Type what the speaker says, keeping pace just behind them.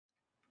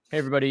Hey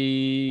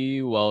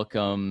everybody,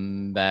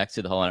 welcome back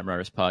to the Hollow Knight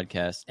Marauders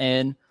podcast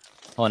and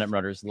Hollow Knight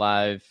Marauders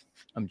Live.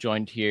 I'm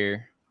joined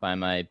here by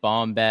my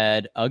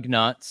Bombad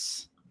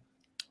Ugnaughts,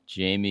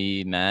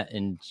 Jamie, Matt,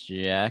 and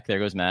Jack. There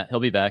goes Matt.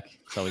 He'll be back.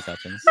 This always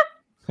happens.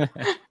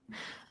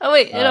 Oh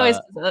wait, it always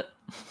does that.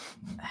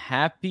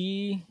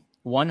 Happy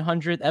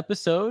 100th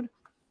episode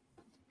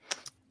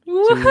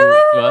Woohoo!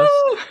 to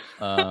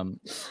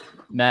us.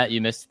 Matt,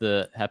 you missed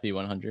the happy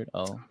 100.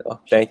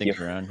 Thank you.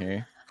 Around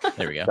here.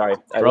 There we go. Sorry,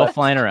 we're all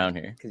flying around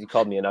here because you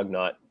called me an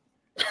Ugnaught.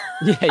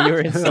 Yeah, you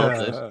were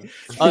insulted.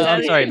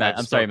 I'm sorry,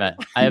 Matt.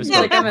 I have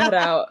spoken. Come it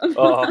out.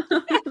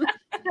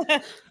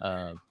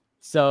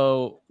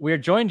 So we're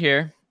joined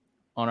here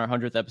on our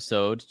 100th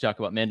episode to talk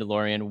about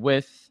Mandalorian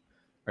with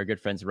our good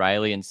friends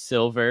Riley and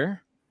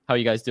Silver. How are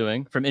you guys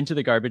doing? From Into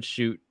the Garbage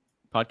Chute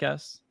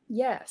podcast?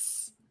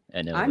 Yes.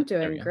 And I'm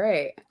doing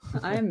great.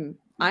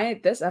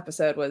 This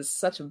episode was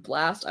such a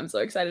blast. I'm so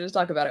excited to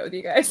talk about it with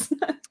you guys.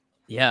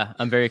 Yeah,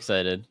 I'm very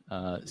excited.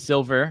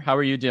 Silver, how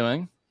are you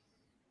doing?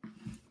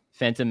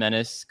 Phantom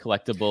Menace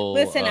collectible.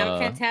 Listen, I'm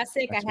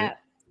fantastic.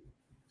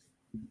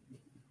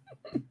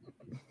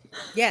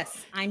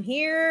 Yes, I'm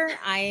here.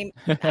 I'm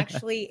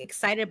actually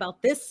excited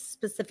about this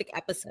specific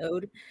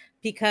episode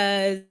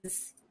because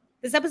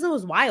this episode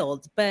was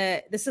wild,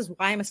 but this is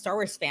why I'm a Star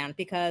Wars fan,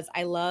 because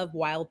I love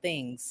wild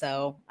things.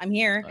 So I'm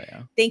here. Oh,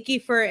 yeah. Thank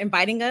you for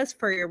inviting us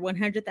for your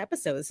 100th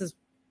episode. This is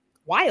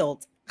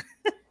wild.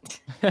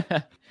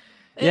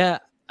 Yeah,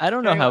 I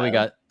don't know how we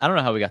got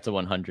to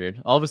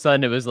 100. All of a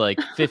sudden it was like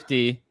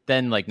 50,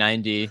 then like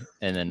 90,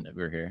 and then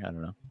we're here. I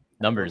don't know.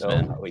 Numbers,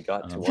 man. How we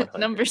got to 100.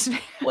 Numbers, man.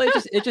 Well,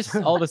 it just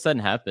all of a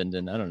sudden happened,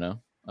 and I don't know.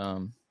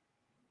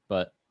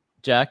 But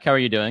Jack, how are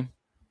you doing?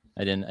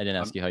 I didn't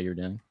ask you how you were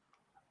doing.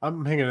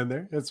 I'm hanging in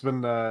there. It's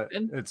been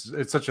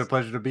it's such a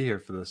pleasure to be here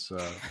for this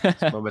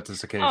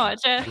momentous occasion. Oh,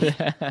 Jack.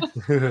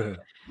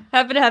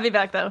 Happy to have you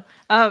back though.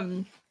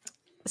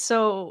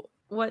 So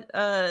what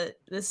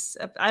this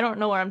I don't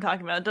know what I'm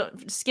talking about.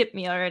 Don't skip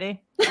me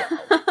already.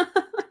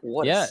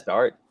 What a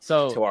start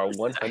to our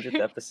 100th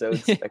episode.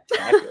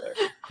 Spectacular.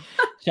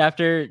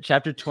 Chapter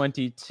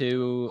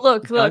 22.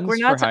 Look, Guns we're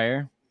not for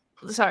hire.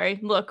 Sorry.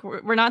 Look,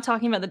 we're not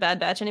talking about the Bad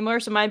Batch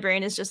anymore, so my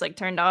brain is just like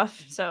turned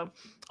off. So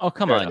oh,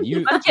 come on. I'm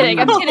kidding.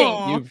 I'm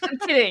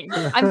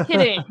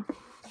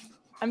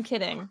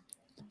kidding.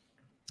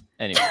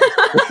 Anyway.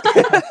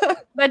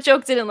 That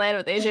joke didn't land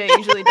with AJ. It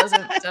usually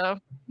doesn't, so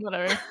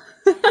whatever.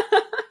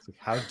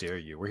 How dare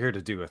you? We're here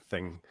to do a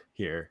thing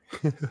here.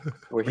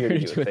 We're here to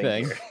do a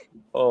thing.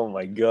 Oh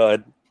my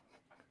god.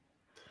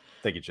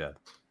 Thank you, Chad.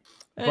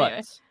 Anyway.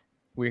 But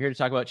we're here to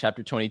talk about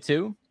chapter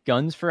 22,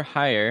 Guns for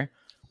Hire,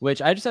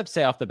 which I just have to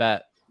say off the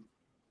bat,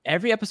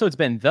 every episode's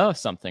been the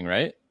something,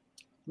 right?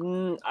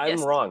 I'm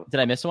wrong. Did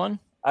I miss one?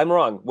 I'm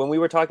wrong. When we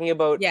were talking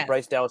about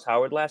Bryce Dallas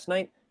Howard last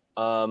night,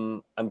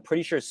 I'm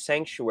pretty sure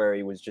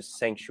Sanctuary was just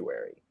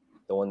Sanctuary,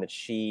 the one that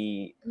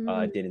she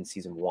did in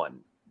season 1.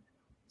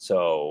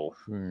 So,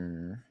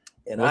 and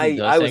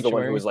I was the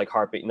one who was like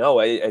harping. No,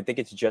 I think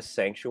it's just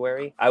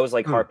Sanctuary. I was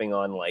like harping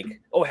on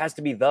like, oh, it has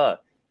to be the.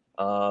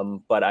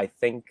 But I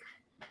think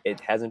it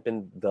hasn't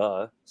been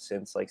the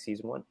since like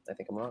season 1. I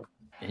think I'm wrong.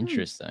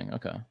 Interesting.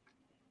 Okay.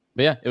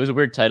 But yeah, it was a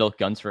weird title,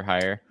 Guns for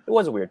Hire. It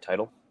was a weird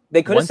title.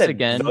 They could have said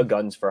the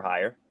Guns for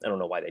Hire. I don't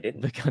know why they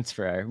didn't. The Guns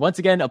for Hire. Once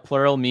again, a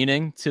plural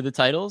meaning to the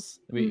titles.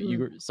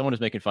 Someone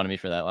was making fun of me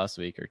for that last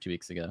week or 2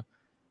 weeks ago.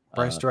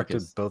 Bryce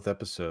directed both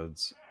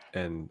episodes,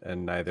 and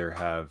neither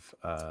have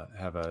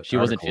a. She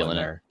wasn't feeling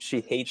it.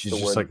 She hates the word.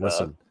 She's just like,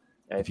 listen,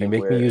 if you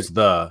make me use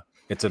the,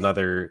 it's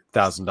another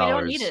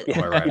 $1,000.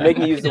 Yeah. You make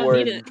me use the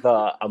word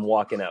the, I'm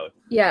walking out.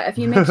 Yeah, if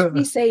you make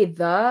me say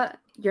the,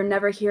 you're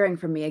never hearing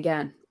from me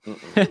again.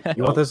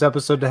 You want this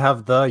episode to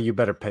have the, you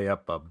better pay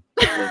up, bub.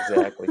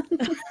 Exactly.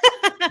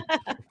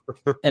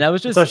 And I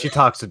was just. So she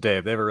talks to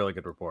Dave. They have a really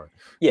good rapport.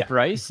 Yeah.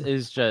 Bryce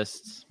is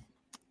just.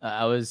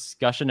 I was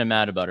gushing and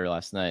mad about her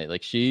last night.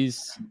 Like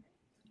she's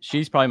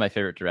probably my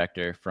favorite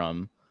director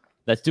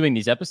that's doing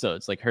these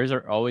episodes. Like hers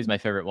are always my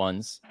favorite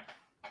ones.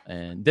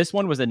 And this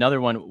one was another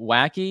one,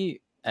 wacky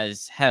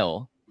as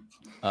hell.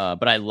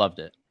 But I loved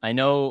it. I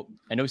know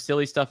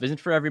silly stuff isn't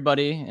for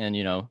everybody, and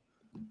there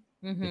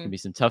can be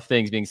some tough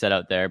things being said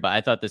out there. But I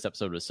thought this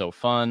episode was so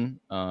fun.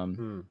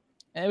 And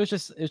it was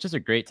just a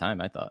great time,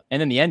 I thought. And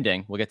then the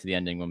ending, we'll get to the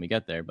ending when we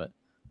get there, but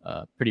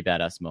pretty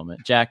badass moment.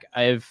 Jack,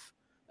 I have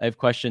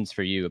questions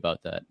for you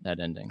about that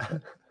ending.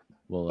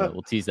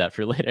 We'll tease that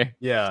for later.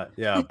 Yeah.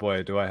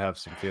 Boy, do I have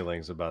some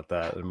feelings about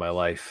that in my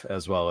life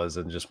as well as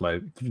in just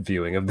my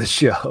viewing of the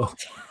show.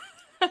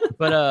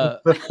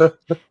 But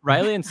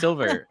Riley and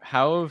Silver,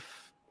 how have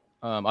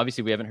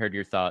obviously we haven't heard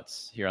your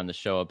thoughts here on the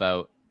show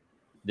about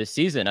this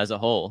season as a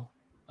whole.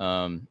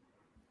 How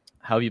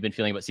have you been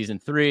feeling about season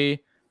 3?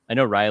 I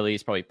know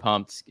Riley's probably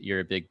pumped. You're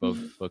a big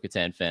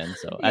Bo-Katan fan,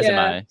 so as am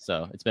I.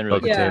 So it's been really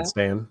Bo-Katan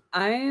stan.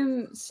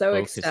 I'm so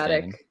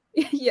ecstatic.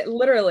 Yeah,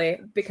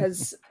 literally,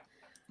 because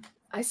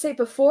I say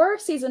before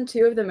season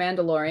 2 of The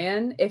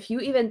Mandalorian, if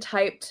you even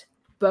typed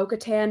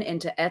Bo-Katan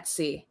into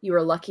Etsy, you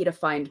were lucky to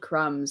find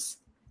crumbs.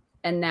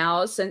 And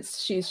now,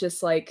 since she's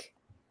just like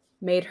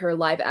made her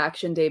live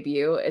action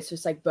debut, it's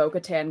just like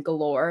Bo-Katan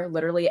galore,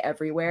 literally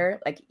everywhere,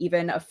 like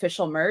even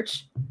official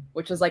merch,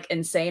 which is like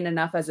insane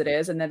enough as it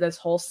is. And then this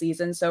whole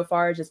season so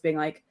far just being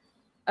like,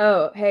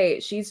 oh,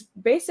 hey, she's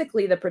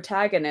basically the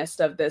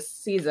protagonist of this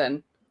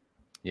season.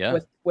 Yeah.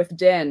 With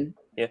Din.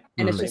 Yeah.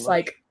 And it's just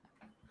like,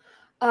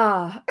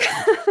 and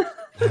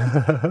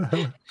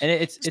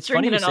it's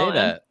funny you say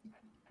that,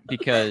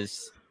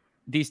 because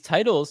these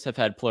titles have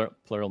had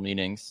plural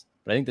meanings,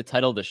 but I think the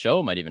title of the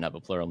show might even have a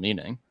plural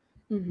meaning.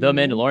 The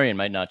Mandalorian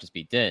might not just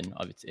be Din.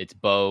 It's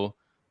Bo.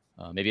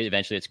 Maybe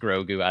eventually it's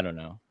Grogu. I don't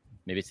know.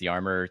 Maybe it's the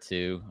Armorer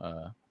too.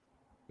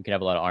 We could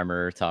have a lot of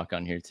Armorer talk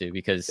on here too,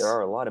 because there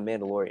are a lot of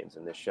Mandalorians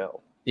in this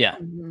show. Yeah,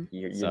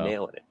 you're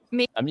nailing it.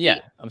 Maybe,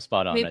 I'm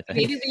spot on. I think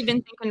maybe we've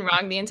been thinking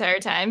wrong the entire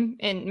time,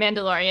 and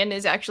Mandalorian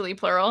is actually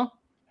plural.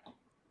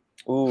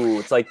 Ooh,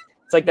 it's like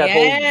that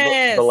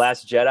whole The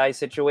Last Jedi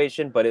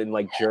situation, but in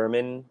like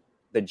German,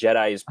 the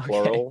Jedi is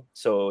plural, okay.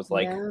 So it was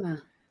like,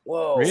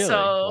 whoa, really?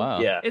 So wow.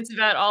 Yeah, it's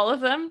about all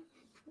of them.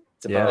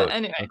 It's about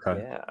anyway.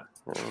 Okay. Yeah,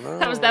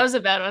 that was a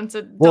bad one.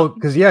 So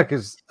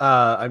because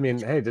I mean,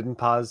 hey, didn't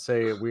Paz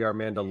say we are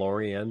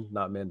Mandalorian,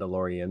 not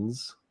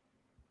Mandalorians?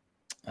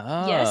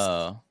 Oh,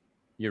 yes.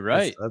 You're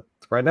right. That's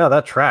right now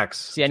that tracks.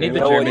 See, I need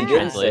the German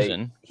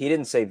translation. He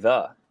didn't say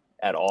the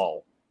at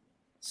all.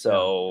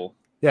 So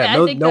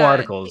no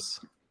articles.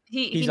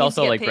 He's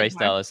also like Bryce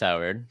Dallas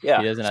Howard.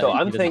 Yeah. He doesn't so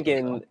I'm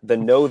thinking the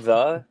no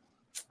the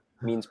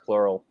means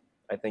plural.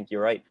 I think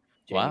you're right,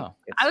 Jamie. Wow.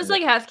 I was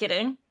like half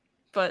kidding,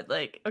 but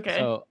like okay.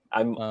 So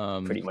I'm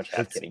pretty much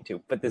half kidding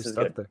too. But this is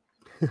good.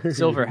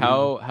 Silver,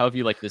 how have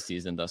you liked this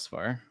season thus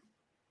far?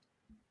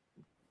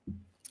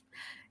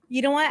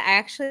 You know what? I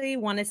actually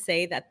want to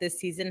say that this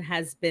season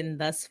has been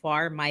thus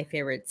far my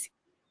favorite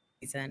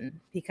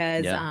season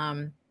because,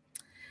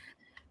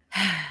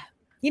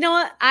 you know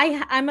what?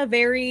 I'm a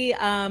very,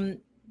 I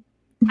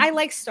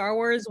like Star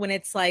Wars when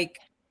it's like,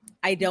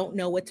 I don't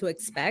know what to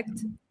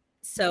expect.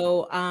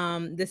 So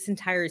this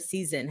entire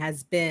season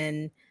has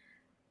been,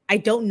 I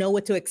don't know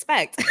what to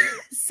expect.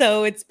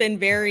 So it's been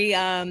very,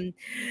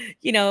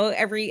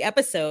 every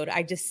episode,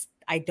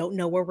 I don't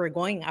know where we're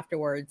going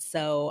afterwards.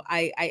 So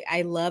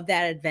I love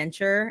that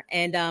adventure.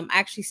 And I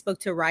actually spoke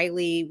to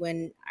Riley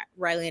when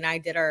Riley and I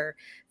did our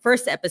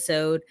first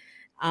episode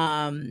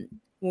when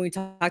we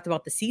talked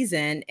about the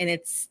season. And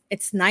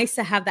it's nice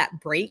to have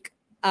that break,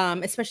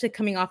 especially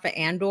coming off of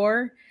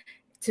Andor,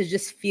 to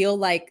just feel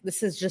like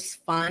this is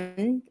just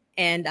fun.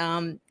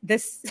 And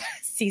this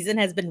season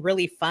has been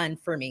really fun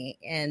for me.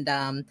 And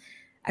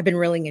I've been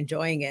really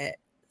enjoying it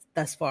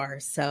thus far.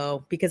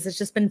 So because it's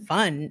just been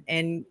fun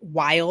and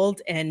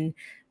wild and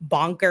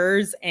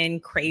bonkers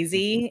and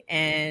crazy.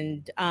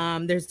 And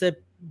there's the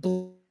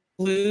blue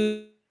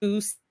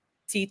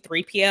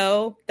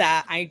C-3PO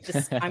that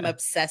I'm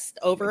obsessed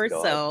over.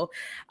 So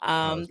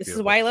this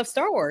is why I love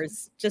Star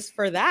Wars, just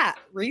for that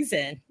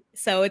reason.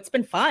 So it's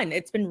been fun.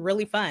 It's been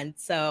really fun.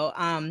 So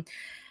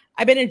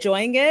I've been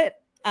enjoying it.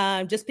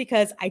 Just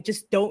because I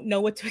just don't know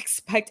what to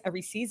expect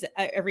every season,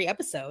 every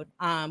episode.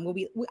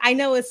 I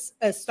know as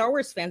Star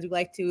Wars fans, we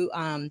like to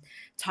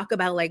talk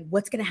about like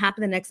what's going to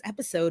happen in the next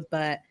episode,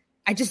 but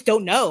I just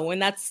don't know. And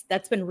that's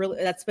been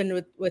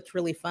what's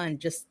really fun.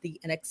 Just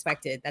the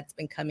unexpected that's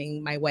been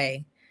coming my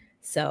way.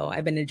 So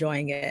I've been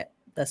enjoying it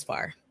thus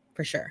far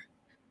for sure.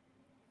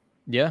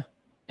 Yeah.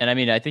 And I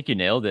mean, I think you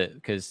nailed it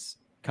because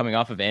coming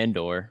off of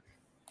Andor,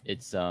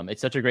 it's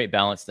such a great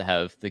balance to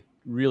have the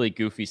really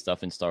goofy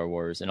stuff in Star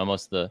Wars and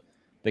almost the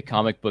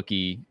comic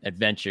booky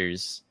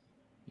adventures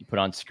you put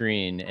on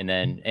screen, and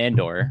then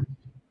Andor,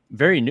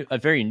 a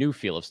very new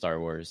feel of Star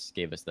Wars,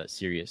 gave us that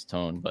serious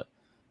tone. But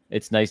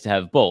it's nice to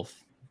have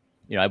both.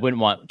 You know, I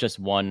wouldn't want just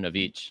one of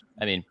each.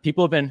 I mean,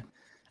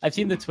 I've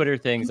seen the Twitter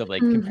things of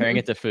like comparing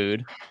it to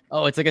food.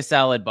 Oh, it's like a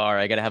salad bar.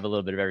 I got to have a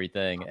little bit of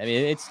everything. I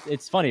mean,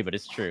 it's funny, but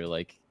it's true.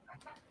 Like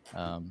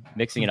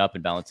mixing it up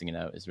and balancing it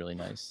out is really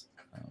nice.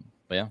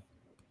 But yeah,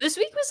 this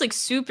week was like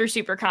super,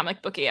 super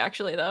comic booky,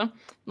 actually, though.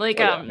 Like,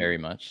 very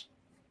much.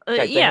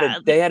 They had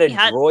a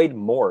droid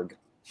morgue.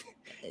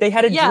 They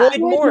had a droid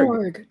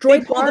morgue.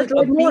 Droid bar,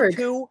 droid morgue.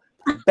 B2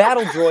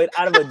 battle droid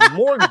out of a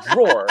morgue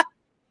drawer.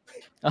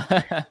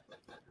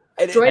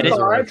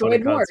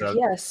 Droid morgue.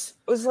 Yes.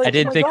 It was like, I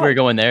didn't think we were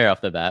going there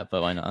off the bat,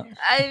 but why not?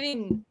 I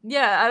mean,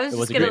 I was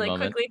just gonna like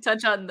quickly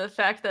touch on the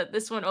fact that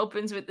this one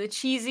opens with the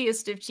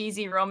cheesiest of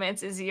cheesy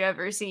romances you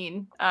ever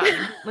seen.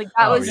 Like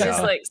that was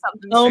just like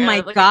something. Oh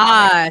my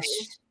gosh!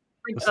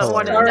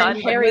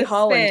 Starring Harry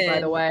Holland,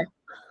 by the way.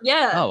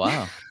 Yeah. Oh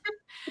wow.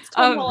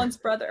 Tom Holland's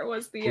brother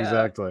was the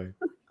exactly.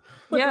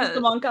 Was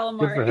the Mon Calamari.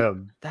 Good for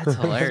him. That's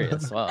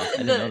hilarious. Wow. I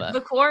didn't know that.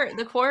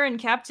 The Quarren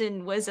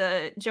captain was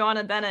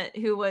Joanna Bennett,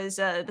 who was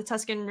the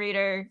Tusken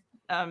Raider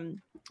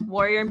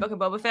warrior in Book of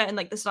Boba Fett, and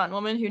like the stunt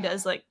woman who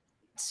does like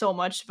so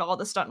much of all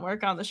the stunt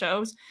work on the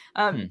shows.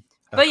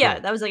 But yeah,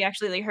 that was like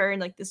actually like her in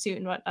like the suit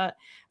and whatnot.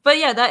 But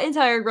yeah, that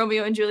entire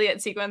Romeo and Juliet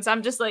sequence,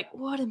 I'm just like,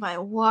 what am I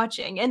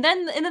watching? And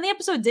then the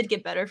episode did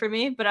get better for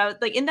me, but I was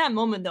like in that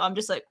moment though, I'm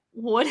just like,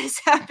 what is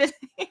happening?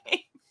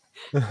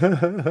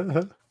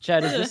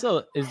 Chad, is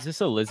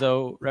this a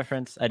Lizzo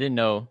reference? I didn't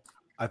know.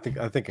 I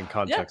think in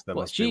context that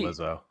must be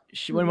Lizzo.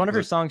 When one of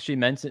her songs she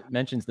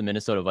mentions the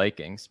Minnesota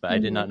Vikings, but I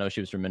did not know she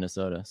was from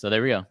Minnesota. So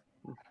there we go.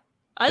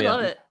 I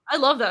love it. I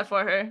love that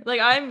for her. Like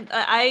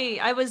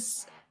I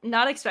was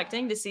not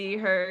expecting to see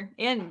her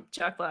and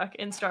Jack Black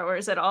in Star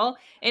Wars at all,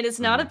 and it's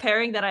not a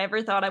pairing that I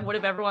ever thought I would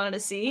have ever wanted to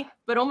see.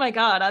 But oh my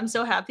god, I'm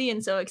so happy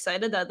and so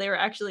excited that they were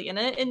actually in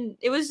it, and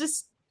it was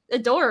just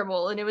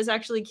adorable, and it was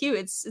actually cute.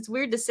 It's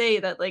weird to say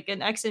that like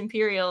an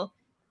ex-Imperial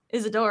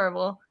is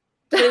adorable.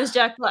 But it was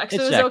Jack Black, so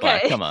it was Jack okay.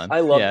 Black. Come on,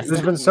 I love. Yeah.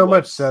 There's been so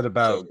much said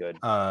about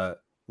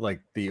like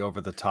the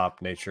over the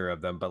top nature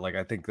of them, but like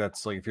I think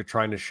that's like if you're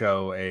trying to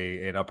show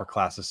an upper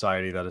class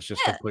society that has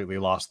just completely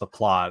lost the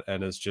plot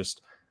and is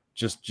just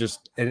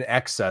in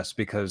excess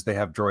because they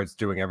have droids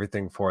doing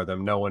everything for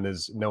them. No one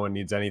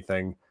needs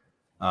anything.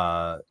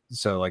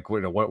 So like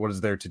what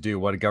is there to do?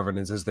 What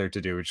governance is there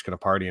to do? We're just gonna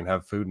party and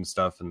have food and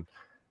stuff, and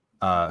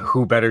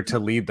who better to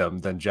lead them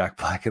than Jack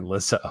Black and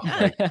Lizzo?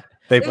 Like,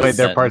 they played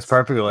their parts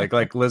perfectly. Like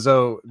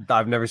Lizzo,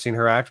 I've never seen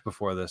her act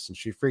before this, and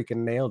she freaking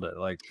nailed it.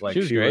 Like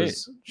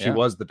she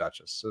was the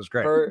Duchess. It was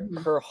great.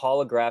 Her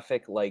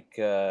holographic like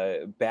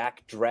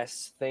back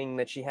dress thing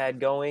that she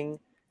had going.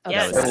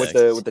 Yes.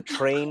 With the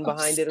train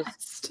behind it.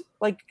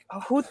 Like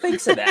who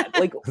thinks of that?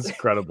 Like it's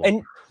incredible.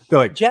 And they're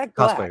like Jack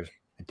Black I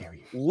dare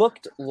you.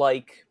 Looked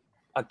like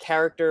a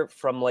character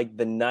from like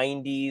the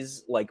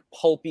 90s, like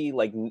pulpy,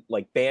 like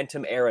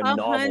Bantam era 100%,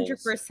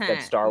 novels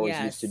that Star Wars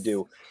used to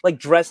do. Like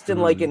dressed in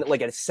like a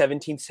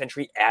 17th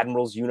century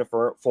admiral's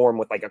uniform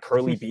with like a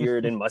curly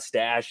beard and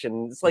mustache,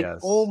 and it's like,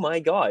 oh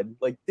my god,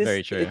 like this.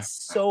 Very true. It's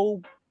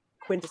so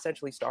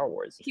quintessentially Star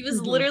Wars. He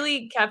was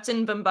literally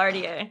Captain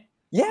Bombardier.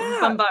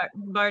 Yeah,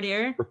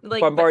 Bombardier.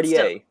 Like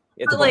Bombardier.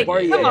 It's like,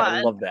 Bombardier. come on.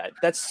 I love that.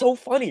 That's so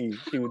funny,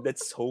 dude.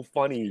 That's so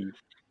funny.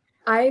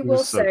 I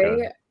will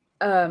say,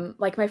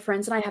 like my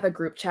friends and I have a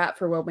group chat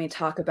for when we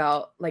talk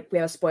about, like, we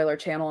have a spoiler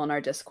channel on our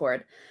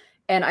Discord,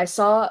 and I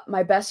saw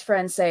my best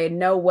friend say,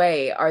 "No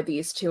way are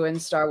these two in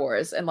Star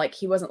Wars," and like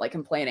he wasn't like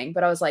complaining,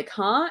 but I was like,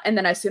 "Huh?" And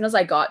then as soon as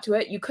I got to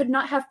it, you could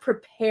not have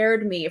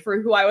prepared me for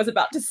who I was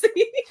about to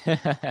see.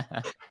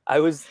 I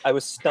was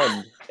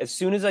stunned as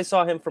soon as I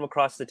saw him from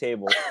across the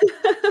table.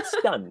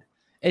 Stunned.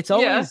 It's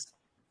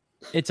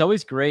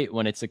always great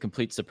when it's a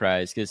complete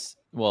surprise because,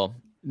 well,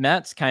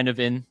 Matt's kind of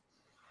in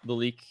the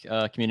leak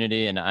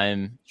community, and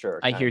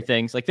I hear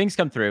things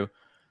come through,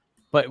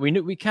 but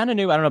we kind of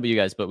knew. I don't know about you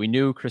guys, but we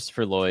knew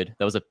Christopher Lloyd.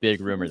 That was a big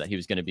rumor that he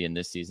was going to be in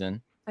this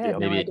season. I had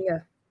no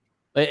idea.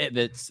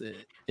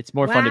 It's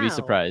more fun to be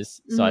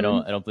surprised, so I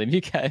don't blame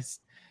you guys.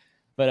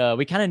 But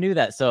we kind of knew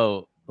that.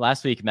 So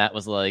last week, Matt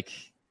was like,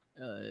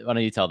 "Why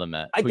don't you tell them,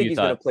 Matt?" I think he's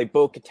going to play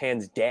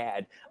Bo-Katan's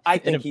dad. I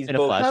think he's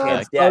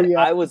Bo-Katan's flashback. dad.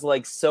 I was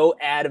like so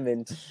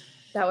adamant.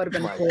 That would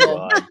have been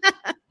cool.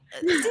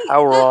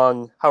 How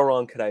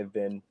wrong could I have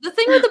been? The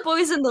thing with the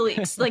boys in the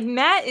leaks, like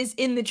Matt is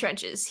in the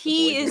trenches.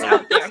 He is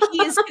out there.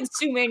 He is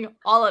consuming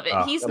all of it.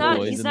 He's not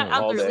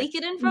out there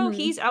leaking info.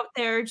 He's out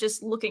there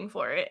just looking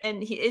for it,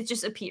 and it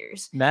just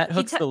appears. Matt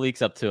hooks the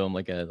leaks up to him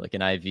like an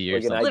IV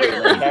or something.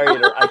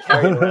 I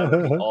carry it around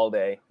with me all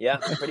day. Yeah,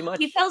 pretty much.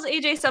 He tells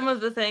AJ some of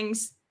the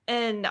things,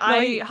 and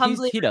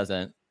he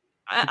doesn't.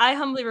 I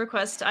humbly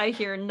request I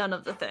hear none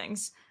of the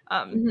things.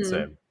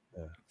 Same.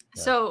 Yeah.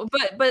 So,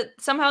 but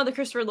somehow the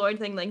Christopher Lloyd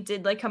thing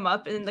did come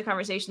up in the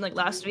conversation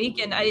last week,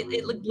 and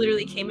it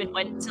literally came and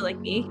went to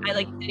me. I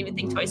didn't even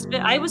think twice of it.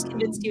 I was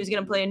convinced he was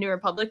going to play a New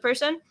Republic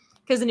person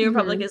because the New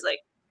Republic is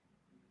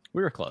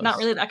we were close, not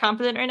really that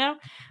competent right now,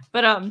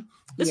 but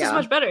this is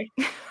much better.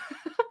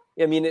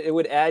 I mean, it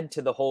would add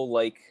to the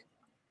whole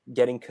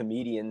getting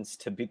comedians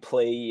to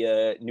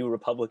play New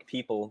Republic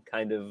people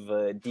kind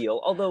of deal.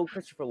 Although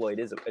Christopher Lloyd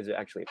is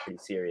actually a pretty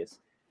serious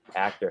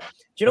actor. Do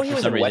you know he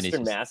was in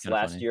Western Mass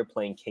last year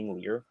playing King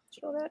Lear? Do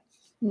you know that?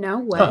 No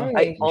way.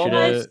 I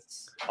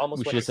almost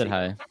we should have said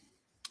hi.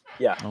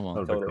 Yeah,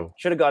 totally. Cool.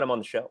 Should have got him on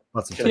the show.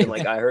 Should have been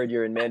like, I heard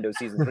you're in Mando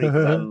season 3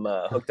 because I'm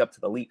hooked up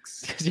to the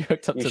leaks. Because you're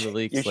hooked up to the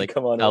leaks, like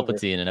come on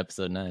Palpatine in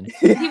Episode 9.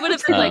 He would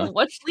have been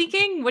what's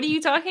leaking? What are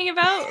you talking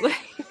about?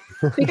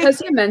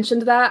 Because you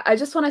mentioned that, I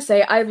just want to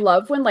say I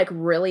love when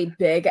really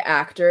big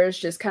actors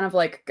just kind of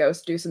go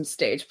do some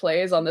stage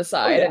plays on the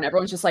side, and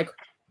everyone's just like,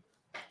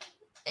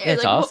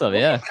 it's awesome,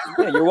 yeah.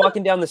 You're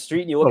walking down the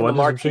street and you look at the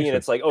marquee and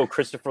it's like, oh,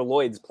 Christopher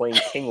Lloyd's playing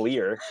King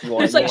Lear.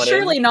 It's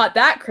surely not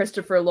that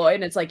Christopher Lloyd,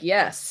 and it's like,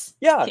 yes.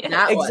 Yeah,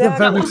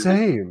 exactly the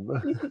same.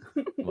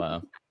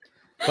 Wow.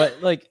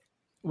 But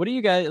what do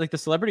you guys the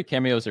celebrity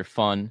cameos are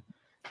fun.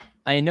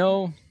 I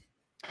know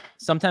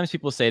sometimes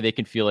people say they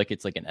can feel like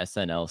it's an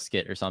SNL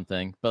skit or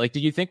something, but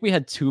did you think we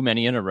had too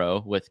many in a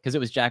row because it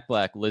was Jack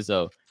Black,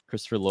 Lizzo,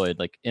 Christopher Lloyd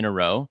in a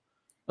row?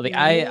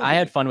 I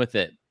had fun with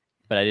it,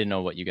 but I didn't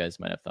know what you guys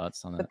might have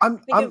thoughts on that.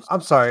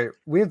 I'm sorry.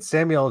 We had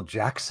Samuel L.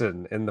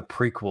 Jackson in the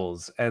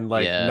prequels, and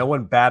no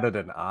one batted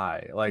an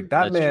eye.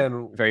 That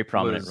man, very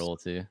prominent role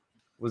too.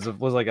 Was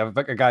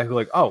a guy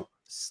who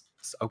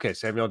okay,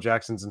 Samuel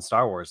Jackson's in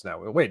Star Wars now.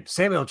 Wait,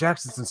 Samuel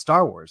Jackson's in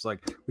Star Wars.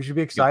 Like, we should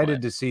be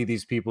excited to see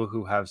these people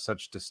who have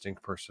such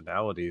distinct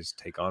personalities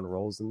take on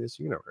roles in this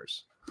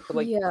universe. But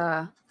like,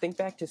 think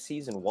back to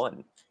season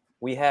 1.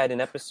 We had an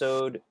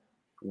episode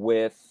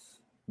with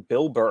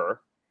Bill Burr,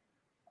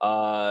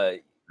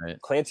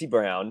 Clancy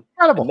Brown,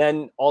 and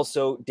then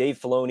also Dave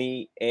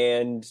Filoni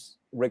and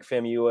Rick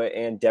Famuyiwa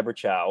and Deborah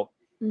Chow.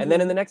 And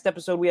then in the next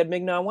episode, we had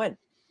Ming-Na Wen.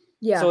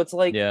 Yeah. So it's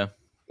like,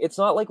 it's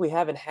not like we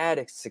haven't had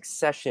a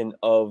succession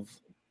of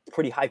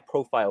pretty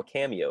high-profile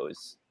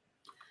cameos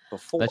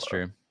before. That's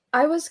true.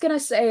 I was going to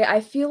say, I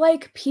feel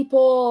like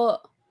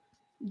people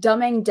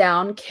dumbing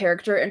down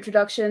character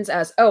introductions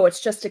as, oh,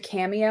 it's just a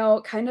cameo,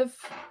 kind of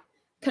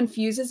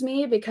confuses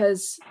me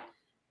because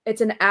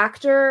it's an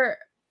actor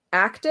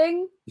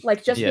acting.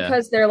 Like, just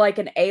because they're like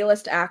an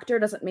A-list actor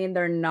doesn't mean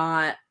they're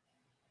not,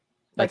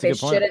 like, they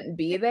shouldn't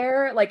be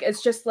there. Like,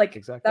 it's just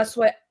like, that's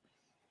what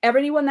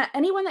anyone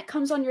that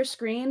comes on your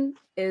screen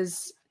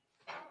is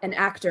an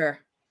actor.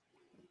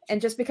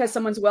 And just because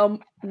someone's well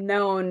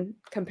known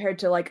compared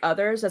to like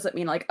others doesn't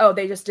mean like, oh,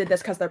 they just did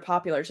this because they're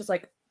popular. It's just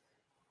like,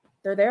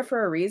 they're there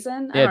for a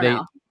reason. I don't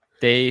know.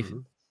 They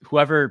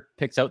whoever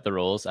picks out the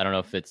roles, I don't know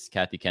if it's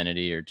Kathy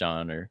Kennedy or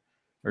John or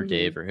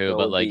Dave or who,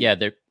 but like,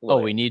 they're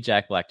we need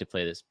Jack Black to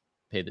play this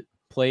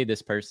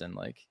person.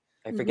 Like,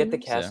 I forget the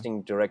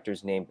casting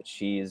director's name, but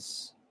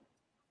she's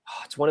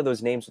it's one of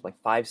those names with like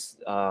 5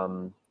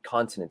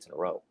 consonants in a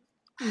row.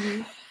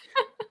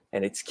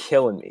 And it's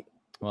killing me.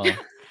 Well,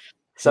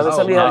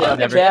 somebody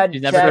Chad, do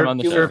me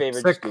a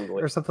favor, just Google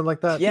it. Or something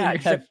like that. Yeah,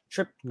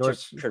 trip, yeah,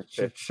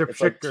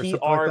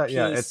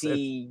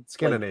 it's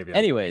Scandinavian.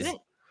 Anyways,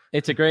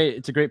 it's a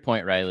great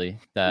point, Riley,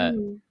 that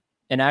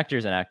an actor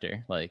is an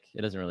actor. Like,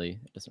 it doesn't really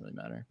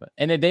matter. But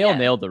they all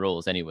nailed the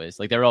roles anyways.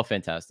 Like, they're all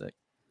fantastic.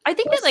 I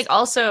think that like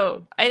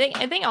also I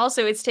think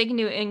also it's taken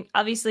to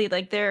obviously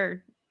like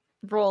their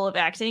role of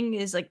acting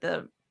is like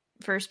the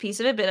first piece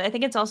of it, but I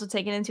think it's also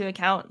taken into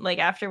account like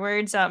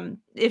afterwards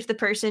if the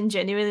person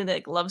genuinely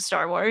like loves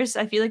Star Wars.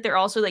 I feel like they're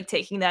also like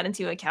taking that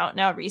into account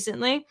now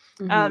recently,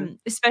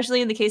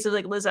 especially in the case of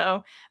like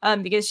Lizzo,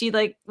 because she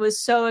like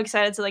was so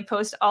excited to like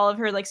post all of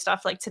her like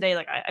stuff like today.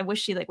 Like I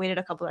wish she like waited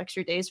a couple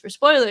extra days for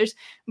spoilers,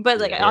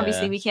 but like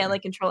obviously we can't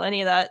like control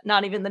any of that,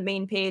 not even the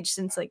main page,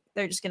 since like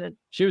they're just gonna.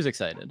 She was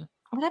excited.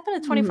 What happened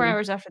at 24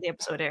 hours after the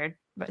episode aired?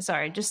 But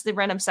sorry, just the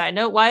random side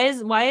note. Why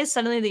is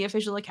suddenly the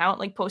official account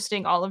like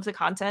posting all of the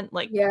content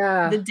like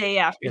the day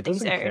after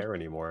things aired? Care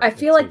anymore. I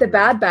feel like the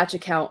Bad Batch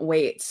account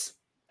waits.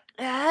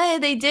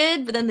 They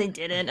did, but then they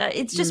didn't.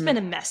 It's just been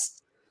a mess.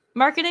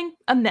 Marketing,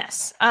 a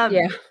mess.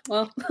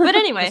 Well, but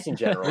anyway, in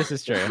general, this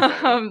is true.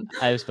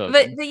 I've spoken.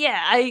 But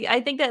yeah,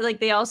 I think that like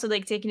they also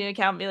like take into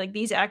account be like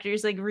these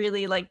actors like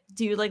really like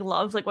do like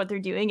love like what they're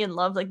doing and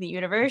love like the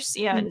universe.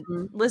 Yeah, and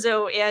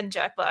Lizzo and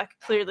Jack Black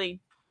clearly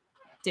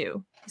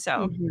do.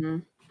 So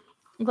I'm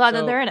glad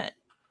that they're in it,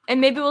 and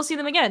maybe we'll see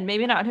them again.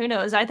 Maybe not. Who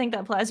knows? I think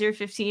that Plazier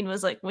 15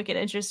 was like wicked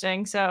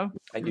interesting. So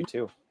I do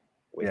too.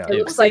 Yeah, it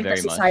looks like the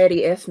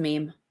Society If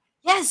meme.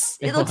 Yes,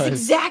 it looks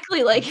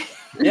exactly like.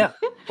 Yeah.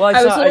 Well,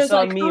 I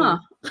saw a meme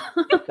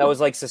that was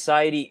like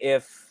Society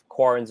if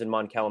Quarrens and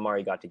Mon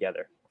Calamari got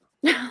together.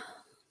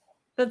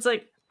 That's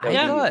like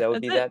that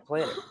would be that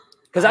planet.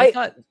 Because I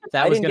thought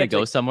that was going to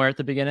go somewhere at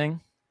the beginning.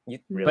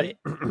 Really?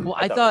 But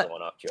I thought it was a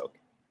one-off joke.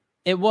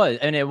 It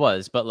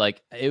was, but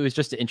like it was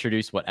just to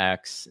introduce what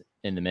Axe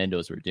and the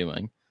Mandos were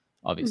doing,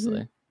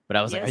 obviously. But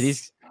I was like, are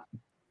these?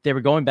 They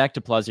were going back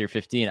to Plazier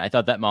 15. I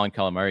thought that Mon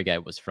Calamari guy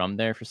was from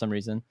there for some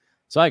reason.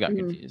 So I got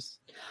confused.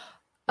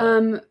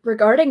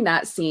 Regarding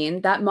that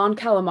scene, that Mon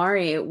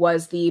Calamari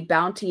was the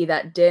bounty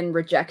that Din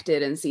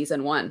rejected in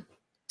season 1.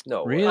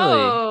 No, really?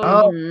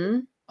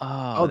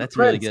 Oh, that's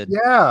really good.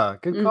 Yeah,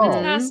 good call.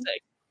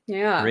 Fantastic.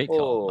 Yeah, great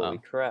call. Holy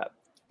crap!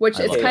 Which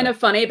is kind of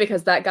funny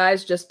because that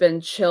guy's just been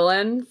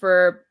chilling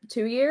for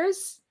 2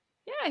 years.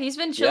 Yeah, he's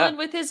been chilling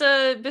with his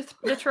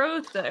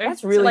betrothed there.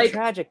 That's really like,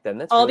 tragic. Then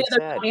that's all really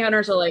the other bounty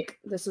hunters are like,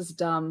 "This is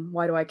dumb.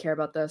 Why do I care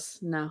about this?"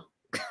 No.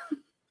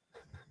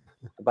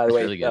 By the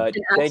way, really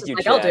thank you,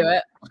 like, Chad, I'll do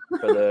it.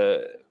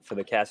 for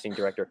the casting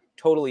director.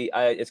 Totally,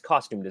 it's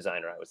costume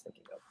designer I was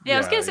thinking of. Yeah, I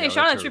was gonna say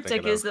Shauna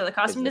Triptych is the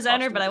costume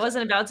designer, but I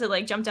wasn't about to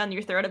like jump down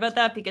your throat about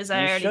that because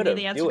I already knew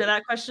the answer to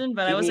that question.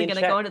 But I wasn't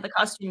gonna go into the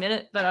costume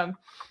minute. But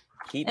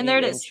and there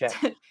it is.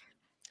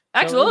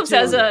 Axe Wolves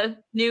has a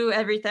new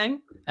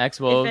everything. Axe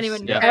Wolves,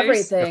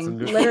 everything,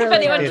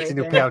 literally everything.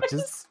 New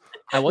pouches.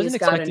 I wasn't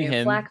expecting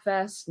him. Flak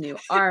vest, new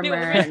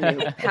armor,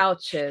 new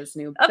pouches,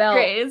 new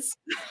upgrades.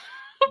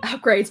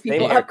 Upgrades,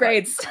 people,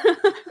 upgrades.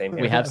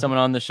 We have someone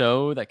on the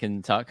show that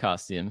can talk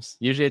costumes.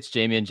 Usually it's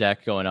Jamie and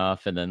Jack going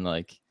off, and then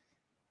like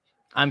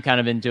I'm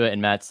kind of into it,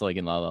 and Matt's like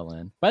in La La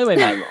Land. By the way,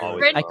 Matt,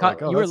 I caught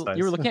you were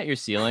looking at your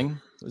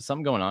ceiling. Was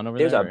something going on over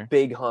there? There's a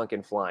big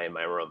honking fly in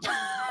my room.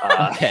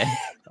 Okay,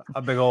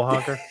 a big old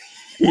honker.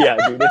 Yeah,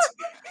 dude,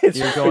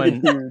 You're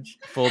going huge.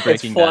 Full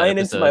Breaking Bad. It's flying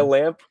into my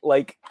lamp,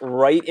 like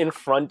right in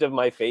front of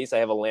my face. I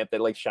have a lamp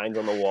that like shines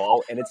on the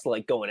wall, and it's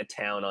like going to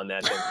town on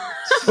that thing.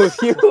 So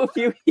if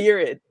you hear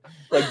it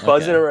like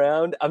buzzing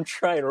around, I'm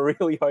trying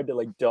really hard to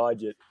like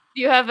dodge it.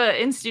 You have an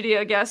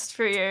in-studio guest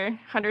for your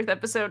 100th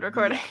episode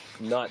recording.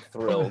 Not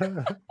thrilled.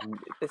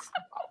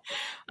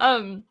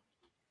 Side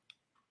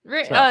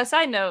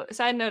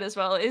note as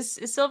well. Is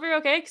Silver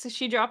okay? Because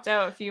she dropped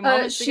out a few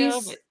moments ago.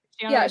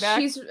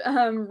 She's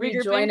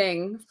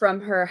rejoining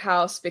from her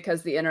house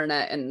because the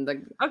internet and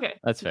the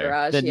that's fair.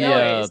 garage.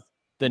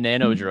 The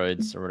nano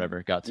droids or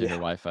whatever got to her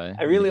Wi-Fi.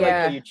 I really like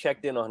how you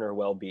checked in on her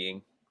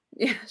well-being.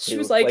 Yeah, she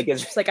was like,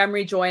 I'm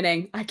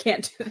rejoining. I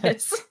can't do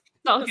this.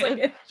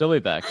 She'll be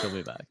back.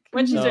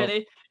 When she's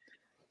ready.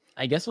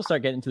 I guess we'll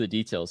start getting into the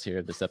details here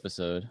of this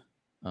episode.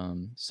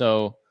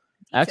 So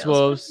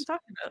Axwos,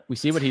 we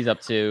see what he's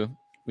up to.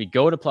 We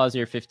go to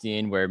Plaza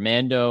 15 where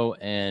Mando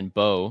and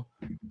Bo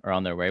are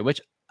on their way, which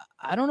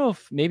I don't know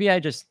if maybe I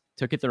just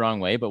took it the wrong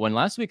way, but when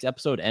last week's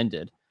episode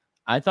ended,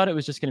 I thought it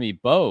was just going to be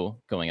Bo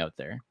going out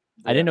there.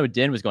 Yeah. I didn't know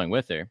Din was going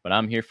with her, but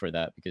I'm here for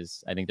that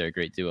because I think they're a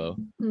great duo.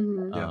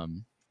 Mm-hmm.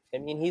 I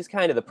mean, he's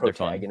kind of the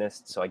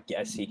protagonist, so I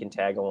guess he can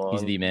tag along.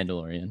 He's the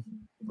Mandalorian.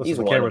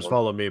 Listen, the cameras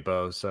follow me,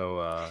 Bo, so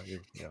I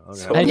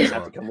just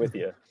have to come with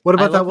you. What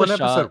about that one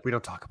episode? We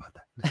don't talk about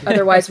that.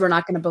 Otherwise, we're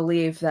not going to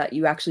believe that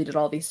you actually did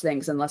all these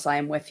things unless I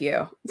am with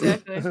you.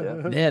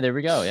 Exactly. Yeah, there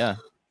we go. Yeah,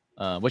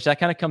 which that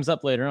kind of comes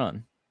up later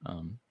on,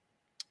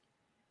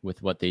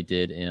 with what they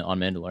did on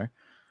Mandalore.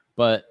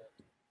 But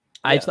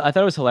I thought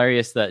it was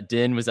hilarious that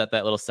Din was at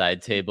that little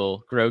side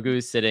table.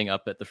 Grogu's sitting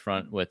up at the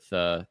front with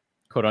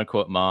quote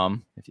unquote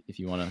mom, if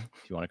you want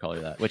to call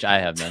her that, which I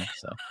have been.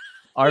 So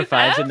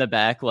R5's in the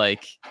back,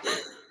 like,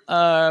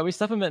 we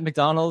stuff him at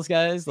McDonald's,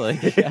 guys. Like,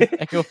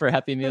 I go for a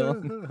Happy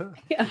Meal.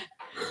 Yeah.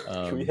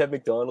 Can we have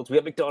McDonald's? We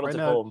have McDonald's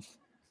at home.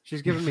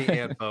 She's giving me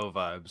Aunt Bo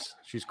vibes.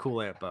 She's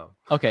cool, Aunt Bo.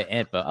 Okay,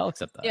 Aunt Bo. I'll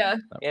accept that. Yeah,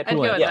 I'd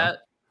go with that.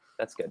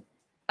 That's good.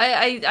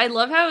 I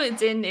love how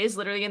Din is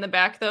literally in the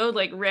back though,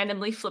 like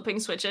randomly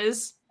flipping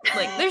switches.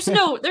 Like there's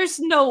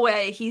no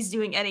way he's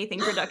doing anything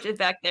productive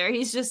back there.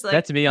 He's just like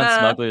that's me on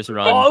Smuggler's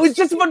Run. Oh, I was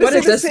just about to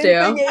say the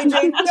same thing,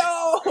 AJ.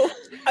 No,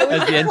 I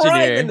was as the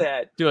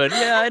engineer doing.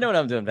 Yeah, I know what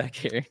I'm doing back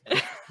here.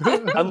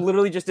 I'm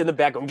literally just in the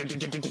back,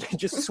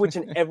 just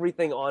switching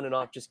everything on and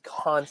off, just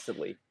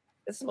constantly.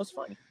 This is the most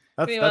fun.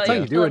 That's how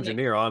you do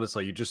engineer.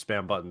 Honestly, you just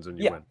spam buttons and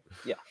you win.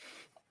 Yeah,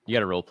 you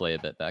got to role play a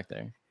bit back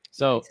there.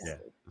 So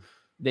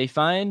they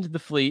find the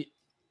fleet.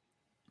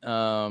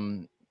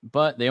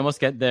 But they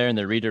almost get there and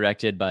they're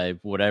redirected by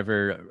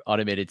whatever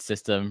automated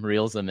system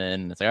reels them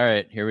in. It's like, all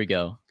right, here we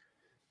go.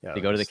 Yeah,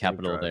 they go to the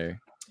capital there.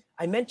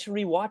 I meant to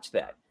rewatch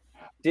that.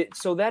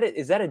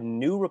 Is that a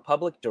New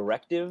Republic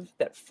directive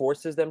that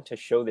forces them to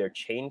show their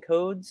chain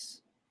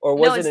codes? Or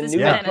was it a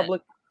New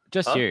Republic?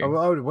 Just here.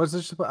 Oh, was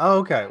this? Oh,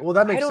 okay. Well,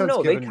 that makes sense. I don't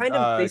know. Given,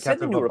 they said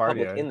the New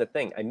Republic in the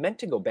thing. I meant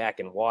to go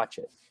back and watch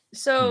it.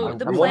 So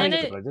the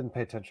planet. I didn't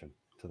pay attention.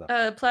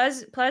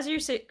 Plaza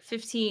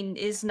 15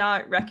 is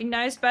not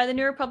recognized by the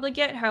New Republic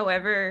yet.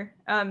 However,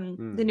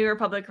 the New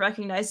Republic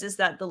recognizes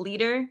that the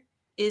leader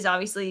is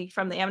obviously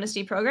from the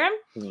Amnesty program,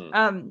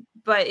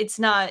 but it's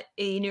not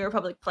a New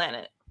Republic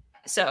planet.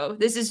 So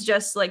this is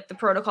just like the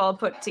protocol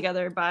put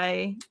together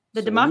by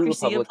the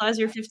democracy of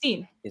Plaza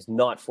 15. Is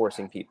not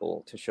forcing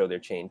people to show their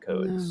chain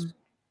codes.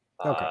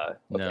 No. Okay,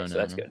 so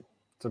that's good.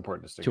 It's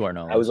important distinction. To our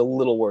knowledge. I was a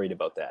little worried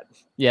about that.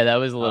 Yeah, that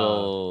was a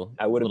little.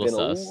 I would have been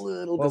sus. a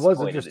little. Well, it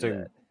was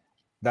interesting.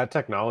 That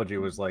technology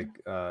was like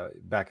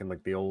back in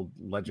like the old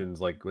legends,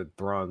 like with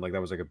Thrawn, like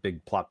that was like a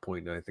big plot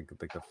point. And I think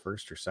like the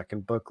first or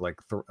second book, like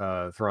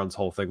Thrawn's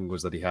whole thing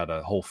was that he had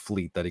a whole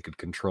fleet that he could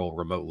control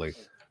remotely.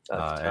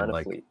 And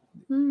like,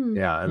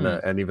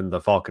 and even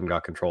the Falcon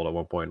got controlled at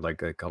one point,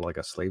 like they called like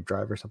a slave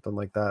drive or something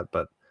like that.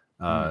 But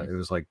it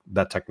was like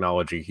that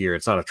technology here.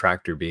 It's not a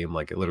tractor beam,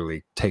 like it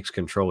literally takes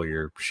control of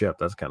your ship.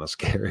 That's kind of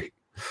scary.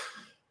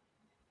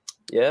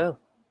 Yeah.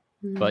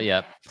 But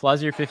yeah,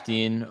 Plaza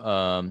 15,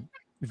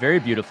 very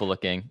beautiful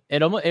looking.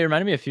 It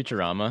reminded me of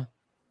Futurama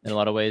in a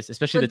lot of ways,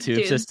 especially the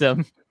tube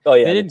system. Oh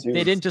yeah,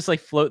 they didn't just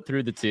like float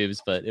through the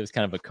tubes, but it was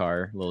kind of a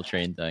car, little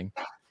train thing.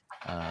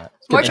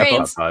 More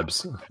trains.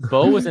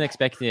 Bo wasn't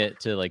expecting it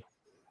to like,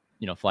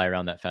 fly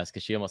around that fast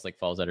because she almost like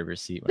falls out of her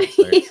seat when it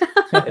starts.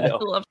 I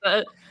love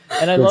that.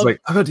 And I love like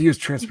I'm going to use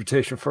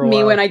transportation for a while.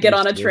 Me when I get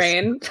on a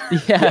train,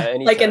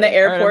 like in the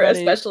airport,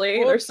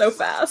 especially, they're so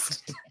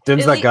fast.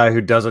 Din's that guy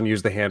who doesn't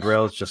use the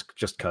handrails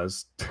just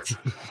cause.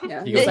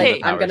 Yeah, he's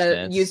like, I'm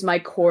gonna use my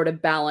core to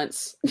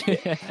balance.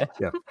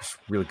 Yeah,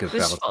 really good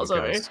balance,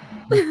 guys.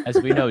 As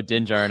we know,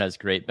 Din Djarin has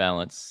great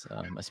balance,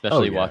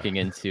 especially walking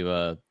into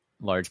a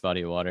large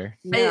body of water.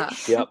 Yeah.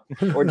 Yep.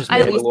 Or just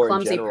the least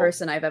clumsy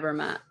person I've ever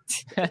met.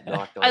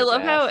 I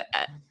love how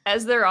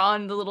as they're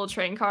on the little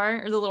train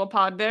car or the little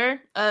pod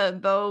there,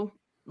 Bo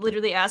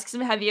literally asks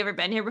him, "Have you ever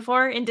been here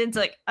before?" And Din's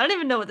like, "I don't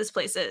even know what this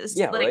place is."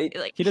 Yeah, right.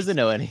 Like he doesn't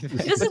know anything.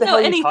 He doesn't know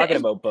anything. Talking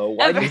about Bo?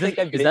 Why do you think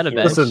I've been that a here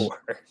bench? Listen,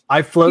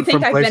 I float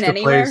from place to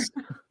place.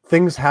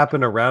 things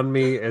happen around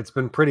me. It's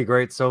been pretty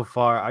great so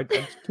far. I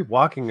just keep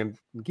walking and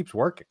it keeps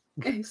working.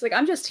 He's like,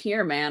 I'm just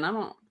here, man. I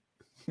don't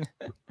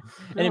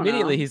And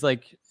immediately he's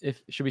like,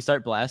 should we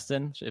start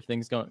blasting if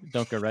things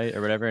don't go right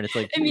or whatever? And it's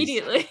like,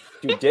 immediately.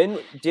 Dude, Din,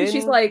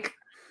 she's like,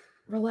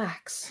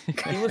 relax.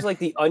 He was like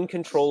the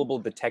uncontrollable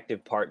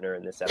detective partner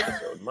in this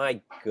episode. My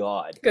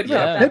God. Good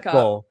job,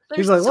 Pitbull.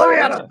 He's like, let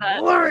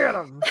me at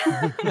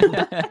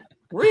him.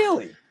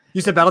 Really? You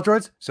said battle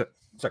droids? Sorry,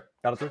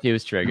 battle droids? He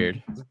was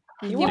triggered.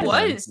 He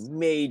was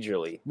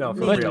majorly. No,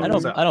 for but real.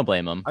 I don't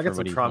blame him. I got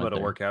some trauma to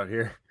work out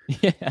here.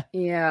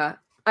 Yeah.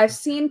 I've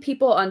seen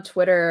people on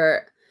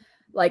Twitter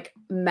like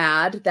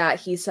mad that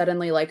he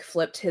suddenly like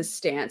flipped his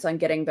stance on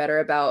getting better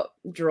about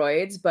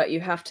droids, but you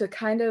have to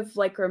kind of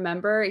like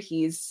remember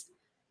he's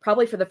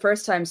probably for the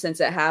first time since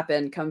it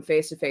happened come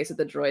face to face with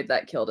the droid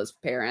that killed his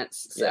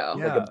parents. So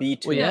like a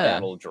B2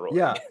 battle droid.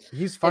 Yeah,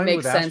 he's fine. It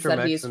makes with sense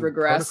that he's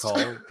regressed.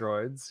 Protocol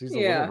droids. He's a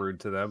little rude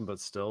to them, but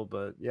still.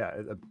 But yeah,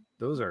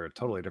 those are a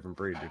totally different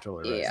breed. You're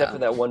totally right. Except for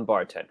that one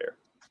bartender.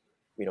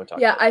 We don't talk.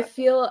 Yeah, about I that.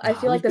 feel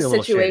like the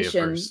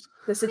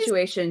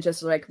situation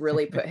just like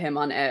really put him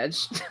on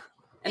edge.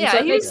 And so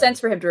it makes sense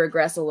for him to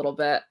regress a little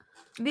bit.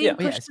 Being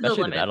pushed to the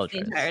limit the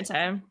entire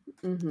time.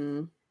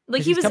 Mm-hmm.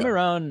 Like he's come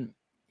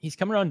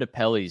around to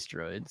Pelly's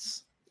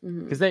droids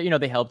because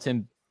they helped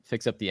him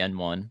fix up the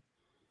N1,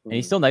 and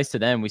he's still nice to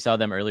them. We saw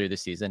them earlier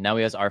this season. Now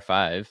he has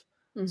R5.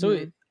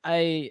 So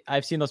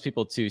I've seen those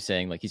people too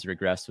saying like he's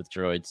regressed with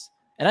droids,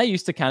 and I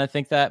used to kind of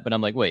think that, but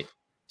I'm like, wait,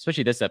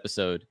 especially this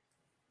episode.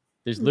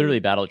 There's literally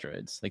battle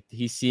droids. Like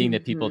he's seeing the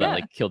people that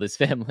like killed his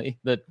family,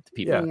 the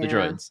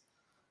droids.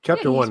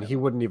 Chapter 1, he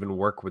wouldn't even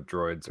work with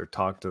droids or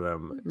talk to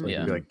them. Like,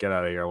 he'd be like, get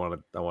out of here. I want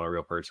a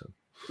real person.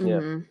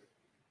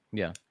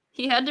 Yeah.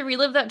 He had to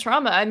relive that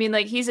trauma. I mean,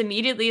 like he's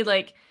immediately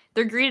like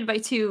they're greeted by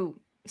 2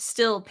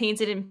 still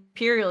painted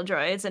Imperial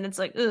droids, and it's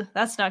like, ugh,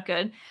 that's not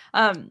good.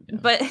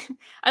 But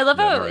I love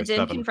how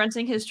Din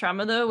confronting his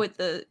trauma though with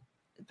the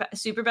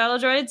super battle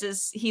droids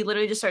is he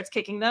literally just starts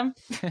kicking them.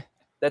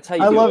 That's how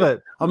you I love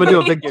it. I'm gonna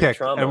do a big kick,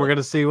 trauma. and we're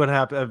gonna see what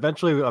happens.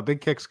 Eventually, a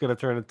big kick's gonna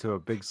turn into a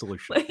big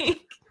solution.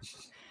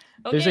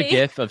 There's a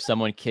GIF of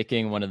someone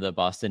kicking one of the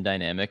Boston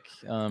Dynamic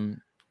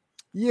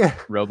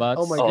robots.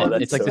 Oh my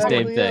god, it's like the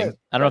same thing.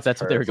 I don't know if that's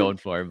what they were going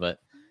for, but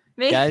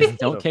guys,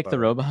 don't kick the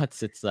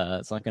robots. It's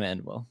not going to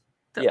end well.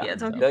 Yeah,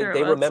 don't kick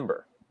they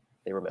remember.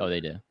 They remember. Oh,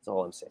 they do. That's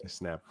all I'm saying.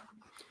 Snap.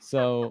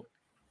 So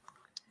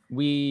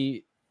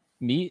we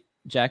meet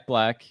Jack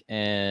Black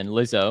and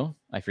Lizzo.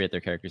 I forget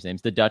their characters'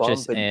 names. The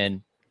Duchess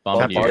and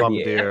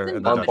Bombardier.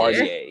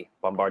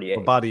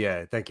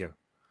 Thank you.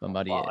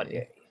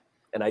 Bombardier.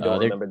 And I don't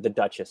remember the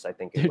Duchess. I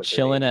think they're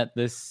chilling at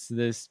this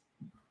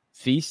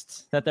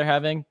feast that they're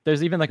having.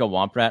 There's even like a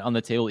womp rat on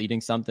the table eating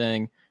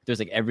something. There's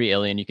like every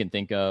alien you can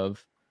think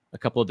of. A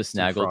couple of the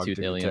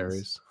snaggletooth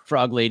aliens,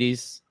 frog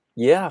ladies.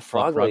 Yeah,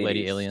 frog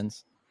lady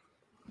aliens.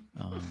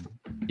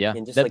 Yeah,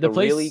 and just like a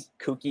really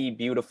kooky,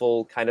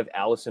 beautiful kind of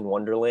Alice in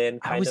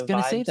Wonderland kind of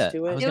vibes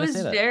to it. It was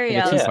very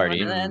Alice in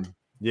Wonderland.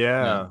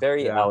 Yeah,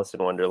 very Alice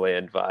in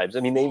Wonderland vibes.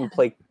 I mean, they even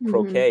play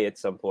croquet at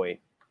some point.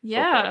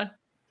 Yeah, croquet.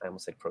 I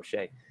almost said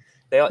crochet.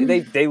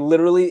 They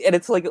literally, and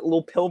it's like a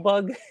little pill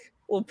bug,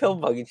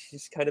 and she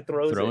just kind of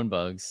throwing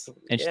bugs,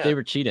 and they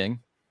were cheating.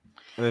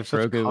 And they've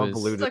such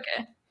convoluted. It's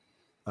okay.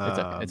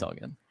 It's all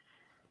good.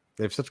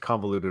 They have such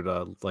convoluted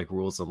like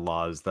rules and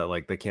laws that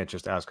like they can't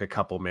just ask a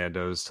couple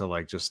Mandos to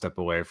like just step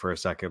away for a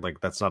second. Like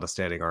that's not a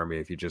standing army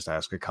if you just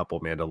ask a couple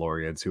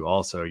Mandalorians who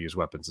also use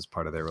weapons as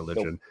part of their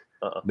religion.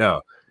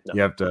 No.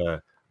 You have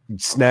to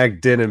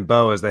snag Din and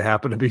Bo as they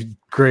happen to be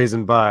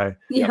grazing by.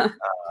 Yeah.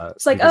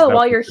 It's like, oh,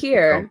 while you're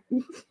here.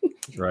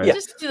 Right.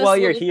 Yeah. While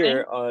you're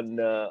here on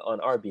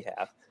our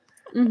behalf.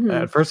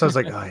 At first I was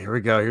like, oh, here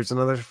we go. Here's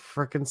another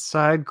freaking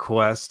side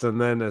quest. And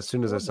then as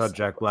soon as I saw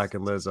Jack Black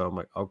and Lizzo, I'm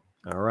like, oh,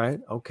 all right.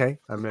 Okay.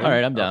 I'm in. All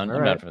right. I'm down.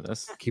 I'm down for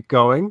this. Keep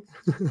going.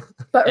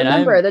 But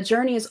remember, the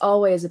journey is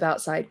always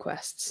about side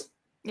quests.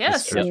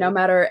 Yes. So no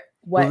matter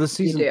what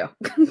you do.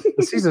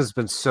 The season has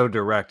been so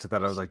direct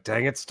that I was like,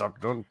 dang it, stop.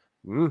 Don't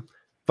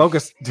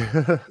focus.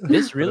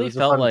 This really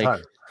felt like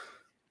time.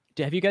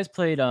 Have you guys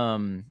played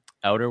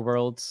Outer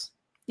Worlds?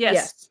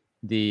 Yes.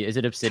 Is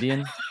it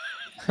Obsidian?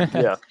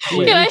 Yeah.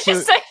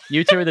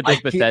 You two are the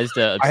big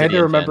Bethesda. I had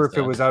to remember if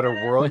it was Outer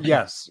Worlds.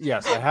 Yes,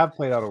 I have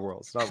played Outer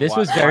Worlds. This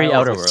was very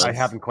Outer Worlds. I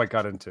haven't quite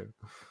got into.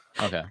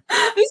 Okay.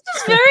 This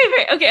is very,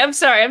 very okay. I'm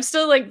sorry. I'm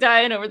still like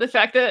dying over the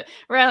fact that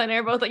Riley and I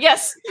are both like,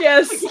 yes.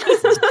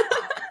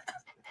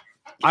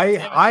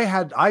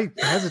 I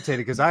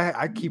hesitated because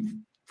I keep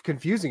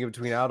confusing it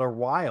between Outer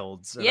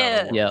Wilds. And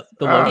Outer Worlds. Yeah.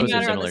 The logos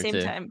are similar at the same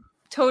too. time.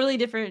 Totally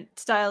different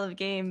style of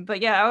game,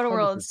 but yeah, Outer 100%.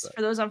 Worlds,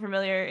 for those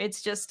unfamiliar,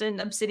 it's just an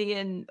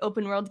Obsidian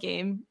open world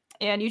game,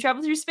 and you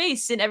travel through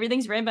space, and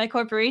everything's ran by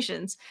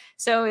corporations.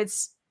 So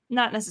it's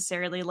not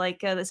necessarily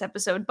like this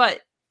episode,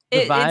 but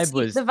the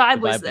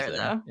vibe was there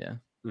though. Yeah,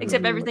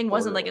 except everything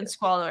wasn't like in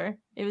squalor.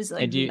 It was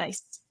like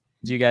nice.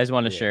 Do you guys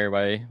want to share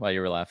why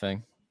you were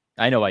laughing?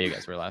 I know why you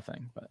guys were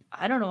laughing, but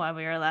I don't know why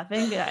we were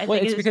laughing. I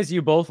think it's because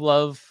you both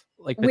love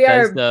like we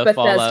are Bethesda,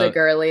 Fallout,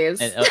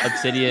 girlies, and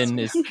Obsidian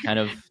is kind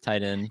of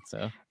tied in.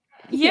 So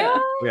Yeah.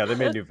 Yeah, they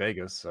made New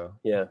Vegas, so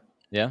Yeah.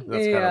 yeah,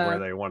 that's kind of where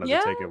they wanted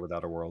to take it with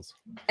Outer Worlds.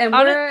 And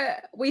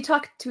we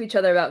talk to each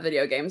other about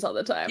video games all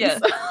the time. Yeah.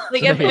 So.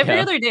 Like every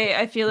other day,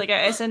 I feel like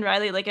I send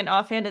Riley like an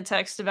offhanded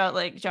text about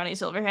like Johnny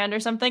Silverhand or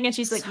something, and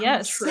she's like,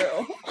 "Yes,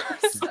 true,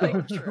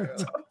 so true."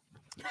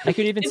 I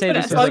could even It's say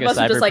this was like a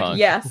cyberpunk. Just like,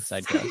 yes.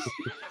 Sidecast.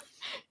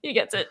 He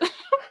gets it.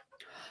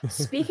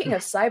 Speaking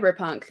of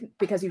cyberpunk,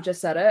 because you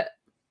just said it,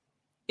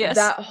 Yes,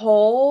 that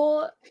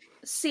whole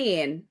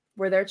scene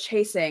where they're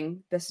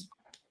chasing this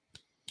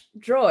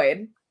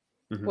droid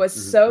was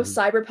so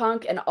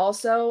cyberpunk, and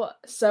also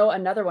so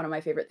another one of my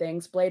favorite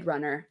things, Blade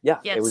Runner. Yeah,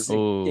 Yes. it was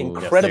Ooh,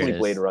 incredibly yes,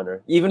 Blade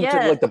Runner. Even to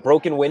like the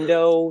broken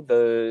window,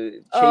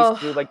 the chase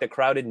through like the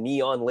crowded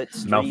neon lit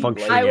street.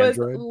 Malfunctioning I was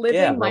Android.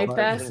 living my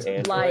best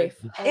Android.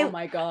 life. Oh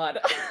my god.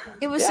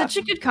 it was such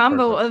a good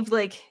combo of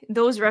like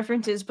those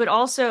references, but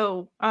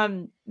also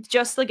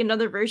just like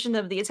another version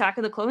of the Attack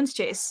of the Clones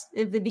chase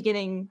at the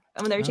beginning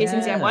when they were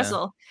chasing Sam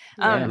Wessel,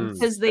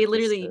 because they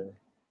literally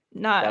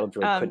Battle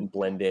droid couldn't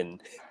blend in.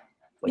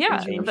 Like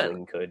the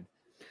changeling could.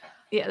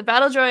 Yeah, the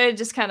battle droid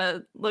just kind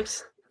of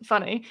looks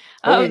funny.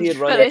 He had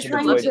run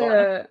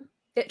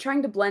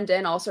trying to blend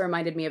in also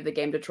reminded me of the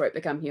game Detroit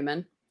Become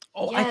Human.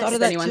 Oh, I thought of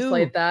that anyone's too.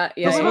 played that?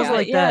 Yeah, it was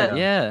like that.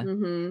 Yeah.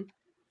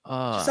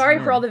 Mm-hmm. Sorry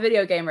for all the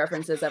video game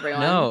references,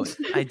 everyone. No,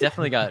 I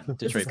definitely got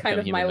Detroit. This is kind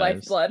of Human my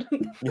vibes.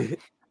 lifeblood.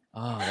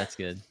 Oh, that's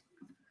good.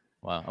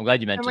 Wow, I'm glad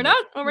you mentioned. And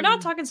we're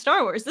not talking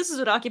Star Wars. This is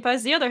what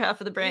occupies the other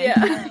half of the brain.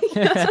 Yeah.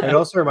 It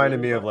also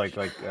reminded me of like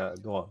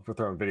well, for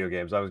throwing video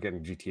games, I was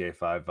getting GTA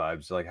 5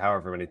 vibes. Like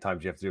however many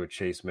times you have to do a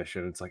chase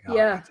mission, it's like, oh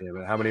God damn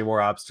it, how many more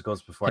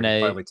obstacles before I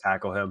can finally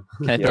tackle him?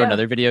 Can I throw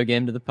another video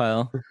game to the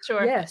pile?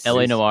 Sure. Yes.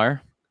 LA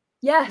Noire.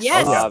 Yes.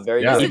 Yes. Oh,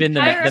 very good. Even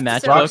the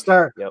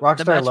matchbook.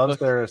 Rockstar loves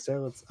their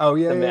assailants. Oh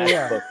yeah,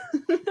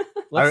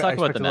 Let's talk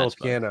about the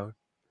matchbook. Piano.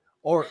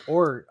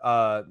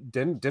 Or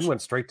Din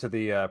went straight to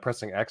the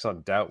pressing X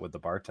on doubt with the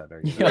bartender.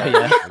 You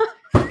know?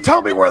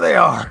 Tell me where they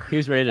are. He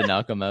was ready to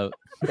knock them out.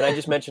 Can I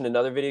just mention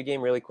another video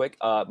game really quick?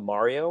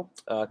 Mario,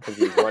 because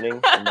he's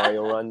running and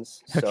Mario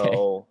runs.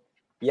 So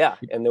yeah,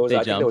 and there was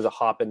I think there was a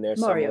hop in there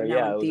somewhere.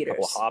 Yeah, it was a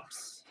couple of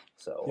hops.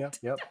 So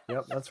yep,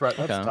 that's right.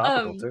 That's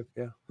topical too.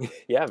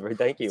 Yeah,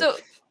 thank you. So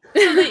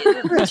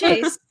the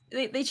chase.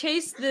 They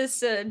chase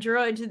this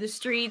droid to the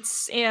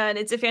streets, and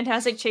it's a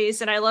fantastic chase.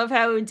 And I love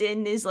how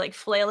Din is like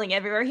flailing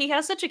everywhere. He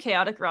has such a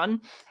chaotic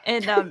run,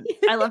 and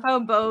I love how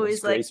Bo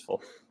is like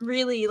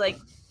really like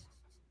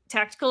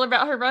tactical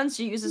about her runs.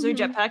 She uses her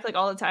jetpack like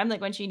all the time, like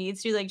when she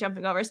needs to, like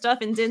jumping over stuff.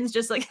 And Din's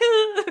just like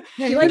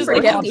he like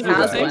forget he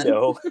has one.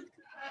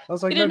 I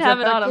was like, he didn't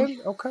have it on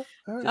him. Okay,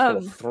 just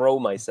gonna throw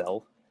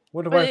myself.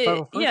 What do I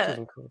final first? Yeah.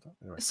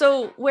 Anyway.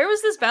 So where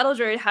was this battle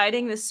droid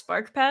hiding this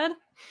spark pad?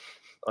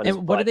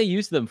 And what do they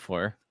use them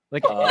for?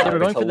 Like they were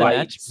going for the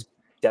match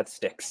death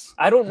sticks.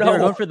 I don't know. They were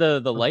going for the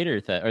lighter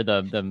thing or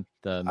the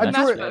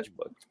matchbook.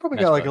 It's probably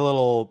got like a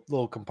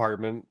little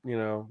compartment, you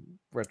know,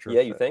 retro. Yeah,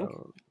 you think?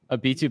 A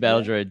B2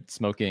 battle droid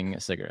smoking a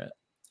cigarette.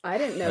 I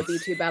didn't know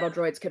B2 battle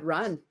droids could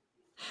run.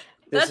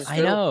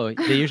 I know.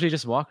 They usually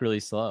just walk really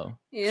slow.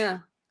 Yeah.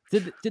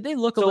 Did they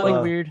look a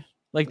little weird?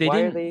 Like they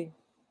didn't.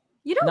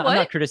 You know what? I'm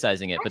not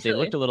criticizing it, but they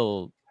looked a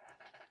little.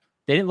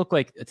 They didn't look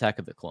like Attack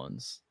of the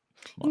Clones.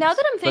 Now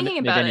that I'm thinking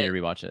about it, I need to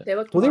rewatch it. They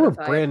were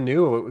brand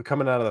new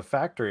coming out of the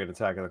factory in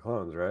Attack of the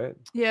Clones, right?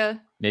 Yeah.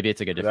 Maybe it's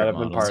like a different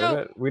model. Part of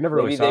it? We never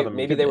really saw them.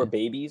 Maybe they were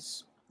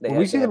babies. When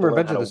we see them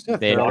Revenge of the Sith,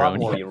 they're a lot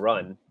more you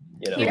run.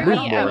 You know, I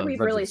don't think we've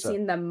really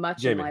seen them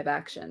much in live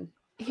action.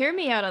 Hear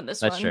me out on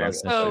this one. True.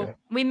 So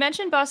we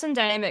mentioned Boston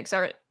Dynamics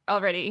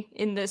already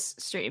in this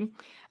stream.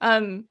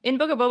 In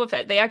Book of Boba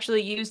Fett, they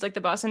actually used like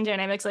the Boston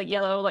Dynamics like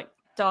yellow like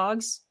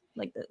dogs,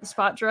 like the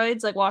spot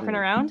droids, like walking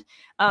around.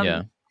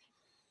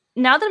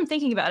 Now that I'm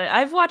thinking about it,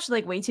 I've watched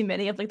like way too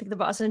many of like the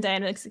Boston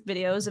Dynamics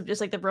videos of just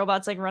like the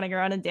robots like running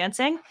around and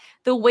dancing.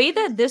 The way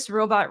that this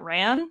robot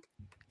ran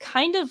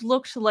kind of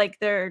looked like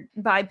their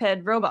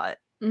biped robot.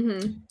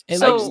 Mm-hmm. It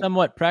looks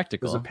somewhat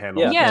practical. There's a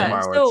panel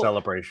tomorrow at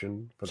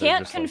Celebration.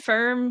 Can't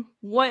confirm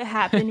what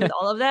happened with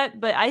all of that,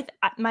 but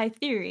my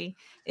theory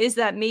is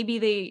that maybe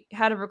they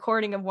had a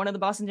recording of one of the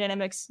Boston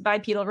Dynamics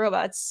bipedal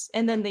robots,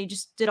 and then they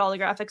just did all the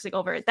graphics like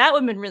over it. That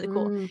would have been really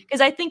cool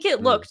because I think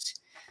it looked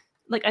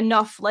like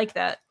enough like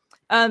that.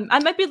 I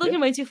might be looking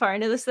way too far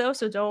into this though,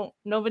 so go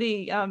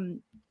too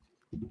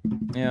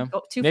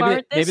far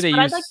at this. But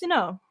I'd like to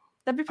know.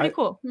 That'd be pretty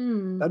cool.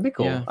 That'd be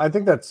cool. Yeah. I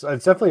think it's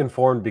definitely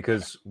informed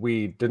because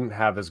we didn't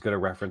have as good a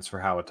reference for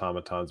how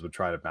automatons would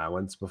try to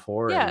balance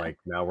before, and like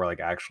now we're like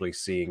actually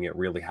seeing it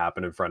really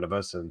happen in front of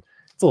us, and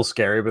it's a little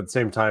scary, but at the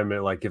same time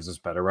it like gives us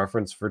better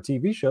reference for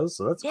TV shows,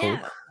 so that's cool.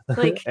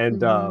 Like,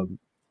 and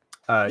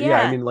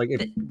I mean, like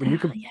when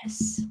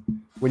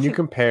you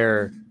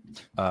compare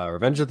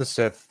Revenge of the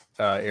Sith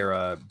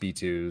era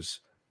B2s,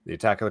 the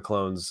Attack of the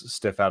Clones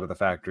stiff out of the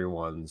factory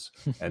ones,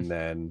 and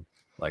then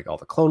like all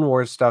the Clone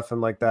Wars stuff and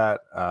like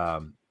that.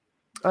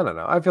 I don't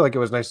know. I feel like it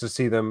was nice to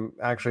see them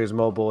actually as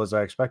mobile as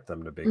I expect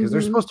them to be, because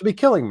they're supposed to be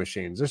killing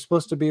machines. They're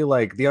supposed to be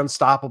like the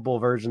unstoppable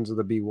versions of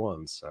the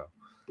B1s. So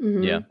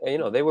yeah,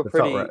 and, they were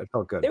pretty. It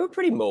felt good. They were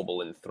pretty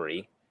mobile in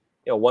 3.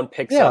 One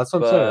picks up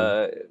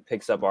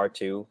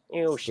R2.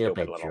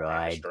 Stupid little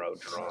Astro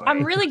droid.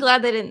 I'm really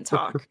glad they didn't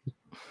talk.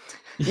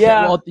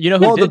 Yeah. Well, who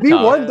did the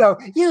B1 talk?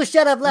 though, you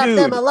should have left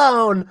them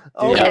alone.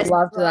 Oh, I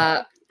loved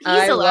that.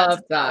 I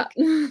loved that.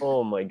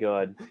 Oh my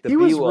god. He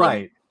was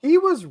right. He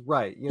was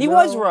right. He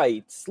was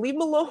right. Leave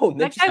him alone.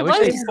 That guy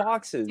was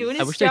boxes.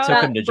 I wish they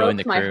took him to join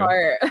the crew.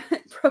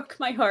 It broke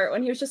my heart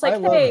when he was just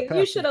like, "Hey,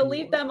 you should have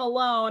left them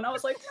alone." I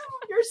was like,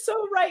 "No, you're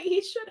so right.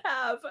 He should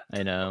have."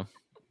 I know.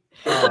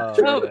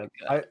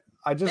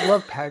 I just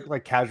love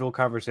casual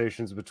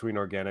conversations between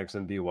organics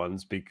and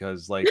B1s,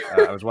 because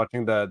I was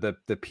watching the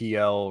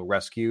PL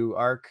rescue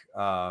arc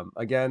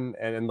again,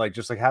 and like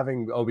just like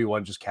having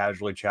Obi-Wan just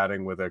casually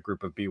chatting with a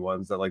group of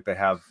B1s that they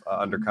have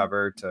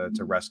undercover to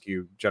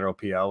rescue General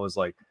PL was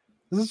like,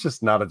 this is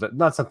just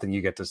not something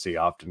you get to see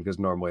often, because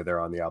normally they're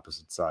on the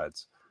opposite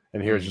sides,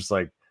 and here's just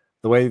like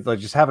the way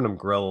just having them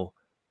grill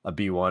a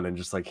B1 and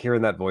just like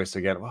hearing that voice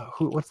again.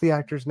 What's the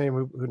actor's name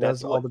who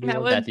does all the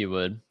B1s? Matthew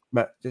Wood.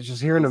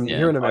 Just hearing him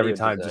every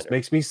time just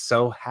makes me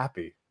so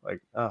happy.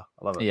 Like, I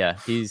love it. Yeah,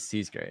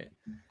 he's great.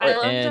 I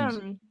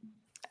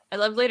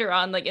loved later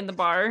on, in the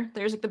bar,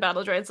 there's the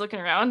battle droids looking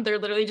around. They're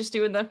literally just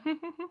doing the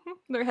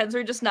their heads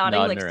are just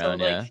nodding around,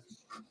 so,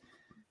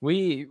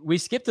 We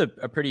skipped a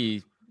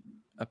pretty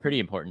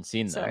important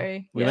scene though.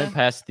 Sorry. We went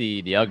past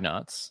the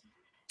Ugnaughts.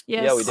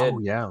 Yes. Yeah, we did. Oh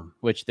yeah.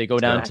 Which they go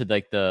down to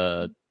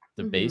the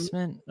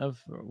basement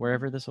of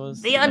wherever this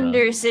was. The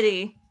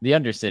Undercity. The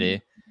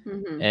Undercity.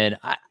 And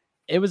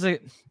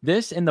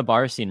this and the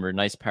bar scene were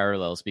nice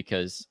parallels,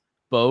 because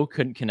Bo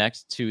couldn't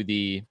connect to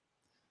the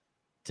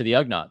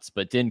Ugnaughts,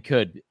 but Din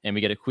could, and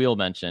we get a Queel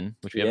mention,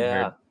 which we haven't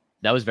heard.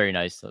 That was very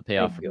nice. The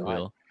payoff for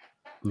Queel.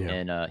 Yeah.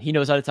 And he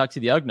knows how to talk to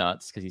the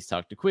Ugnaughts because he's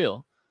talked to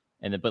Queel.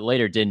 But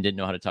later Din didn't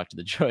know how to talk to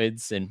the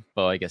droids, and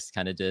Bo I guess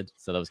kind of did,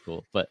 so that was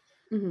cool. But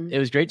it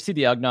was great to see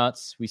the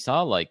Ugnaughts. We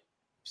saw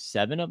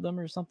 7 of them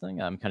or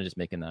something. I'm kind of just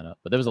making that up,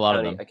 but there was a lot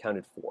of them. I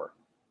counted 4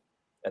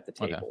 at the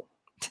table. Okay.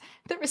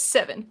 There were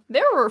 7.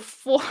 There were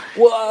 4.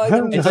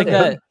 Well, it's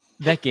like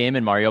that game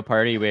in Mario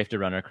Party where you have to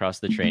run across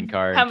the train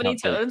car. How many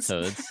toads?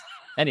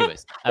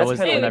 Anyways, I was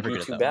never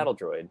good at that. Battle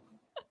droid.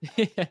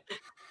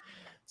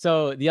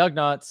 So the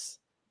Ugnaughts,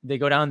 they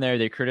go down there.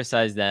 They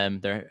criticize them.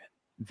 They're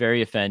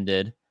very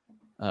offended,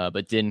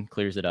 but Din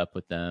clears it up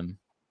with them,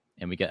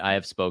 and we get "I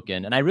have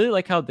spoken." And I really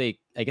like how they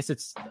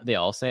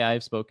all say "I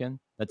have spoken."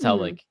 That's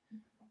how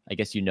I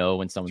guess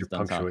when someone's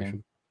done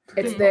talking.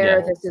 It's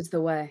there. This is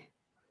the way.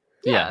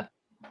 Yeah.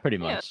 Pretty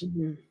much.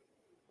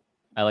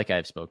 I like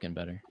I've spoken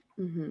better.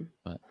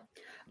 But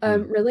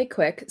really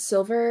quick,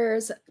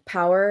 Silver's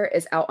power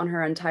is out on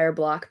her entire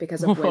block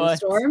because of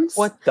windstorms.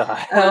 What the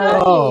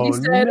hell?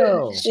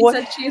 She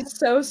said she's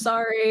so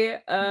sorry,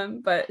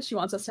 but she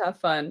wants us to have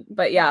fun.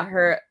 But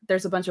yeah,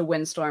 there's a bunch of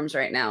windstorms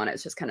right now, and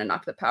it's just kind of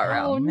knocked the power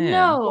out. Oh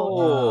no!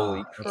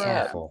 Holy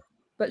crap!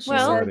 But she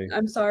said,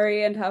 "I'm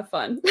sorry and have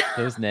fun."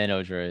 Those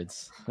nano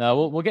droids.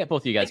 No, we'll get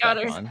both of you guys back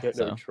on. No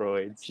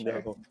droids.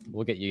 Sure. No.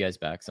 We'll get you guys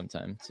back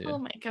sometime too. Oh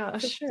my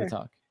gosh! To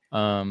talk.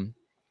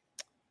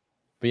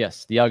 But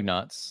yes, the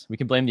Ugnaughts. We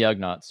can blame the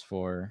Ugnaughts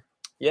for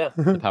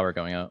the power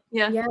going out.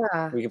 Yeah.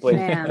 We can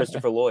blame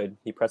Christopher Lloyd.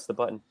 He pressed the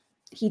button.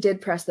 He did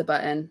press the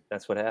button.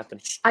 That's what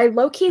happened. I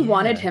low-key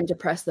wanted him to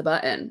press the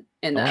button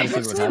in that.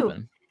 What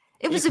happened.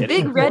 It was a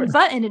big red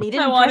button, and he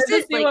didn't press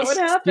it. What would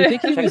happen? Do you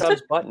think he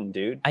was button,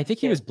 dude? I think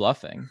he was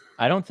bluffing.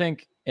 I don't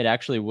think it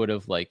actually would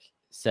have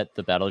set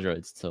the battle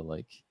droids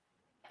to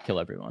kill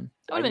everyone.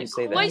 Why do you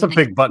say that? It's a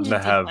big button to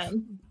have.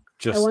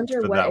 I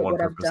wonder what it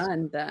would have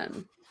done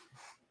then.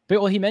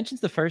 But he mentions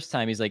the first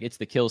time he's like, it's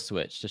the kill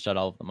switch to shut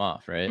all of them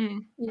off, right?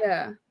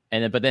 Yeah.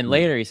 And then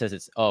later he says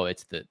it's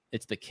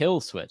the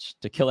kill switch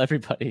to kill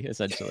everybody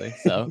essentially.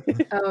 So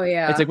oh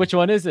yeah, it's which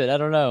one is it? I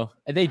don't know.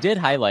 And they did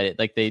highlight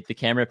it, the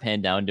camera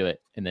panned down to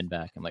it and then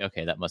back. I'm like,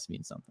 okay, that must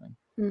mean something.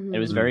 It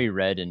was very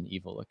red and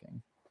evil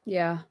looking.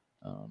 Yeah.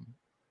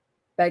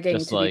 Begging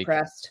to be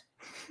pressed.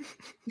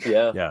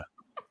 Yeah.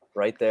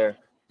 Right there.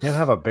 You can't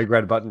have a big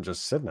red button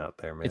just sitting out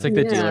there, man. It's like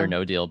the deal or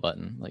no deal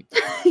button.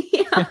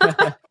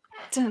 Yeah.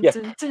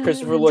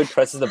 Christopher Lloyd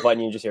presses the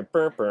button, you just hear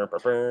burr, burr, burr,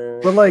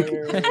 burr. But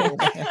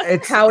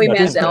it's Howie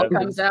Mandel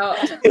comes out.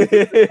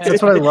 That's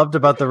what I loved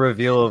about the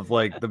reveal of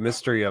the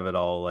mystery of it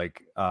all.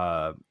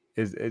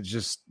 It's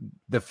just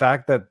the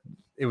fact that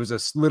it was a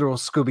literal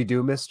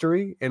Scooby-Doo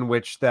mystery in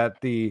which that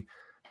you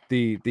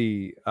meet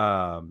the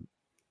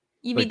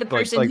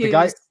person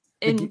who's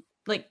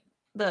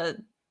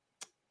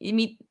you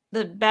meet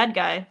the bad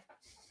guy.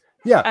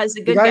 Yeah, as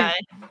a good guy.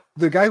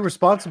 The guy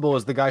responsible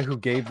is the guy who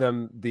gave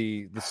them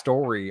the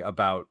story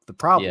about the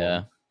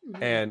problem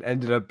and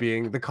ended up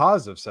being the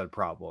cause of said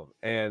problem.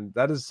 And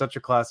that is such a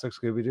classic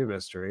Scooby-Doo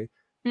mystery.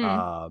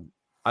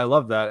 I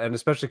love that. And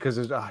especially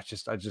because I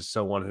just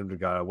so wanted him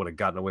to would have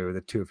gotten away with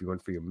it too if he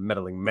went for your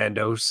meddling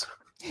Mandos.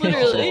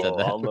 Literally.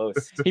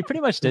 Almost. He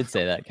pretty much did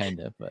say that kind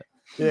of, but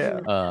Yeah.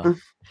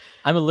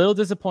 I'm a little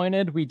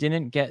disappointed we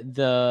didn't get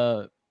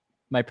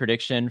my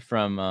prediction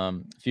from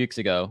a few weeks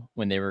ago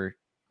when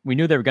we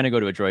knew they were going to go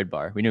to a droid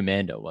bar. We knew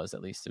Mando was,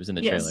 at least it was in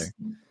the trailer.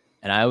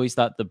 And I always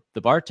thought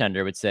the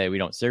bartender would say, "We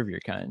don't serve your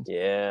kind."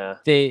 Yeah.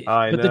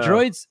 But the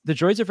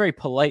droids are very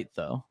polite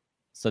though.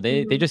 So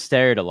they just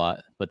stared a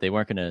lot, but they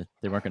weren't gonna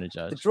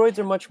judge. The droids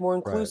are much more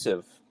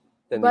inclusive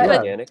than the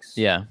organics.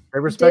 Yeah. I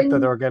respect that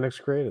the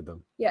organics created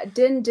them. Yeah,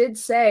 Din did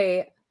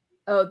say,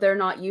 "Oh, they're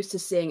not used to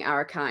seeing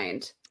our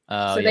kind."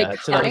 So they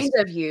kind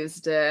of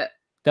used it.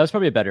 That was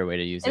probably a better way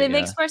to use it. And it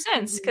makes more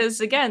sense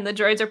because, again, the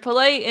droids are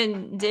polite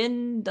and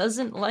Din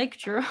doesn't like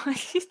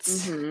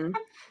droids.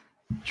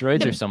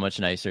 Droids are so much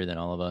nicer than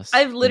all of us.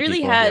 I've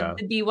literally had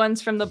the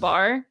B1s from the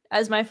bar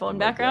as my phone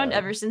background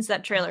ever since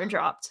that trailer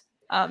dropped.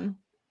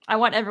 I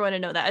want everyone to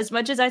know that. As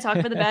much as I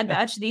talk for the Bad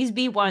Batch, these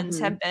B1s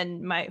have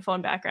been my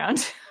phone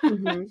background.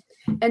 And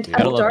as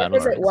dark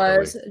as it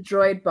was,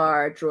 droid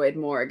bar, droid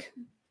morgue.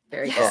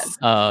 Very good.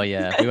 Oh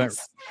yeah, we went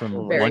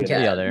from one to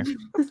the other.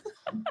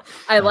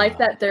 I like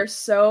that there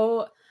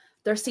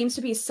seems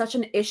to be such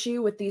an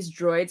issue with these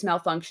droids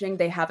malfunctioning.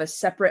 They have a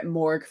separate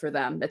morgue for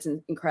them. That's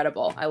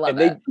incredible. I love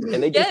it.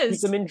 And they just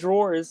keep them in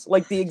drawers,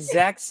 like the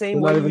exact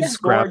same way we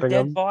store a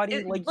dead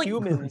body, like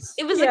humans.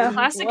 It was a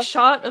classic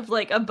shot of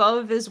like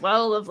above as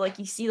well, of like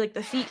you see like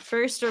the feet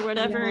first or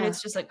whatever, and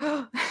it's just like,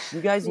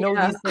 you guys know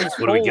these things.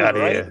 What do we got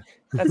right? here?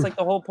 That's like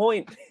the whole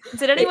point.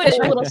 Did anyone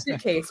check a little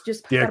suitcase?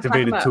 Just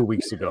deactivated 2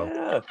 weeks ago.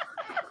 Yeah.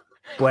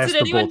 Blast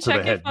the bolt to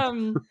the head.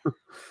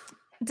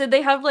 Did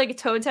they have like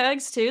toe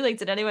tags too? Like,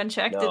 did anyone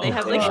check? Did they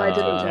have like? I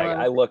didn't check.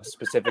 I looked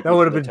specifically. That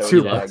would have been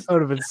too much. That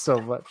would have been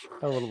so much.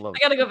 I would have loved.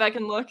 I gotta go back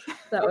and look.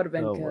 That would have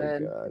been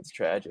good. My God, it's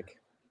tragic.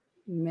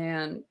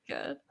 Man,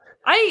 good.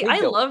 I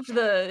loved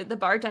the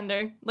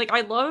bartender. Like,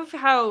 I love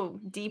how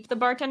deep the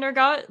bartender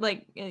got.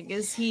 Like,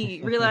 as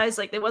he realized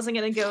like it wasn't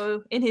gonna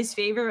go in his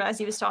favor as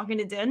he was talking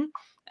to Din.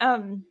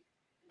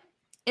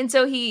 And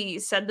so he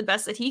said the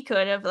best that he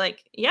could of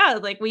like, yeah,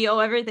 like we owe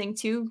everything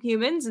to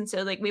humans. And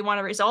so like, we want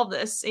to resolve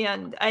this.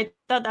 And I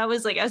thought that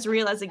was like as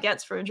real as it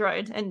gets for a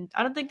droid. And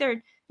I don't think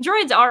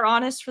droids are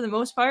honest for the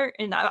most part.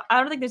 And I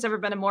don't think there's ever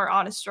been a more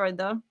honest droid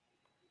though.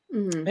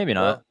 Maybe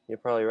not. Well, you're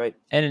probably right.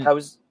 And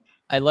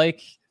I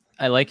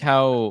like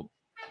how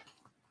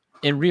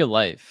in real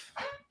life,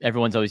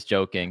 everyone's always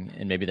joking,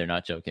 and maybe they're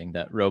not joking,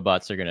 that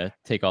robots are going to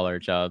take all our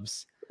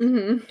jobs.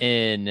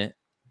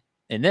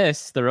 In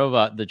this, the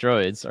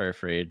droids are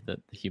afraid that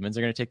the humans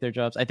are going to take their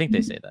jobs. I think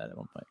they say that at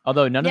one point.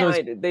 Although none of those...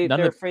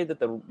 They're afraid that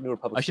the New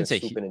Republic is going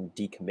to swoop in and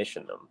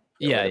decommission them.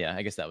 Yeah,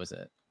 I guess that was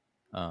it.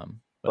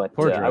 But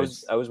I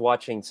was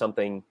watching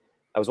something...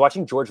 I was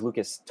watching George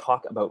Lucas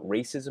talk about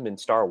racism in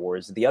Star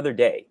Wars the other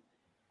day,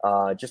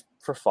 just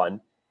for fun.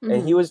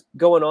 And he was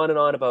going on and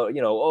on about,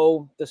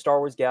 the Star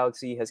Wars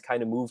galaxy has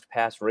kind of moved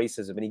past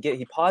racism. And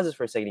he pauses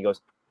for a second. He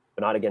goes,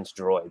 but not against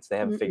droids. They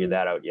haven't figured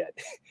that out yet.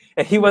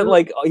 And he went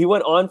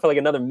on for like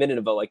another minute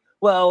about like,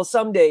 well,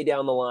 someday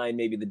down the line,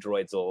 maybe the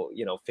droids will,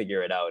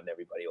 figure it out and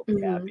everybody will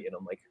be happy. And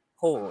I'm like,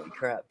 holy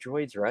crap,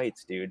 droids'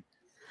 rights, dude.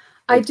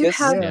 Like, I do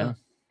have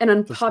an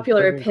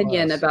unpopular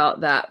opinion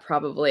about that,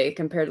 probably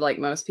compared to like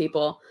most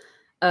people.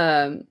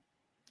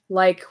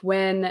 Like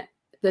when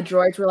the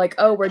droids were like,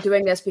 oh, we're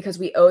doing this because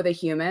we owe the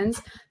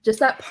humans. Just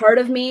that part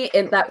of me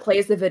that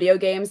plays the video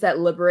games that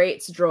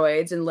liberates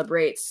droids and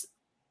liberates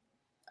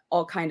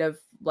all kind of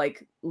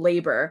like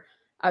labor.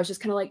 I was just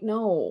kind of like,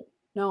 no,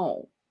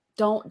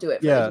 don't do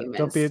it for the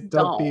humans.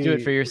 Don't do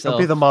it for yourself.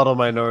 Don't be the model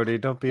minority.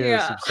 Don't be a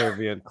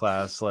subservient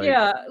class. Like,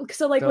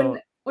 so like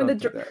when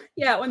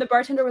the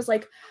bartender was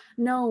like,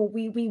 no,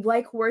 we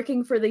like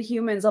working for the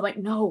humans. I'm like,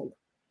 no,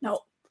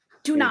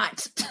 do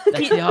not.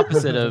 That's the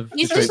opposite of.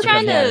 He's just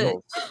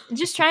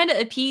trying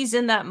to appease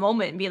in that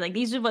moment and be like,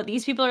 these are what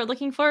these people are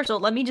looking for. So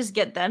let me just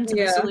get them to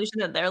the solution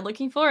that they're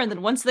looking for. And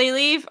then once they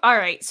leave, all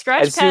right,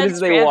 scratch pads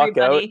for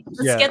everybody.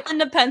 Let's get them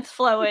to Penth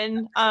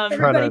flowing.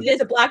 Everybody get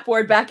the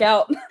blackboard back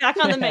out. Back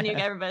on the menu,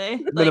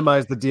 everybody.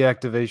 Minimize the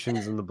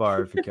deactivations in the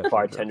bar. If you can.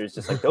 Bartender's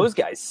just like, those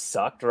guys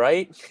sucked,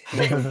 right?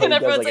 And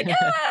everyone's like,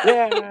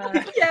 yeah.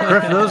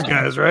 Griff those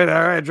guys, right?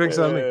 All right, drinks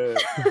on me.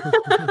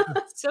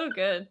 So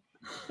good.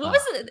 What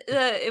was it?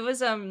 It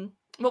was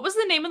what was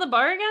the name of the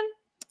bar again?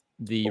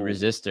 The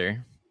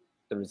Resistor.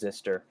 The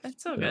Resistor.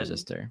 That's so good.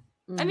 Resistor.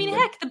 I mean,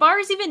 heck, the bar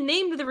is even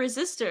named the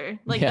Resistor.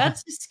 Like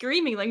that's just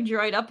screaming like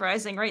droid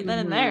uprising right then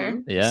and there.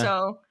 Yeah.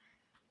 So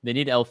they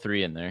need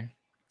L3 in there.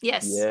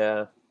 Yes.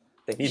 Yeah.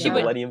 They need the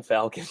Millennium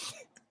Falcon.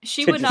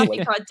 She would not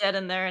be caught dead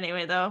in there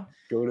anyway, though.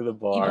 Go to the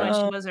bar. Even when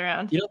she was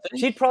around. You don't think?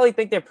 She'd probably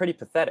think they're pretty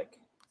pathetic.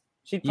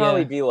 She'd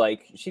probably be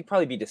like, she'd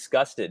probably be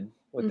disgusted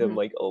with them,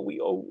 like, oh, we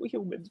owe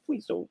humans,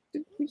 please don't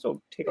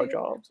take our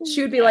jobs.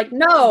 She would be like,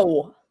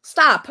 no,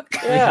 stop.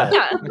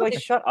 Yeah. Like,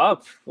 shut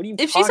up. What are you?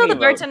 If she saw the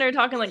bartender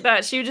talking like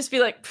that, she would just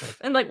be like,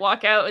 and like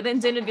walk out, and then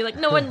Din would be like,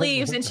 no one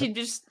leaves, and she'd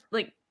just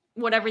like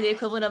whatever the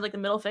equivalent of like the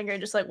middle finger,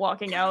 just like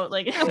walking out,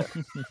 like,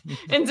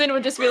 and Din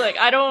would just be like,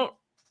 I don't.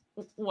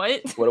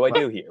 What do I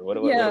do here? What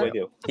do I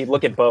do? He'd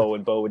look at Bo,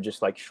 and Bo would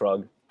just like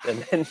shrug, and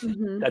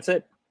then that's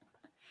it.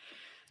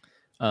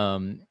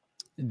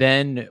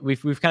 then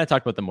we've kind of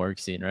talked about the morgue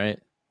scene, right?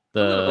 A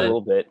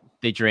little bit.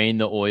 They drain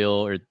the oil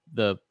or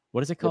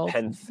what is it called?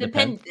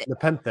 The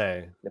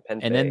Nepenthe.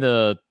 And then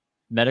the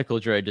medical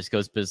droid just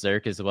goes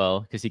berserk as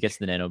well because he gets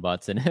the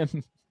nanobots in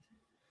him.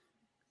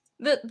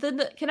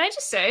 Can I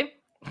just say,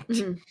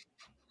 the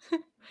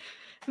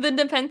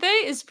Nepenthe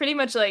is pretty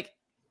much like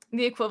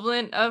the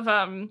equivalent of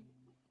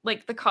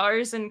like the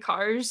cars and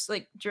cars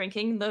like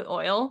drinking the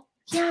oil.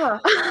 Yeah,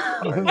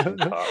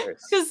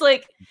 because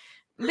like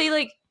they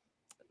like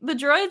the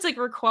droids like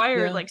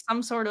require like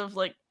some sort of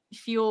like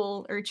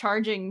fuel or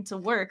charging to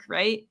work,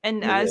 right?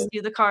 And as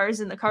do the cars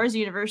in the Cars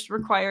universe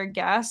require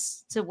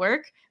gas to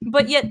work,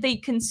 but yet they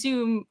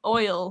consume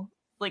oil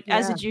like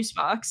as a juice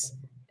box,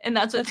 and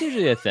that's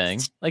usually a thing.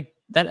 Like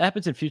that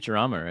happens in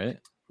Futurama, right?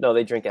 No,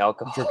 they drink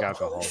alcohol.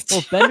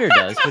 Well, Bender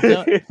does.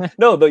 But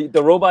no,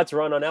 the robots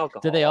run on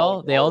alcohol. Do they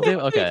all? They all do.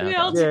 Okay.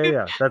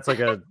 Yeah. That's like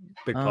a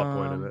big plot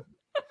point of it.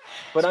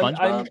 But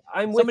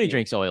I'm with somebody you.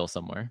 drinks oil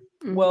somewhere.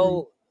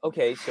 Well,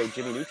 okay, so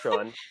Jimmy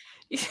Neutron,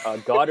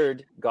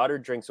 Goddard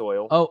drinks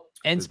oil. Oh,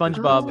 and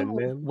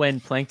SpongeBob when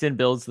Plankton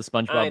builds the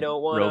SpongeBob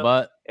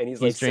robot, and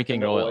he's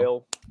drinking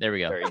oil. There we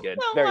go. Very good.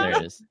 There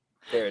it is.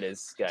 There it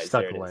is, guys.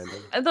 Stuck there it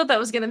is. I thought that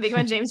was going to be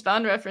my James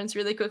Bond reference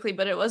really quickly,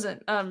 but it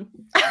wasn't.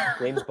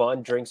 James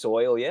Bond drinks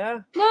oil,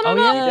 yeah? No.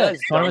 Yeah. He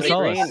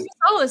does.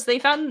 Solace. They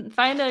find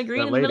a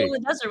green in the middle of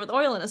the desert with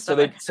oil in his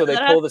stomach. So they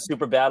pull the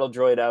super battle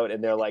droid out,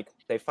 and they're like,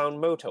 they found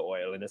motor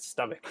oil in his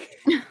stomach.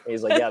 And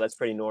he's like, yeah, that's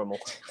pretty normal,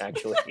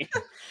 actually.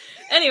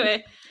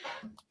 Anyway.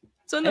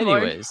 So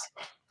Anyways,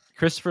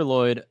 Christopher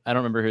Lloyd, I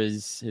don't remember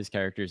his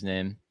character's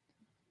name.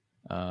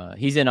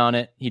 He's in on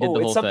it. He did the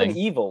whole it's something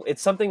thing. evil.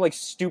 It's something like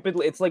stupid.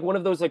 It's like one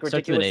of those like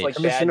ridiculous like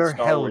Commissioner bad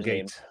Star Wars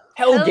names.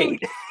 Hellgate.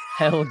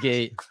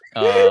 Hellgate.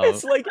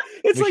 It's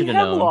like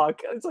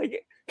Hemlock. It's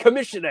like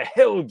Commissioner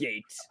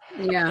Hellgate.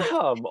 Yeah.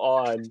 Come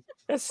on.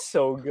 That's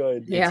so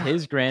good. It's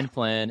his grand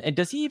plan. And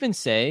does he even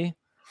say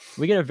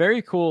we get a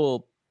very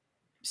cool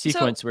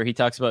sequence where he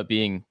talks about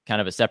being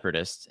kind of a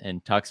separatist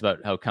and talks about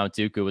how Count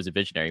Dooku was a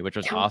visionary, which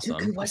was awesome.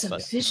 Dooku was a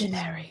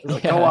visionary.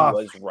 Go off.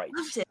 Was right.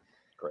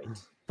 Great.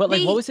 But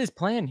like, what was his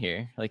plan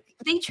here? Like,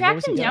 they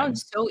tracked him down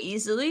so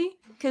easily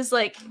because,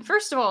 like,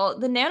 first of all,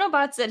 the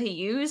nanobots that he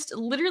used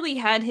literally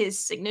had his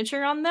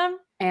signature on them.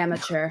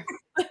 Amateur.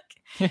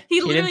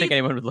 He didn't think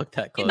anyone would look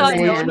that close.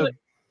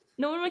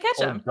 No one would catch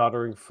him.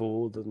 Doddering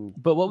fool.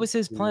 But what was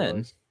his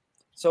plan?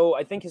 So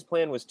I think his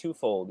plan was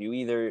twofold. You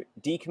either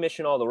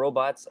decommission all the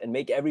robots and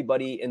make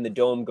everybody in the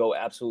dome go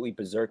absolutely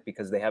berserk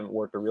because they haven't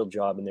worked a real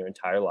job in their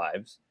entire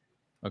lives.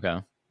 Okay.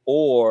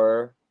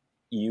 Or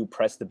you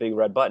press the big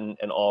red button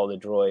and all the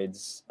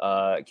droids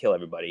kill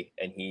everybody,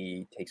 and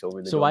he takes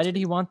over the. So why did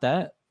he want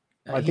that?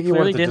 I think he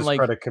wanted to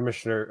discredit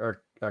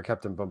Commissioner or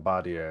Captain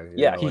Bombardier.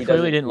 Yeah, he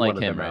clearly didn't like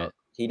him, right?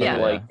 He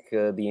didn't like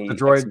the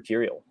droid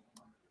Imperial.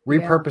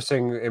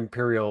 Repurposing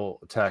Imperial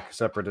tech,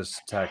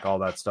 Separatist tech, all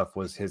that stuff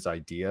was his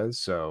idea.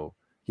 So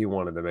he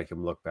wanted to make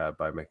him look bad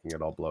by making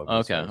it all blow.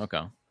 Okay.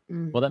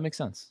 Well, that makes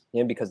sense.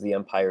 And because the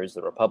Empire is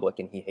the Republic,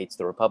 and he hates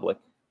the Republic,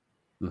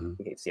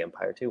 he hates the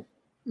Empire too.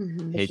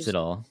 Mm-hmm. Hates it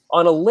all.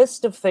 On a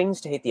list of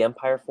things to hate the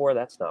Empire for,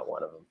 that's not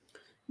one of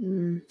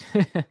them.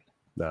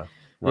 No,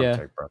 wrong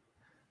take, bro.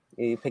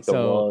 You picked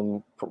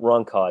the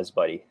wrong cause,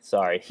 buddy.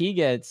 Sorry. He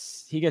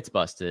gets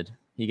busted.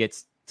 He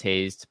gets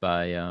tased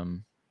by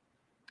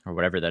or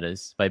whatever that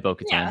is, by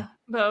Bo-Katan. Yeah,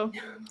 Bo.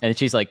 And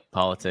she's like,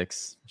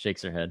 politics,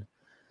 shakes her head.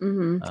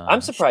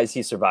 I'm surprised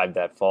he survived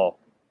that fall.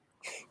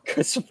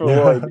 Christopher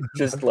Lloyd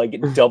just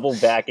like double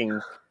backing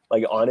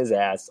like on his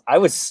ass. I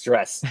was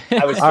stressed.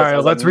 All right,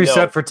 let's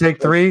reset for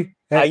take 3.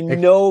 I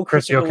know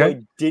Christopher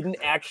Lloyd didn't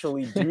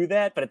actually do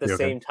that, but at the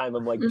same time,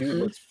 I'm like, dude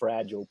looks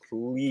fragile.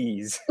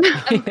 Please.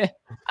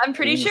 I'm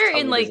pretty sure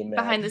in like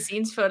behind the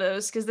scenes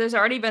photos, because there's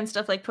already been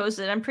stuff like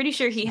posted. I'm pretty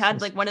sure he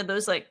had like one of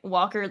those like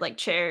walker like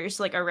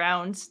chairs like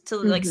around to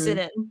like sit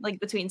in like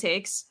between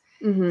takes.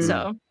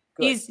 So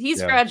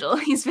he's fragile.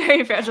 He's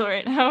very fragile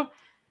right now.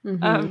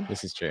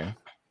 This is true.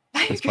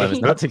 His plan was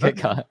not to get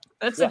caught.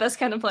 That's the best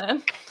kind of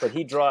plan. But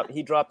he dropped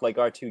like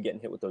R2 getting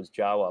hit with those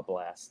Jawa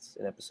blasts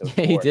in episode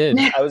 4. He did.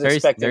 I was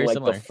expecting like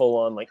similar. the full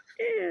on like.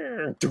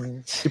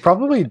 He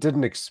probably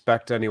didn't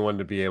expect anyone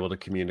to be able to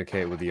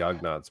communicate with the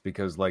Ugnaughts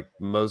because like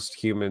most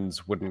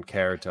humans wouldn't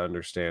care to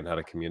understand how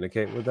to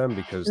communicate with them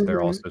because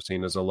they're also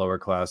seen as a lower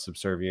class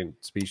subservient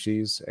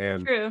species.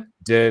 And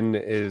Din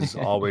is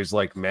always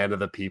like man of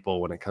the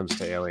people when it comes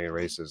to alien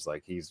races.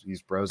 Like he's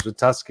bros with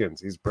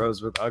Tuskens, he's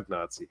bros with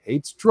Ugnaughts. He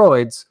hates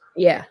droids.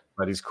 Yeah.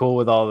 But he's cool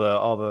with all the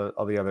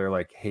other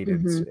like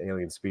hated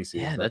alien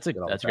species. Yeah, that's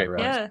great.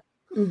 Yeah.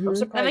 I'm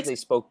surprised they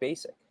spoke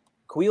basic.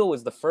 Queel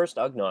was the first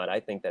Ugnaught, I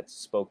think, that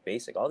spoke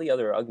basic. All the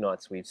other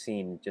Ugnaughts we've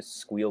seen just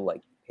squeal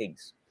like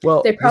pigs.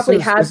 Well, they probably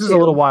this is a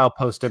little while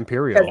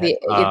post-Imperial.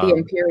 The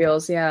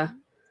Imperials, yeah.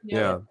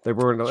 Yeah, they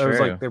were. It was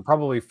like they're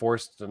probably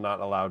forced to not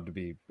allowed to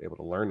be able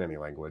to learn any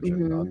language,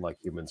 and unlike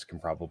humans, can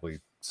probably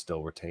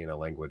still retain a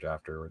language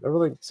after.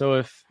 Really, so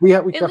if we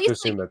have to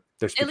assume that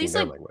they're speaking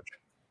their language.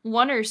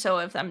 one or so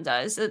of them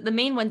does. The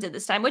main one did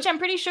this time, which I'm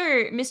pretty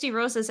sure Misty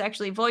Rosas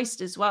actually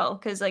voiced as well,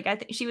 because like I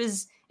think she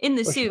was in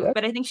the suit,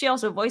 but I think she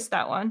also voiced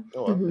that one,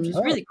 which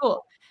is really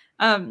cool.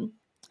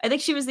 I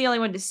think she was the only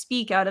one to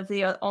speak out of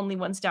the only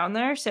ones down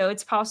there, so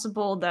it's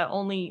possible that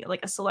only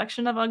like a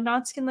selection of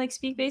Ugnaughts can like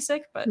speak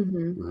basic. But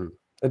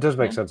it does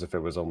make sense if it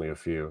was only a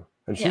few.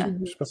 And she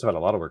must have had a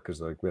lot of work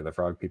because like we had the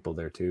frog people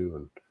there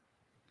too,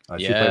 and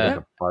she played like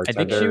a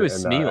bartender. I think she was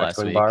Smee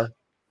last week. Bar.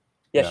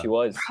 Yeah, she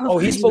was. Oh,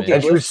 he spoke English.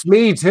 And she was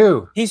Smee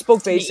too. He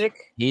spoke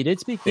basic. He did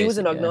speak basic. He was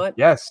an Ugnaught.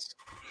 Yes.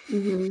 But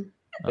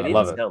he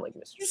love didn't sound like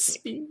Mr.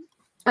 Smee.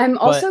 I'm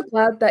also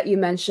glad that you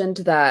mentioned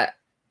that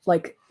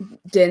like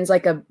Din's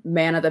like a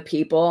man of the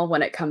people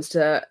when it comes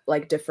to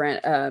like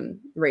different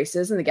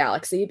races in the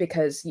galaxy,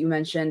 because you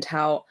mentioned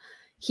how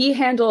he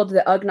handled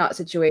the Ugnaught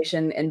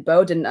situation and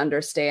Bo didn't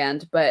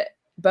understand, but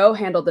Bo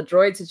handled the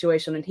droid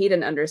situation and he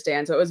didn't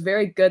understand. So it was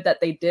very good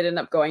that they did end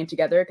up going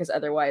together, because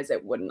otherwise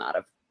it would not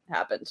have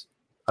happened.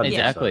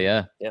 Exactly.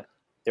 Yeah.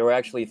 There were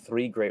actually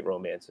 3 great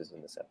romances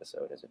in this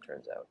episode, as it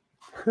turns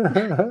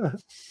out.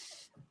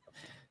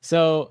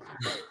 So,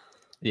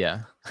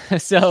 yeah.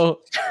 So,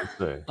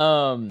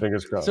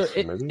 fingers crossed. So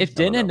if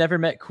Din had never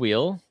met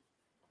Queel,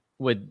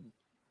 would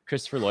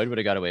Christopher Lloyd would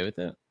have got away with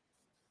it?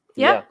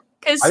 Yeah,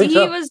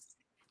 because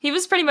he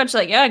was pretty much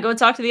like, yeah, go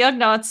talk to the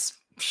Ugnaughts.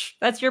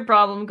 That's your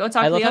problem. Go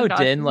talk to the Ugnaughts. I love how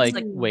Din like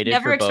waited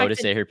for Bo to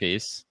say her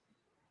piece.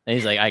 And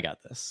he's like, I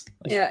got this.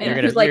 Like,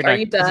 he's like, are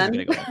you done?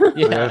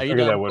 Yeah, I figured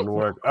that wouldn't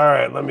work. All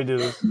right, let me do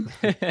this.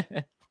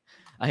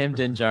 I am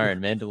Din Djarin,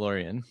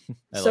 Mandalorian.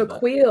 So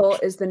Queel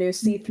is the new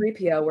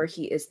C-3PO, where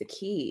he is the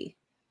key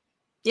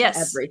to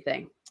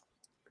everything.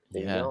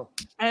 Yeah.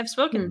 I have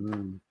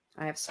spoken.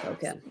 I have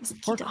spoken.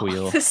 Poor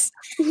Queel.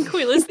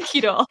 Queel is the key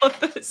to all of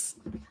this.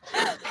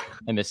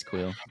 I miss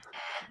Queel.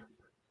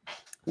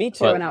 Me too.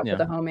 Throwing out for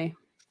the homie.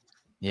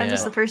 I'm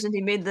just the person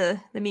who made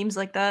the memes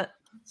like that.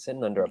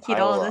 Sitting under a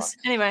pile all of this.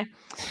 Anyway,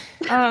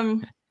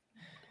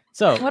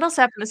 so what else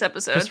happened this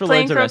episode?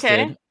 Playing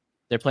croquet.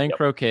 They're playing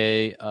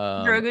croquet.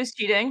 Grogu's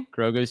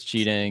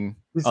cheating.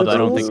 Although I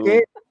don't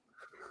think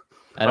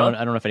I don't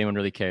know if anyone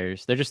really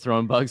cares. They're just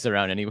throwing bugs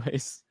around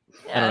anyways.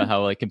 Yeah. I don't know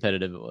how like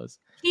competitive it was.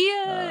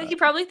 He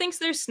probably thinks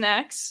they're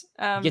snacks.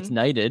 He gets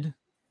knighted.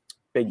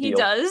 Big deal. He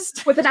does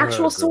with an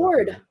actual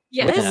sword.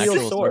 Yes, with an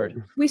actual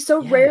sword. We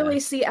so rarely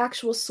see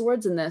actual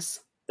swords in this.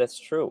 That's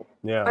true.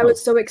 Yeah, I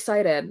was so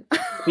excited.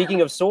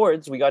 Speaking of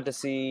swords, we got to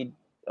see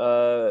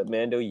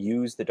Mando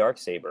use the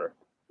Darksaber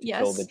to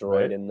kill the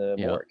droid in the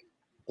morgue,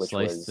 which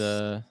slice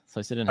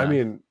it in half. I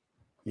mean,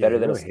 better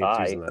than really a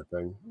thigh. That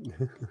thing.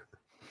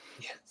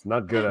 It's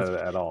not good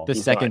at all. The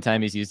second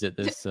time he's used it,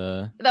 this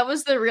that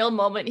was the real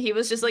moment. He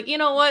was just like, you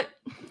know what,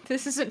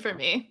 this isn't for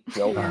me.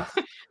 Nope.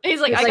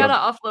 He's like, I gotta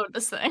offload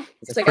this thing.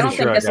 It's like, I don't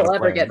think this will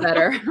ever get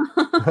better.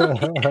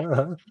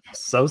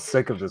 So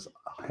sick of this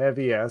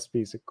heavy ass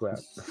piece of crap.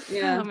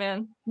 Yeah, oh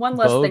man, one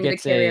less thing to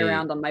carry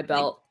around on my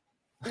belt.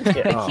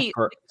 Yeah.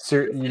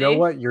 You know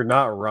what? You're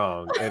not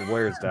wrong. It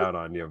wears down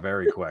on you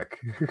very quick.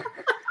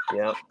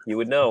 Yeah, you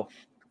would know.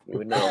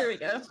 There we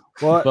go.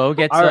 Well, Bo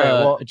gets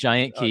a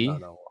giant key.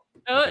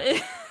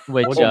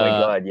 Which, oh my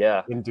god,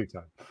 yeah. In due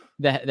time.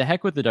 The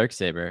heck with the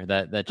Darksaber.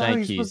 That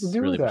giant key is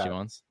really what she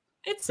wants.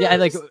 It's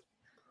like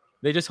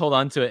they just hold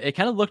on to it. It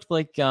kind of looked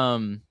like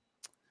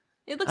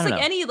it looks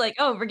like any like,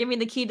 oh, we're giving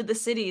the key to the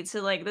city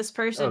to like this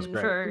person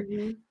for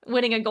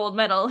winning a gold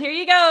medal. Here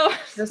you go.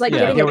 It's like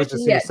getting a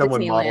key at someone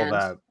Disneyland. Model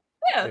that.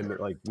 And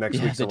like next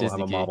week someone will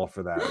have a model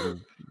for that.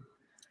 And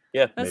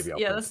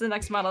that's the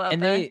next model out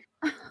there.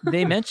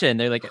 They mentioned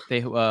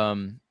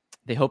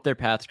they hope their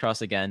paths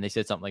cross again. They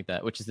said something like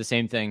that, which is the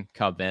same thing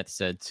Cobb Vanth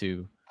said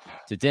to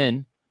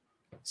Din.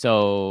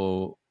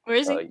 So where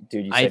is he?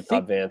 Dude, you said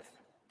Cobb Vanth.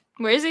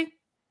 Where is he?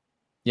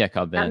 Yeah,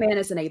 Cobb Vanth. That man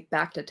is in a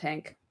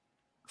back-to-tank.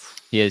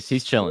 He is.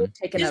 He's chilling.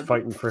 He's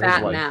fighting for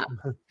his life. Nap.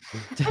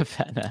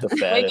 Fat nap.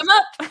 Wake him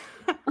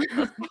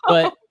up.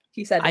 But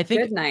he said,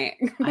 "Good night."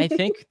 I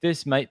think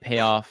this might pay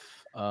off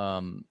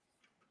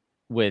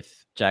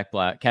with Jack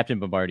Black, Captain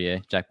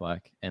Bombardier, Jack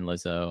Black, and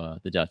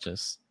Lizzo, the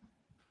Duchess,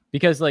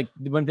 because like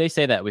when they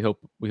say that we hope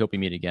we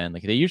meet again,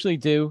 like they usually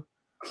do,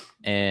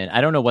 and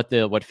I don't know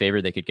what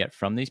favor they could get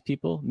from these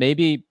people.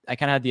 Maybe I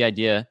kind of had the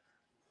idea,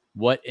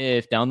 what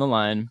if down the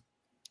line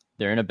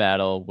they're in a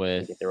battle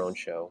with get their own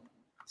show,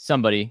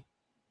 somebody,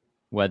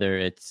 whether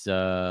it's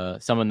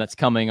someone that's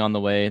coming on the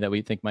way that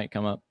we think might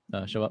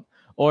show up,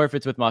 or if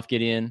it's with Moff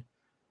Gideon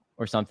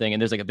or something, and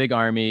there's like a big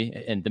army,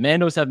 and the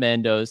Mandos have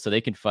Mandos, so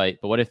they can fight.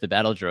 But what if the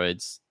battle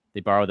droids, they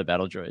borrow the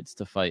battle droids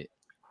to fight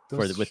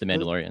with the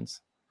Mandalorians?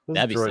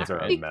 That'd be sick,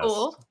 right?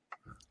 Cool.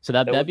 So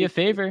that'd be a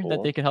favor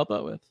that they could help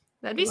out with.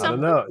 That'd be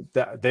something. I don't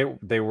know.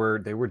 They were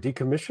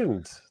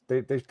decommissioned.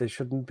 They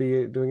shouldn't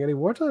be doing any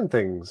wartime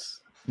things.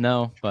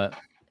 No, but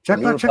Jack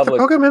Black checked the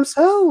program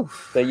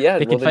himself. But yeah,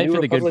 they can fight for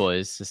the good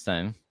boys this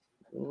time.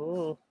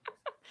 But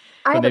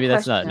maybe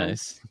that's not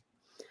nice.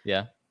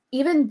 Yeah.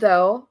 Even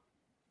though,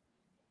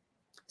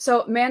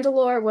 so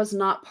Mandalore was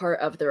not part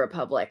of the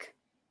Republic.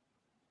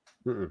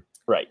 Mm-mm.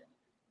 Right.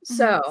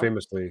 So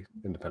famously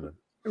independent.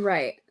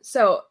 Right.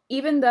 So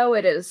even though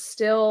it is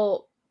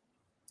still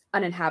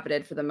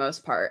uninhabited for the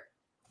most part,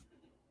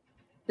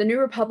 the New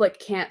Republic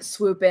can't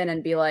swoop in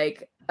and be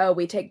like, oh,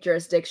 we take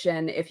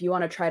jurisdiction. If you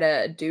want to try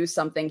to do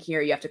something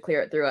here, you have to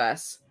clear it through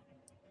us.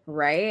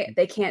 Right?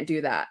 They can't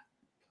do that.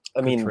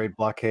 I mean, trade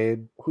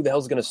blockade. Who the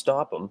hell's going to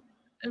stop them?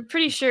 I'm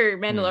pretty sure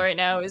Mandalore right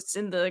now is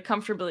in the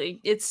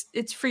comfortably.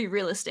 It's free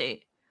real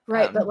estate.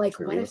 Right, but like,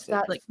 what if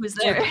that like was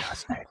there?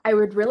 I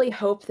would really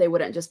hope they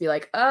wouldn't just be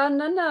like,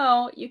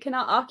 no, you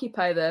cannot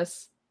occupy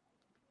this.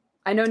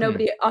 I know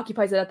nobody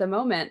occupies it at the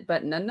moment,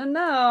 but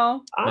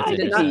no. I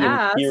did not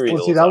ask.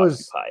 Well, see, that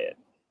was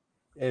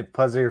if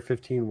Puzzler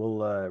 15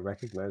 will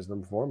recognize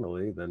them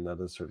formally, then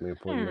that is certainly a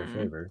point in their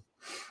favor.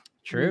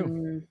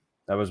 True.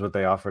 That was what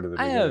they offered at the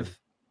beginning.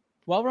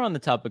 While we're on the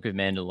topic of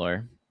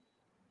Mandalore,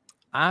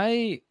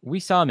 we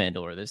saw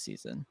Mandalore this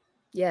season.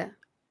 Yeah.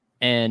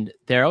 And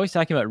they're always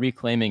talking about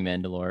reclaiming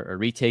Mandalore or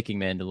retaking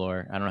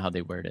Mandalore. I don't know how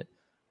they word it.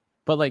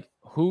 But like,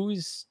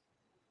 who's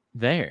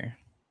there?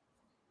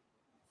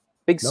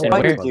 Big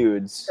spider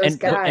dudes.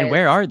 And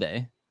where are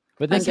they?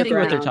 But that's not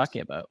what they're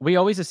talking about. We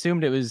always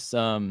assumed it was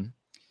the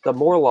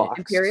Morlocks.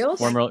 Imperials?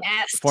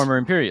 Former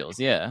Imperials,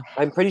 yeah.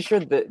 I'm pretty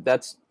sure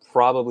that's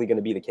probably going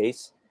to be the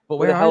case. But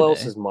where the hell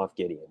else is Moff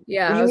Gideon?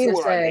 Yeah, what do you mean,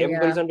 where are they?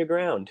 Everybody's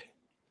underground.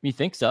 You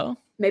think so?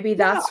 Maybe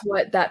that's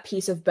what that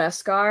piece of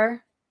Beskar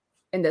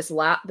in this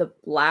the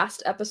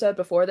last episode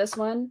before this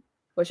one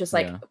was just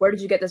like, where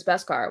did you get this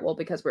Beskar? Well,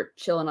 because we're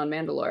chilling on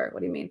Mandalore. What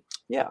do you mean?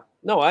 Yeah.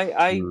 No,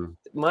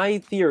 my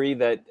theory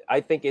that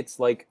I think it's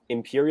like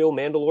Imperial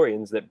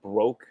Mandalorians that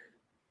broke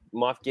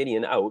Moff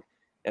Gideon out,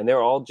 and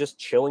they're all just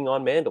chilling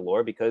on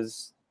Mandalore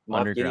because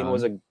Moff Gideon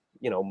was a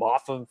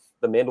Moff of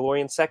the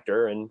Mandalorian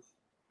sector.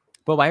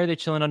 But why are they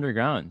chilling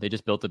underground? They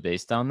just built a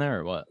base down there,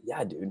 or what?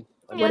 Yeah, dude.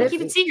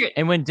 Keep it secret.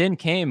 And when Din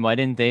came, why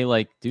didn't they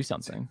like do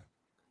something?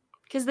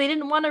 Because they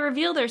didn't want to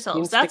reveal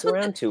themselves. That's what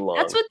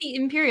the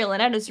Imperial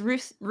and at its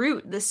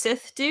root, the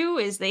Sith do,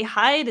 is they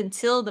hide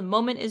until the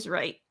moment is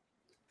right.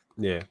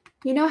 Yeah.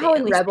 You know how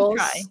in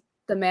Rebels,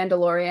 the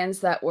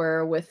Mandalorians that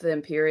were with the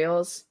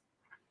Imperials,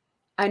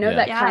 I know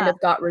that kind of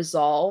got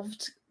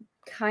resolved,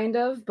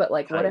 but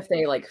like, what if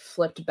they like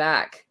flipped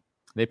back?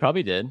 They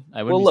probably did.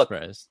 I wouldn't be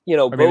surprised.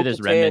 Or maybe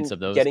there's remnants of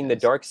those. Getting the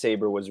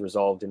Darksaber was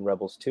resolved in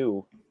Rebels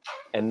 2,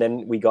 and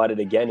then we got it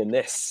again in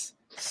this.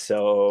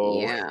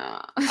 So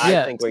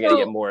I think we're gonna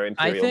get more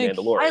Imperial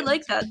Mandalorian. I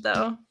like that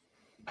though.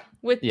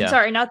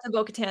 Sorry, not the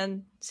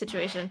Bo-Katan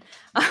situation.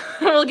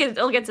 I'll get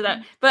to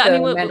that. But I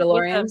mean,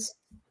 Mandalorians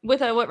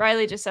with what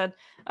Riley just said,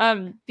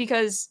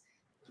 because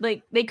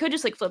like they could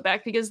just like flip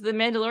back because the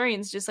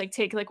Mandalorians just like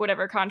take like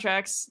whatever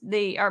contracts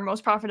they are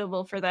most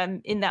profitable for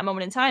them in that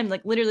moment in time.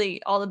 Like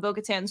literally all of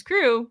Bo-Katan's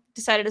crew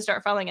decided to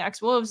start following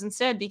Axe Woves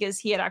instead because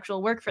he had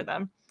actual work for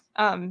them.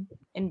 And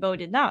Bo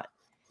did not.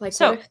 Like,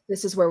 so, what if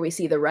this is where we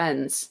see the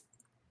Wrens?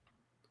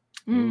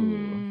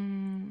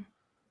 Would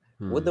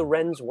the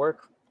Wrens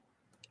work?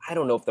 I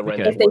don't know if the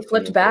Wrens. If they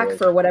flipped back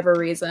for whatever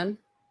reason.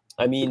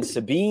 I mean,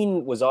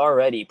 Sabine was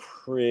already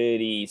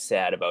pretty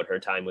sad about her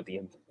time with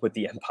the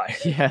Empire.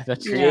 Yeah,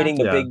 that's creating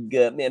the big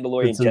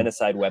Mandalorian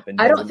genocide weapon.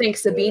 I don't think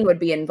Sabine would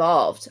be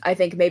involved. I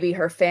think maybe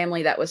her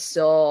family that was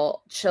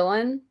still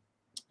chilling.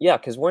 Yeah,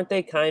 because weren't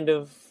they kind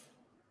of?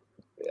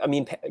 I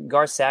mean,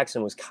 Gar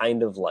Saxon was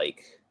kind of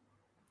like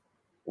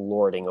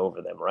lording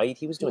over them, right?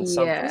 He was doing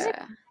something.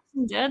 Yeah.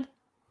 Dead?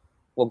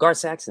 Well, Gar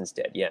Saxon's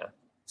dead, yeah.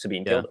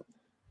 Sabine killed him.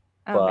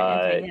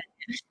 But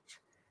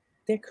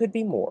there could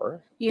be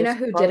more. You know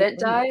who didn't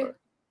die?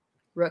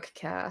 Rook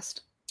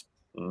Cast.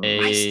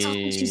 I still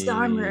think she's the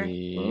armorer.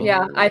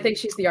 Yeah, I think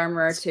she's the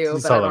armorer too,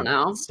 but I don't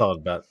know.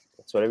 Solid bet.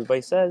 That's what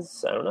everybody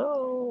says. I don't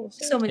know.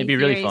 So many It'd be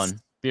theories. really fun.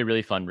 Be a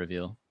really fun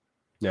reveal.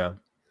 Yeah.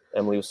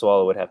 Emily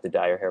Swallow would have to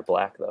dye her hair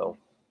black, though.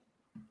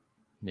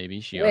 Maybe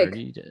she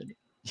already did.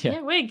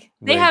 Yeah, wig.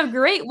 They have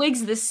great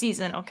wigs this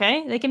season,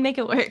 okay? They can make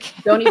it work.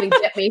 Don't even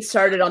get me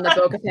started on the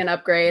Bo-Katan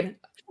upgrade.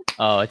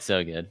 Oh, it's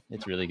so good.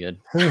 It's really good.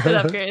 Good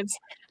upgrades.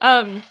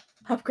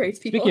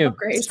 Upgrades, people.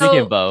 Speaking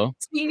of Bo.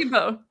 Speaking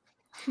of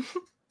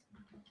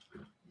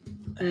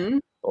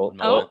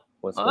Bo.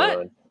 What's going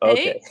on?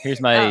 Okay.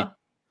 Here's my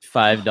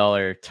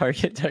 $5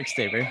 Target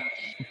Darksaber.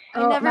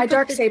 Oh, my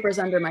Darksaber's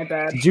under my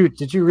bed.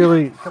 Did you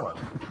really? Come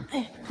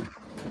on.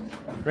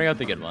 Bring out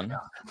the good one.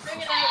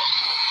 Bring it out.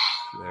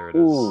 There it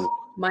is.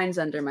 Mine's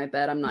under my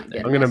bed. I'm not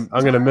getting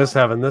I'm gonna miss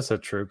having this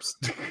at Troops.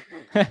 You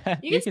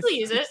can still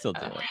use it. Still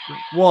do it.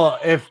 Well,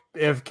 if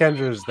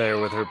Kendra's there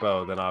with her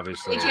bow, then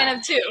obviously you can't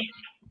have two.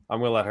 I'm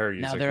gonna let her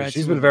use it.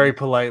 She's been very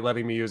polite,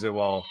 letting me use it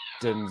while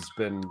Din's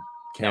been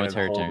canon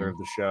holder of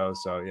the show.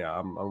 So yeah,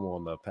 I'm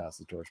willing to pass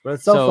the torch. But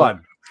it's so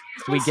fun.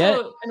 We get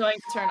so annoying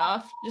to turn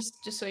off. Just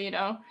so you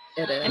know,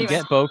 it is. We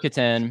get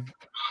Bo-Katan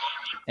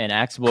and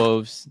Axe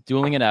Woves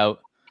dueling it out.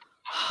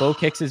 Bo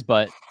kicks his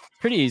butt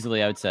pretty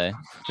easily, I would say.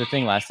 The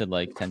thing lasted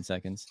like 10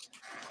 seconds.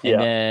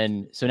 And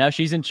then, so now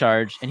she's in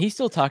charge, and he's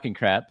still talking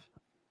crap.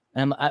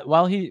 And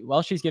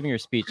while she's giving her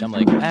speech, I'm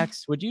like,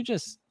 Axe, would you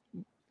just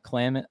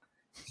clam it?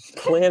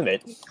 Clam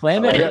it?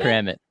 Clam it or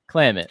cram it?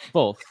 Clam it,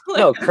 both.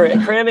 No,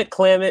 cram it,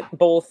 clam it,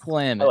 both.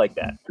 Clam it. I like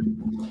that.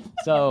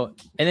 So,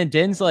 and then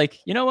Din's like,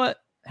 you know what?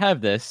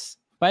 Have this.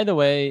 By the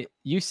way,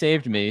 you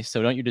saved me,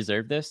 so don't you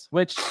deserve this?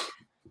 Which,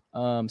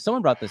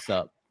 someone brought this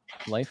up.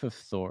 Life of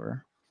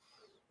Thor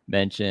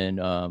mentioned,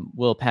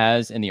 will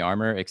Paz and the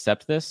armor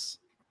accept this?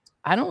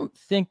 I don't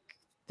think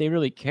they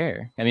really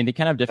care. I mean, they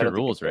kind of have different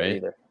rules,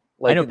 right?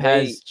 Like, I know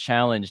Paz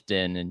challenged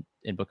Din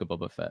in Book of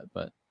Boba Fett,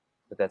 but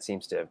that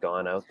seems to have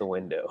gone out the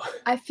window.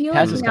 I feel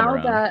like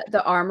now that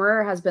the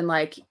armor has been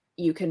like,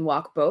 you can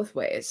walk both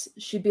ways,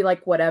 she'd be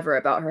like whatever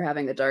about her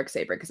having the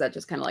Darksaber, because that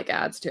just kind of like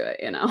adds to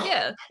it, you know?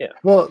 Yeah.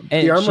 Well,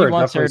 and the armor she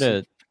wants her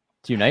to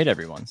unite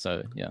everyone,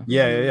 so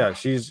yeah.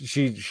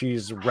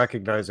 She's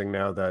recognizing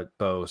now that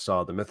Bo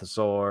saw the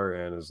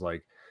Mythosaur and is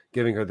like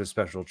giving her the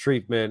special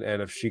treatment,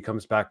 and if she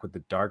comes back with the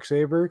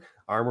Darksaber,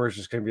 armor is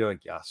just gonna be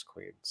like, yes,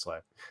 queen, slay.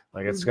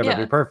 Like, it's gonna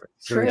be perfect.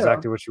 It's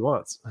exactly what she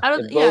wants. I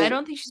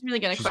don't think she's really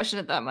gonna question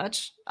it that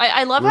much.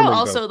 I love how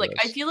also, like,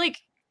 I feel like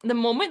the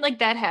moment like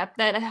that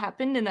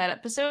happened in that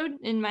episode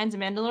in Mines of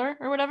Mandalore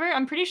or whatever,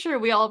 I'm pretty sure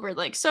we all were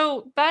like,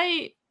 so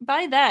by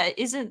that,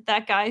 isn't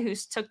that guy who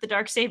took the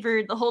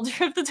Darksaber the holder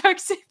of the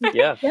Darksaber?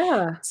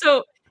 Yeah.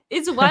 So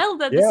it's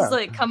wild that this has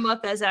like come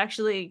up as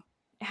actually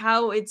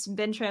how it's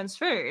been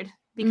transferred,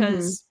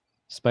 because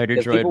Spider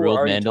Droid ruled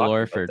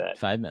Mandalore for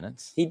 5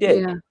 minutes. He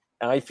did. Yeah.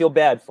 And I feel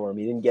bad for him.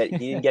 He didn't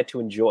get to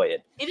enjoy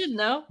it. He didn't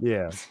know.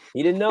 Yeah.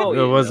 He didn't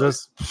know.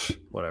 This?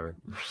 Whatever.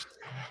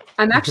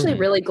 I'm actually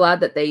really glad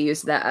that they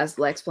used that as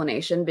the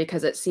explanation,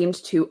 because it seemed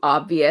too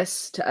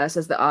obvious to us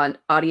as the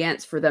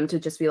audience for them to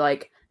just be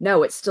like,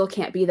 no, it still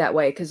can't be that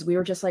way, because we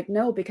were just like,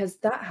 no, because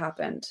that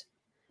happened.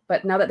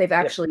 But now that they've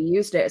actually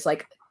used it, it's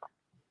like,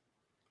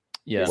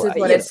 this is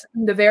what it's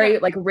the very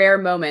like rare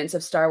moments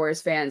of Star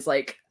Wars fans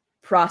like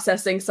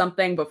processing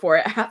something before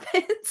it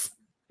happens.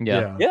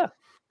 Yeah.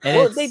 And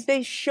well,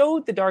 they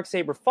showed the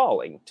Darksaber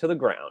falling to the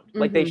ground.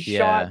 Like, they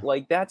shot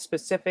like that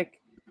specific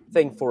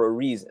thing for a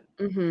reason.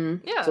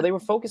 Yeah. So they were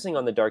focusing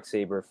on the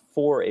Darksaber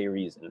for a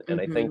reason, and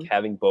I think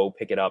having Bo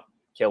pick it up,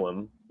 kill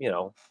him, you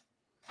know,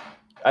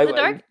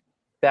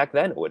 back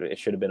then it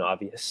should have been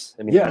obvious.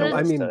 I mean,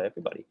 to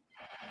everybody.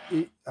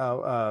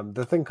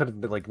 The thing could have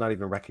been like not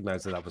even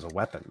recognized that was a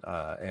weapon,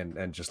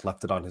 and just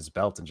left it on his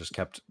belt and just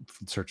kept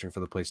searching for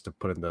the place to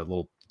put in the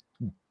little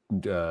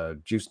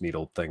juice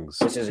needle things.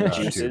 This isn't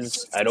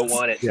juices. I don't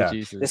want it. Yeah.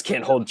 This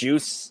can't hold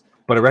juice.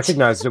 But it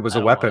recognized it was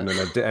a weapon,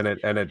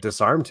 and it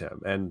disarmed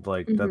him, and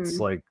like that's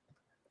like,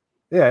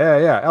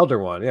 Elder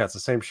One. Yeah, it's the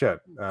same shit.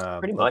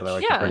 Pretty much. I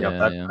like to bring up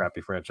that crappy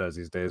franchise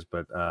these days,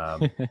 but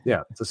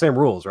it's the same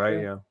rules,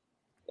 right? Yeah.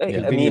 I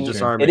mean,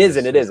 it is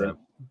and it isn't.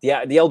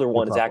 The Elder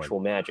One is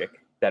actual magic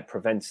that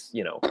prevents,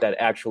 that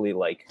actually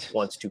like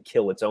wants to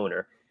kill its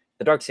owner.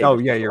 The Darksaber. Oh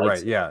yeah, you're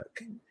right. Yeah.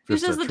 Who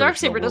says the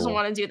Darksaber doesn't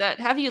want to do that?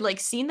 Have you like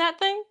seen that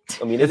thing?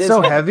 I mean, it's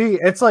so heavy.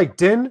 It's like,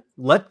 Din,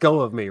 let go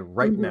of me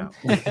right now.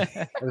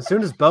 As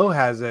soon as Bo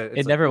has it,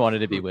 it never wanted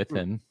to be with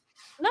him.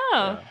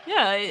 No,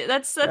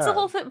 that's the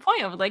whole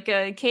point of like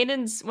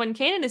when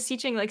Kanan is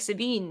teaching like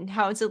Sabine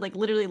how to like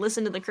literally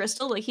listen to the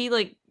crystal, like he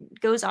like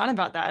goes on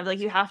about that, like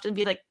you have to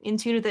be like in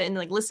tune with it and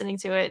like listening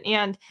to it,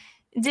 and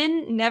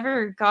Din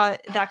never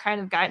got that kind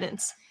of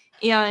guidance.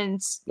 And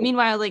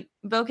meanwhile, like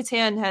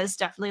Bo-Katan has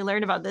definitely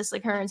learned about this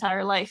like her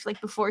entire life, like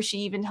before she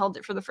even held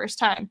it for the first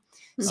time.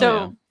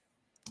 So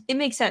it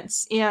makes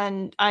sense,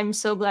 and I'm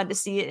so glad to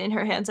see it in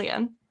her hands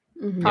again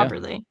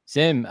properly.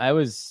 Same. I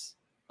was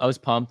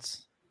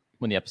pumped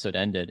when the episode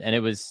ended, and it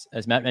was,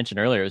 as Matt mentioned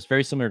earlier, it was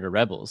very similar to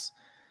Rebels,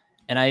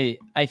 and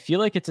I feel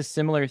like it's a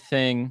similar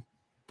thing.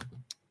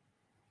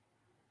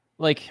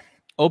 Like the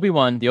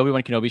Obi-Wan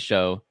Kenobi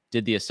show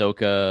did the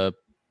Ahsoka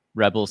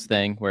Rebels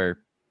thing where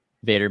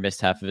Vader missed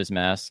half of his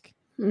mask,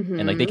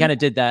 and like they kind of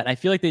did that. I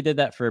feel like they did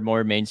that for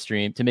more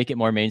mainstream, to make it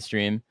more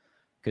mainstream,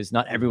 because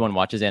not everyone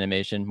watches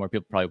animation. More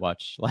people probably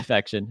watch live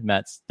action.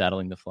 Matt's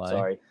daddling the fly.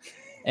 Sorry.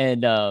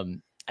 And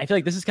I feel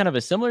like this is kind of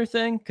a similar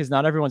thing, because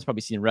not everyone's probably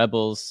seen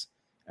Rebels.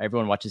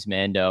 Everyone watches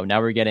Mando. Now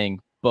we're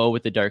getting Bo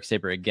with the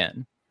Darksaber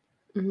again.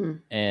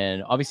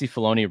 And obviously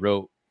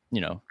Filoni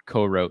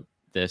co-wrote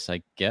this,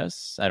 I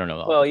guess. I don't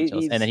know. Well,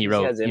 and then he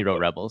wrote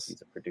Rebels.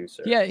 He's a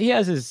producer. Yeah, he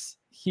has his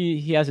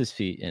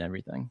feet in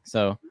everything.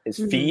 So his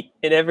feet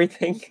in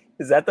everything?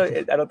 Is that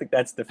I don't think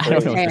that's the phrase. I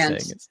don't know what you're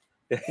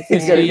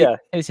saying.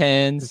 His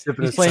hands.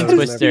 He's playing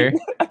Twister.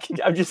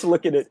 I'm just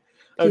looking at.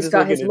 He's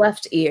got his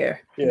left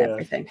ear and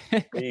everything.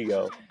 There you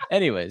go.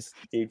 Anyways,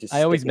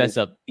 I always mess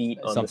up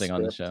something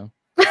on the show.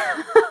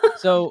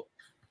 So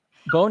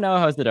Bo now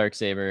has the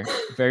Darksaber.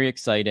 Very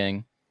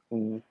exciting.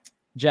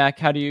 Jack,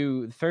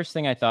 the first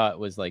thing I thought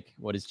was like,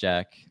 what is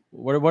Jack?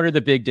 What are the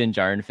big Din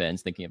Djarin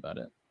fans thinking about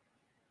it?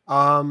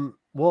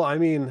 Well, I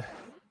mean,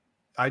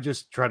 I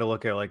just try to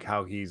look at like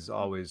how he's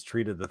always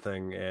treated the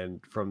thing, and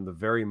from the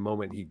very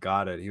moment he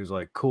got it, he was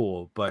like,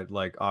 cool, but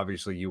like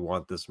obviously you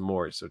want this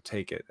more, so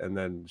take it. And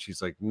then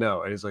she's like,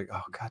 no, and he's like,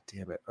 oh god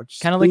damn it,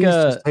 kind of like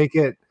just take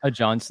it, a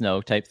Jon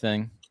Snow type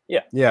thing.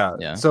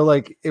 Yeah. So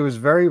like it was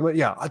very much,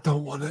 I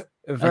don't want it,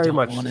 very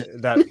much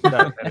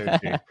that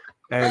energy,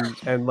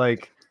 and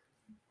like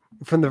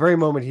from the very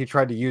moment he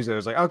tried to use it, I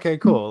was like, okay,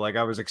 cool. Like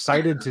I was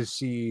excited to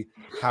see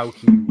how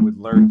he would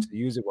learn to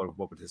use it.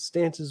 What would his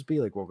stances be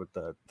like? What would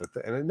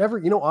and it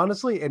never,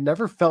 honestly, it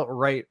never felt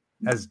right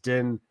as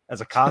Din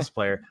as a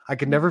cosplayer. I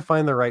could never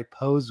find the right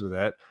pose with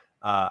it.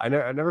 I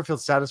never feel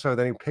satisfied with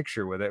any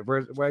picture with it.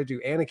 Where I do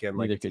Anakin,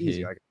 like it's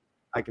easy.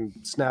 I can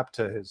snap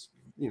to his,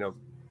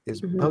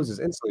 his poses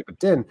instantly. But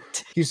Din,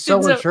 he's so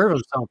unsure of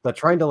himself that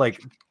trying to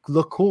like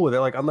look cool with it,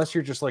 like unless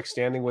you're just like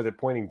standing with it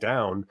pointing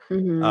down,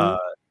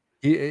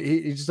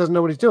 he just doesn't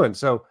know what he's doing.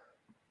 So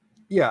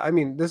yeah, I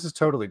mean, this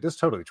totally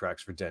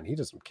tracks for Din. He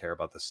doesn't care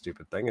about this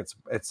stupid thing. It's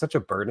such a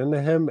burden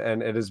to him,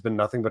 and it has been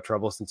nothing but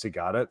trouble since he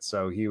got it.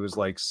 So he was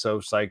like so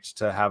psyched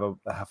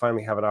to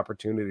finally have an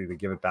opportunity to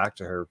give it back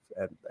to her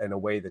in a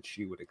way that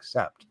she would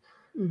accept.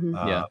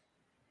 On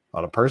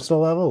a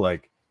personal level,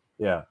 like.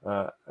 Yeah,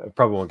 I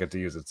probably won't get to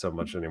use it so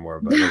much anymore,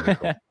 but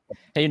cool.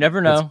 Hey, you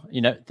never know.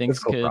 Things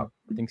could I'll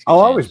change.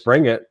 always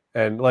bring it,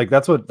 and like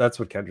that's what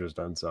Kendra's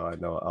done. So I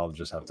know I'll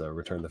just have to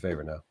return the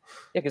favor now.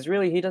 Yeah, because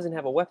really he doesn't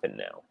have a weapon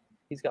now.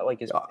 He's got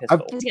like his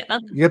pistol.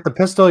 You get the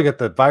pistol, you get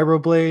the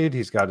vibro blade.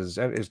 He's got his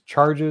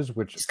charges,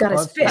 which he's got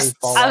his fists.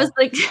 I was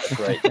like,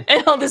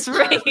 and all this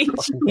rage.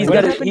 He's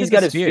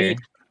got his feet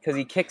because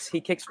he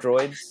kicks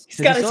droids.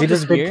 He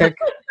does a big kick,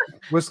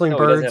 whistling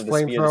birds,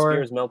 flamethrower. The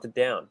spear is melted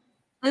down.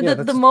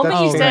 The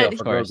moment you said,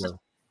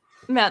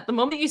 Matt, the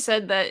moment you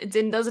said that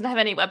Din doesn't have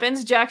any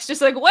weapons, Jack's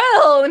just like,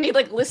 well, and he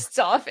like lists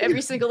off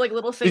every single like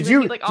little thing. Do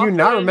you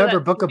not remember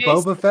Book of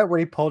Boba Fett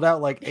when he pulled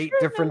out like 8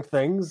 different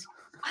things?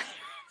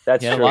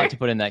 That's true. A lot to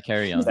put in that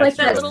carry-on. It's like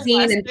that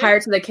scene in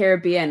Pirates of the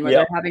Caribbean where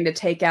they're having to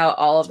take out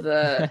all of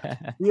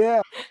the.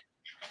 Yeah,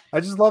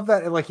 I just love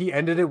that. And like he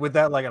ended it with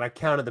that, like, and I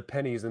counted the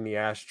pennies in the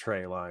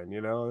ashtray line.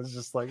 It's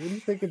just like, what do you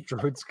think a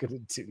droid's gonna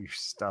do your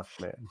stuff,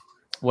 man?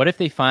 What if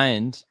they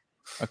find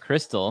a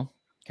crystal,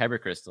 kyber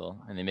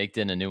crystal, and they make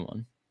Din a new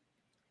one?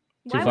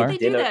 Why would they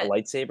do that? A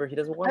lightsaber? He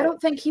doesn't want it. I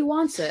don't think he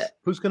wants it.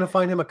 Who's gonna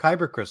find him a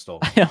kyber crystal?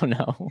 I don't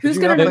know. Who's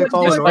gonna the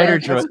spider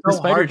droid? The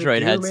spider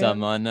droid had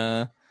some on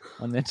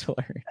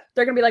Mandalorian.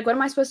 They're gonna be like, what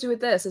am I supposed to do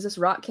with this? Is this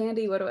rock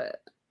candy? What do it?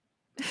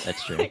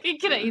 That's true.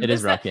 It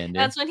is rock candy.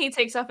 That's when he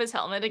takes off his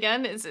helmet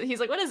again. He's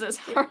like, what is this?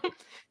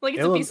 Like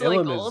it's a piece of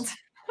like gold.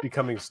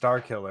 Becoming Star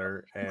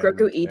Killer, and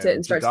Grogu eats it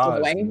and starts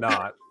glowing.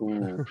 Not.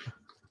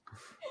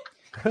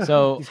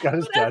 So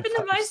what happened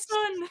to my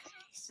son?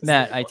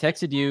 Matt, I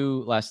texted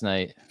you last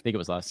night. I think it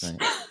was last night.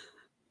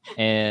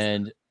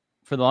 And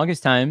for the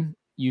longest time,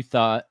 you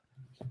thought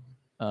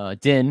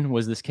Din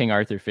was this King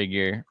Arthur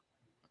figure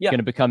going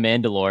to become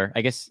Mandalore.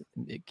 I guess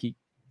I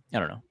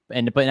don't know.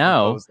 But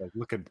now, I was like,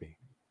 look at me.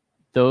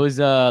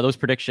 Those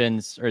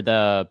predictions or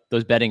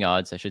those betting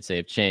odds, I should say,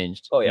 have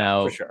changed. Oh yeah,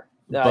 now, for sure.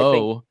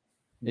 Bo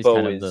is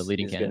kind of the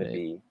leading candidate. Going to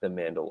be the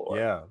Mandalore.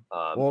 Yeah.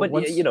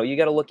 But you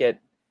got to look at.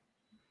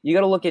 You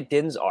got to look at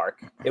Din's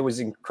arc. It was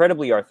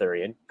incredibly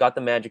Arthurian. Got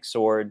the magic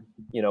sword,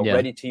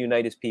 ready to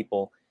unite his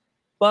people.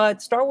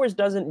 But Star Wars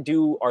doesn't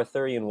do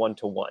Arthurian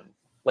 1-to-1.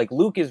 Like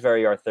Luke is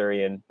very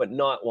Arthurian, but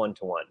not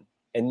 1-to-1,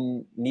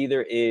 and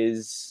neither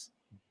is.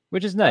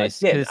 Which is nice.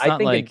 Din.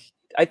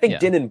 I think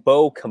Din and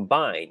Bo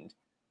combined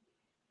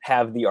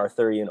have the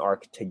Arthurian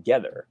arc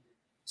together,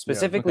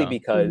 specifically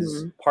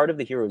because part of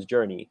the hero's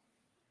journey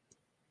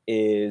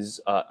is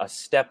a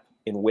step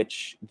in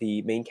which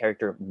the main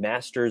character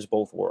masters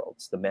both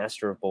worlds, the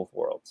master of both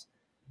worlds.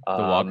 The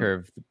walker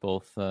of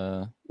both.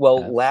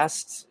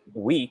 Last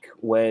week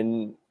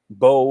when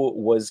Bo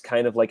was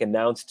kind of like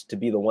announced to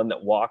be the one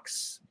that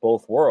walks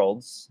both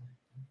worlds,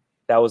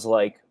 that was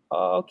like,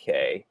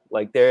 okay,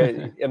 like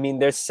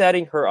they're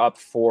setting her up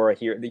for a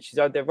hero.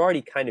 They've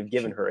already kind of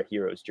given her a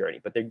hero's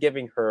journey, but they're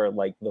giving her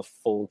like the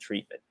full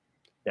treatment.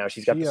 Now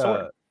she's got the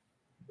sword.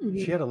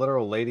 She had a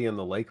literal Lady in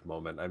the Lake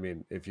moment. I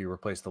mean, if you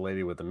replace the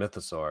lady with the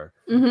mythosaur.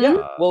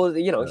 Yeah.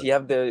 You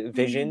have the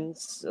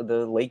visions,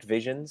 the lake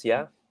visions.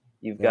 Yeah.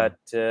 You've got,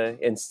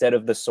 instead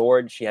of the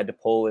sword, she had to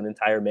pull an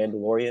entire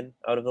Mandalorian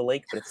out of the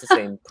lake, but it's the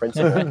same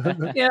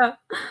principle. Yeah.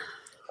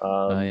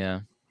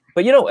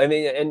 But,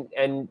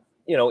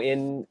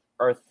 in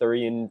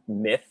Arthurian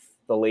myth,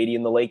 the Lady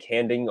in the Lake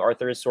handing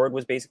Arthur his sword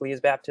was basically his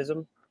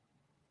baptism.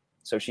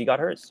 So she got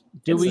hers.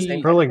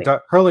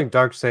 Hurling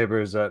dark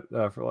sabers at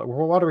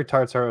water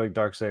retards hurling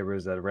dark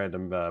sabers at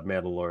random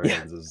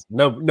Mandalorians is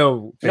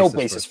no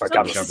basis for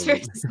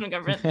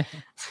government.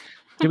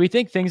 Do we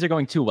think things are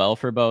going too well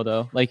for Bo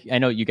though? Like I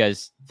know you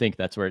guys think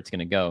that's where it's going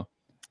to go.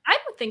 I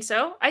don't think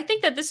so. I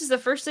think that this is the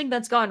first thing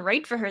that's gone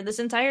right for her this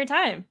entire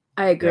time.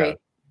 I agree.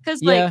 Because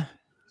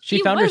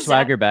she found her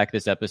swagger back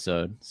this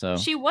episode. So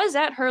she was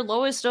at her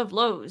lowest of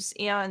lows,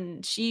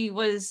 and she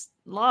was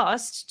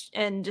lost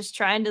and just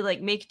trying to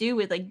like make do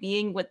with like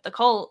being with the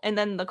cult, and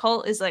then the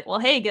cult is like, well,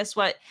 hey, guess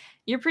what,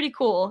 you're pretty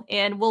cool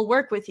and we'll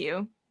work with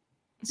you,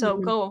 so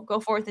go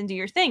forth and do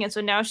your thing. And so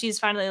now she's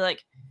finally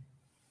like,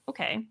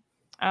 okay,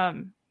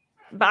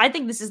 but I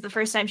think this is the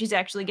first time she's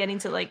actually getting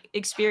to like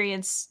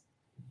experience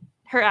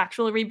her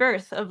actual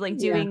rebirth of like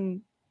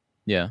doing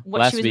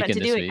what last she was week meant to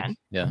and do this week.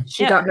 again.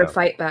 She got her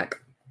fight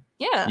back.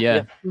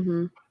 Yeah.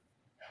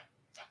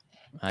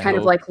 Kind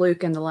of like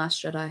Luke in The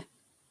Last Jedi.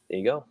 There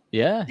you go.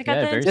 Yeah,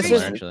 very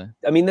similar, actually.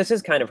 I mean, this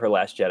is kind of her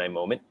last Jedi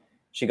moment.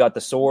 She got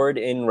the sword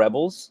in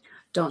Rebels.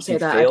 Don't say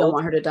that. Failed. I don't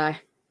want her to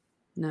die.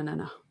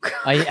 No.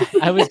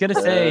 I was gonna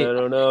say, I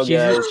don't know,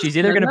 she's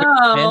either gonna be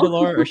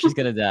Mandalore or she's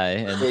gonna die.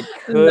 And it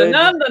could,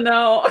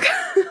 no.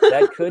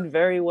 That could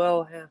very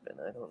well happen.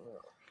 I don't know.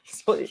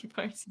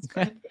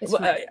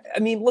 But, I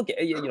mean, look,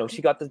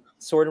 she got the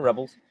sword in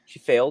Rebels. She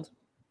failed.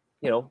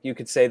 You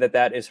could say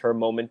that is her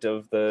moment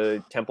of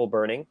the temple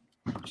burning.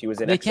 She was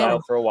in exile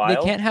for a while. They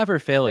can't have her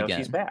fail again.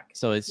 She's back.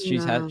 So she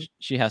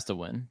has to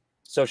win.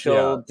 So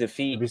she'll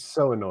defeat. It'd be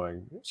so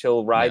annoying.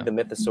 She'll ride the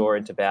mythosaur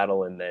into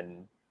battle and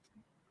then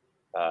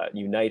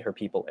unite her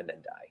people and then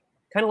die.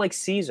 Kind of like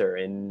Caesar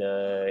in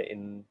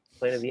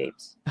Planet of the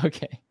Apes.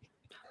 Okay.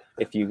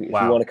 If you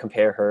want to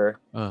compare her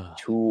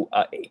to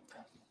an ape.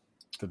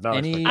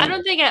 I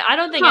don't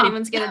think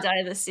anyone's gonna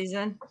die this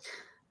season.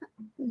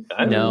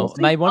 No,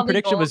 my one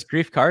prediction was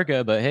Grief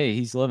Karga, but hey,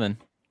 he's living.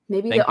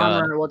 Maybe the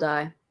armorer will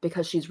die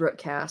because she's root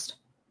cast.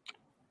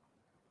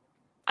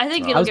 I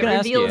think it'll get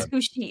revealed who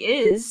she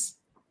is.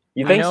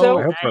 You think so?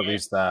 I hope at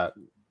least that.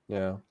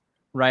 Yeah.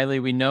 Riley,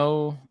 we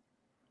know,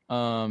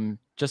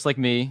 just like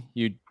me,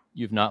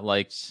 you've not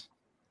liked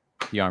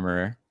the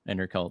armorer and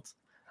her cult.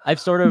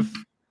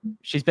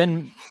 They've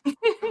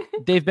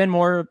been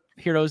more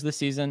heroes this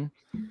season.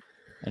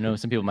 I know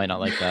some people might not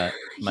like that,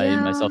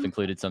 myself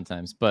included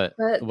sometimes. But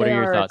what are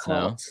your thoughts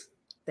now?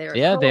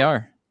 They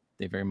are.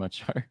 They very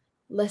much are.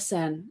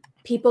 Listen,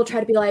 people try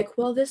to be like,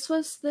 well, this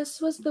was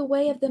the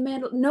way of the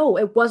Mandalorians. No,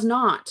 it was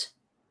not.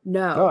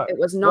 No, it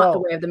was not the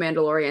way of the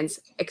Mandalorians,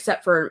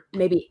 except for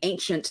maybe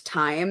ancient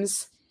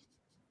times.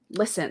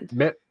 Listen.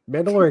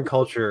 Mandalorian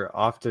culture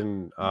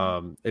often,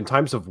 in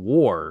times of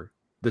war,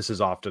 this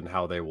is often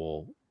how they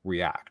will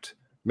react.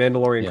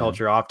 Mandalorian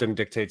culture often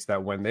dictates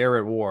that when they're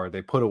at war,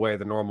 they put away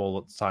the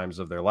normal times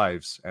of their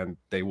lives and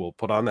they will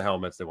put on the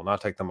helmets. They will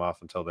not take them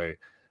off until they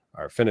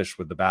are finished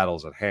with the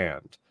battles at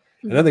hand.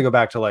 And then they go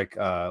back to like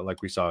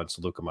we saw in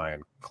Seleucami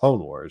and Clone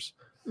Wars.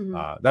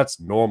 That's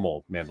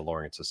normal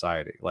Mandalorian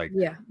society.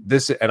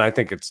 This, and I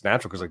think it's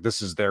natural because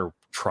this is their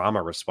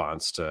trauma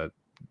response to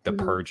the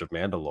purge of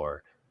Mandalore.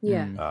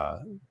 Yeah.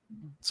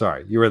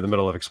 Sorry, you were in the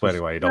middle of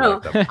explaining why you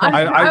don't like them.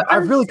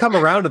 I've really come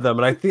around to them,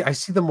 and I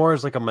see them more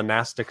as like a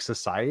monastic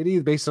society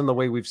based on the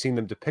way we've seen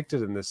them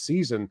depicted in this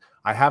season.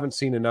 I haven't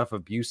seen enough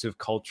abusive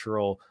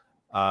cultural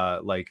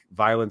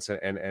violence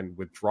and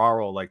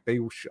withdrawal. I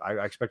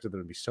expected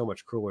them to be so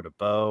much crueler to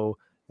Bo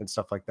and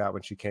stuff like that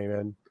when she came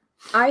in.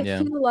 I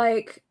feel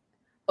like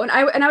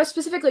I was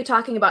specifically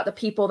talking about the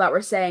people that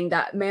were saying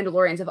that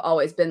Mandalorians have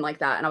always been like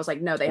that, and I was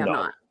like, no, they have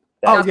not.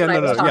 They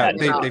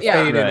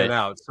fade in and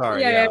out. Sorry.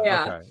 Yeah.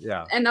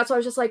 Okay. And that's why I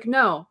was just like,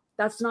 no,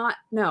 that's not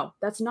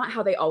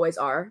how they always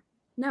are.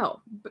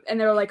 No. And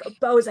they're like,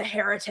 Bo's a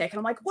heretic. And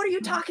I'm like, what are you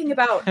talking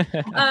about?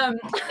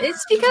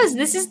 It's because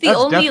this is the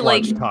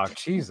only talk.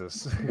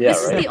 Jesus.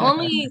 This is the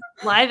only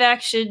live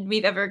action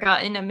we've ever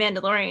gotten of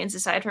Mandalorians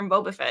aside from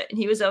Boba Fett, and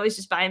he was always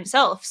just by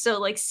himself.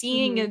 So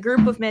seeing a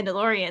group of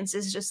Mandalorians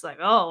is just like,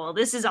 oh, well,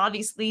 this is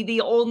obviously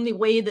the only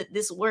way that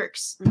this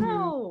works.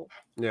 No.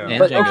 Yeah.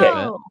 But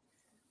okay.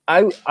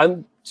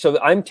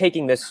 I'm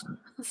taking this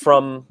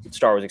from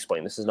Star Wars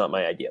Explained. This is not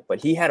my idea, but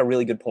he had a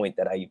really good point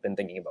that I've been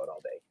thinking about all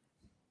day.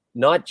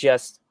 Not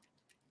just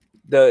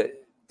the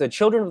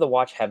children of the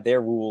Watch have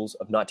their rules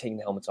of not taking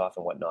the helmets off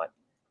and whatnot,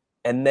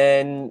 and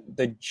then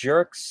the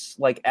jerks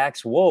like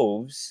Axe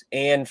Woves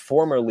and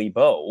formerly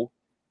Bo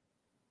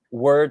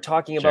were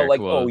talking about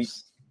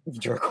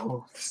jerk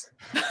wolves.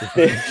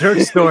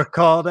 Jerks store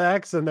called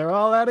Axe, and they're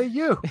all out of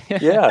you.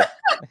 Yeah.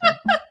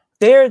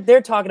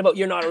 They're talking about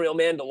you're not a real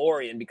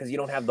Mandalorian because you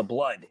don't have the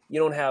blood.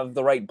 You don't have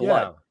the right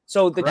blood. Yeah.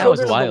 So the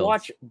children of the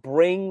Watch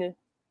bring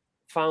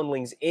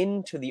foundlings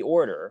into the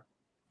Order,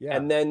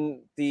 and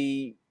then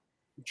the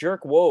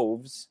jerk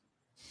wolves,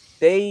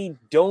 they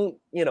don't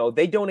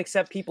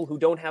accept people who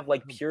don't have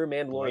pure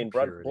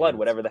Mandalorian blood,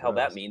 whatever the hell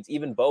that means.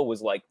 Even Bo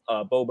was like,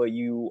 Boba,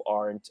 you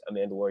aren't a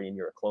Mandalorian.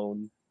 You're a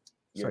clone.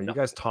 So you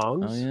guys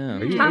tongs? Oh yeah.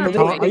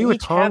 Are you a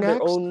tong? Have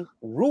their own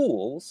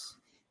rules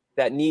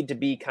that need to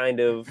be kind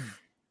of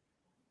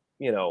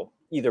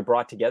either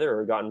brought together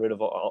or gotten rid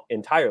of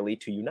entirely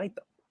to unite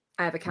them.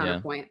 I have a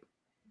counterpoint.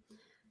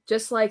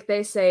 Just like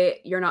they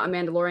say you're not a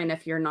Mandalorian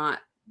if you're not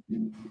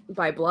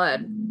by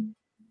blood,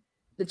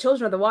 the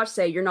children of the Watch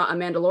say you're not a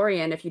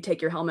Mandalorian if you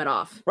take your helmet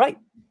off. Right.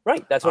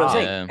 That's what I'm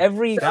saying.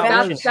 Every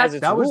faction has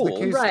its rules. The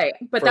case. Right,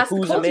 but that's the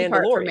culty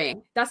part for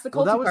me. That's the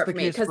culty part for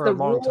me because the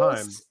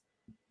rules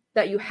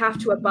that you have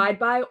to abide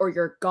by or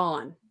you're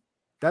gone.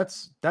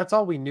 That's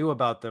all we knew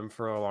about them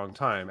for a long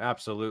time.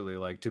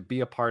 Absolutely. To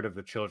be a part of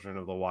the Children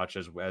of the Watch,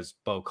 as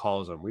Bo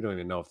calls them, we don't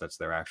even know if that's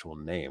their actual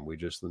name. We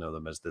just know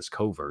them as this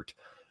covert.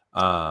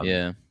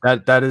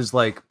 That is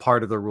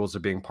part of the rules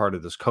of being part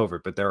of this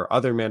covert. But there are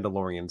other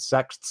Mandalorian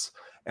sects,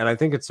 and I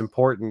think it's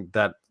important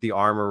that the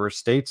Armorer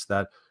states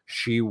that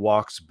she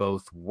walks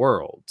both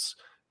worlds,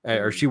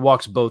 or she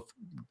walks both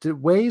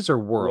ways or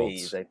worlds.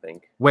 Ways, I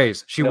think.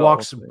 Ways. She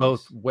walks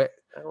both ways.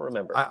 I don't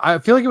remember. I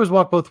feel like it was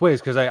walk both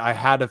ways because I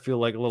had to feel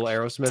like a little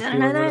Aerosmith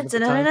feeling at the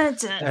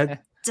time.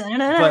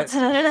 But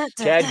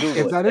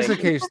if that is the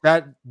case,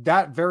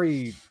 that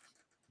very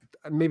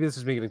maybe this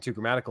is me getting too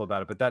grammatical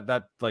about it, but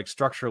that like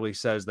structurally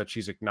says that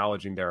she's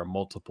acknowledging there are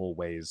multiple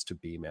ways to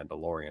be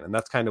Mandalorian, and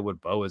that's kind of what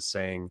Bo is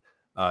saying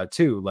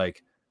too.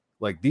 Like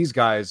these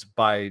guys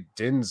by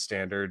Din's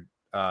standard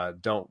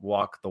don't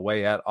walk the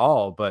way at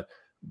all, but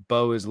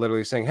Bo is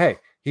literally saying, hey,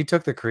 he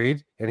took the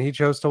creed and he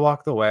chose to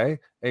walk the way,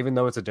 even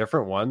though it's a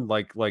different one.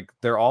 Like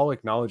they're all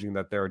acknowledging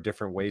that there are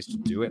different ways to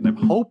do it, and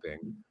I'm hoping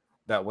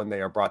that when they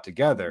are brought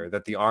together,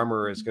 that the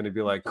armorer is going to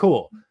be like,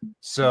 cool,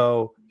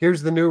 so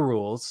here's the new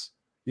rules.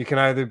 You can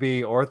either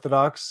be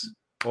Orthodox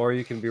or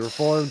you can be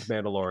Reformed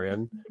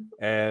Mandalorian,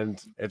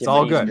 and it's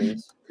all good.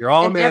 You're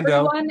all and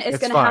Mando. Everyone is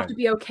going to have to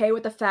be okay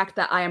with the fact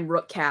that I am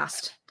Rook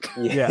cast.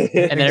 Yeah,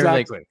 and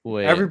exactly.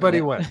 Like,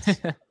 everybody wins.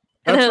 That's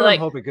what I'm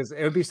hoping, because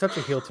it would be such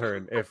a heel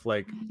turn if,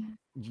 like,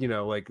 you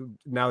know, like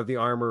now that the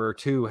Armorer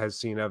 2 has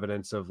seen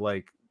evidence of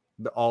like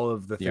all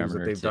of the things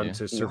that they've done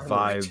to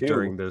survive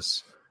during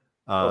this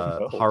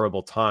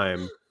horrible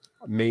time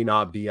may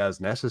not be as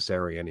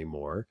necessary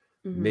anymore.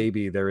 Mm-hmm.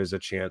 Maybe there is a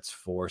chance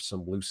for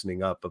some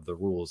loosening up of the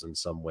rules in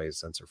some ways,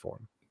 sense or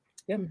form.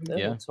 Yeah,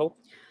 let's hope.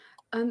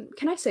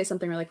 Can I say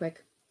something really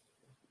quick?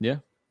 Yeah.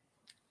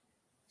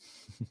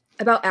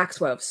 About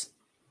axe woves.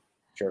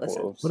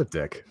 What a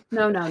dick.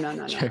 No.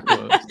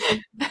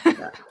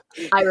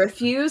 I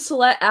refuse to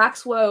let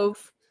axe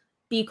wove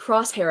be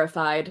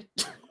crosshairified.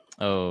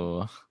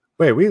 Oh.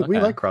 Wait, we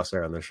like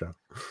Crosshair on this show.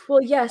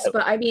 Well, yes,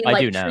 but I mean,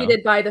 like,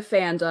 treated by the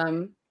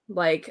fandom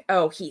like,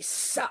 oh, he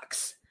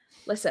sucks.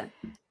 Listen.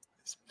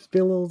 Just be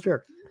a little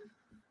jerk.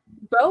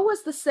 Bo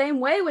was the same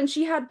way when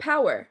she had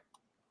power.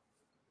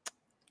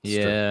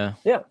 Yeah.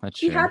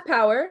 She had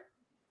power.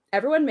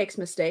 Everyone makes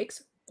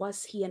mistakes.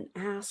 Was he an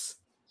ass?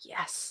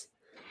 Yes.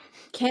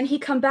 Can he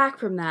come back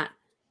from that?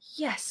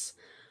 Yes.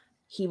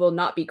 He will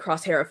not be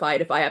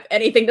crosshairified if I have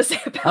anything to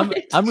say about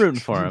it. I'm rooting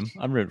for him.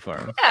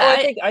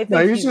 Yeah, I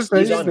think he's just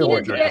he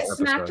needed to get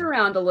smacked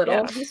around a little.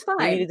 Yeah. He's fine.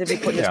 He needed to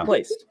be put in his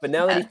place. But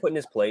now that he's put in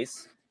his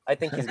place, I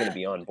think he's going to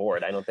be on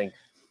board. I don't think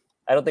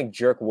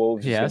Jerk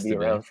Woves is going to be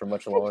around for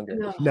much longer.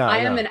 No, I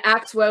am an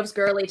Axe Woves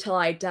girly till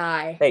I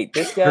die. Hey,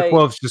 this guy... Jerk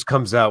Woves just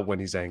comes out when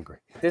he's angry.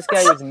 This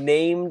guy was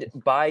named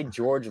by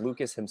George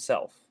Lucas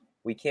himself.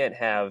 We can't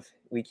have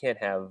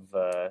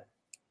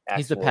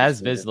he's the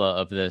Paz Vizsla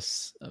of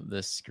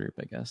this group,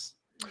 I guess.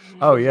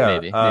 Oh yeah,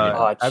 maybe.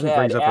 Abby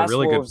brings up a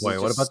really good point.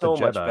 What about so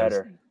the much Jedi?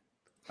 Better.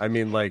 I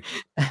mean, like,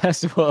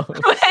 Ass Wolf.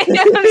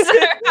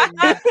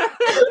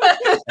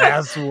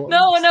 Ass Wolf.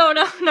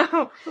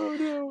 No.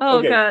 Oh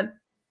okay. God.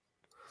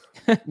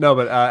 No,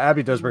 but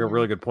Abby does bring a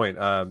really good point.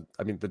 I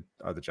mean,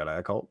 are the Jedi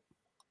a cult?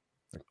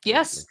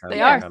 Yes, they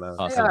are.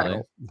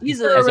 Possibly.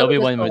 Easily. As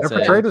Obi-Wan would say. They're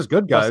portrayed as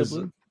good guys.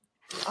 Possibly.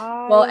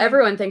 Well,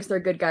 everyone thinks they're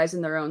good guys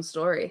in their own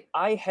story.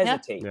 I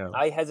hesitate. Yeah.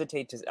 I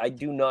hesitate to. I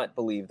do not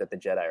believe that the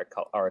Jedi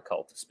are a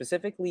cult,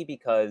 specifically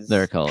because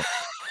they're a cult.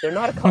 They're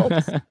not a cult.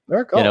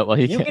 They're a cult. You know,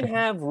 you can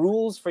have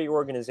rules for your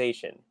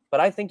organization, but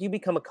I think you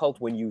become a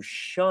cult when you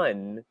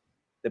shun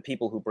the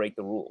people who break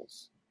the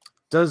rules.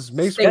 Does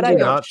Mace Windu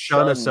not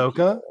shun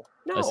Ahsoka?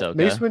 No. Ahsoka.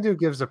 Mace Windu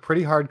gives a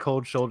pretty hard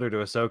cold shoulder to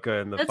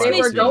Ahsoka in the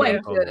they were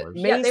going to.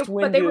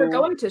 But they were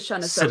going to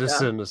shun Ahsoka.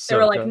 Citizen Ahsoka. They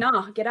were like,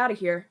 "Nah, get out of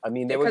here." I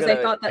mean, they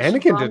thought that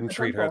Anakin didn't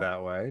treat her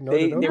that way.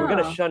 They were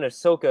going to shun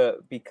Ahsoka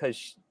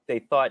because they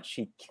thought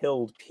she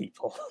killed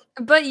people.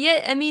 But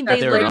yet, I mean,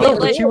 Ahsoka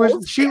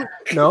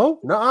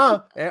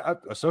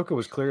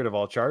was cleared of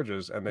all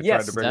charges, and they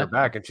tried to bring her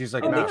back, and she's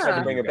like, "No." They tried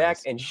to bring her back,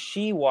 and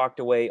she walked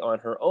away on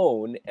her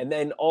own. And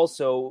then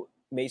also,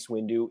 Mace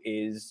Windu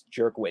is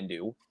Jerk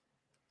Windu.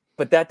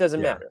 But that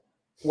doesn't matter.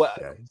 Well,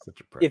 he's such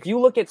a prick. If you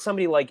look at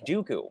somebody like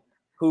Dooku,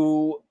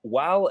 who,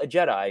 while a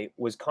Jedi,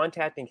 was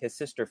contacting his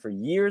sister for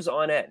years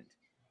on end,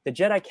 the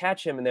Jedi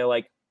catch him and they're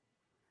like,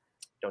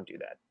 "Don't do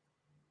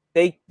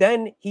that."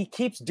 Then he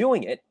keeps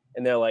doing it,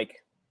 and they're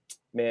like,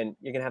 "Man,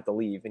 you're gonna have to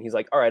leave." And he's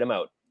like, "All right, I'm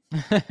out."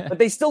 But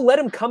they still let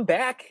him come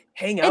back,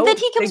 hang out. And then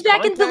he comes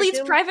back and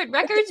deletes private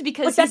records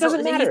because that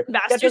doesn't matter.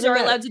 Bastards are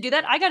allowed to do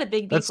that. I got a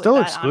big beef That's still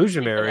with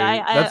exclusionary.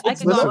 I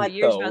could go on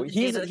years about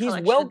he's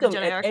welcome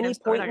at any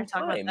point in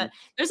time.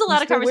 There's a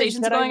lot of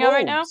conversations going on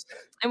right now,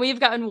 and we've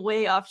gotten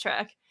way off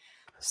track.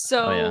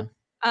 So,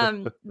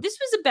 this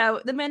was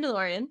about The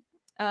Mandalorian,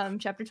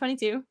 chapter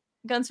 22,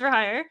 Guns for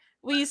Hire.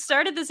 We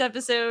started this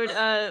episode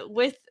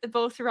with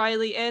both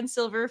Riley and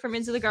Silver from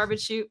Into the Garbage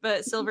Chute,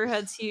 but Silver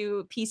had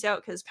to peace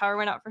out because power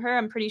went out for her.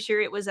 I'm pretty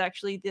sure it was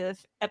actually the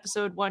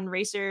episode 1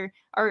 racer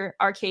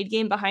arcade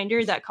game behind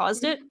her that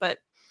caused it, but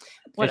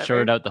whatever. It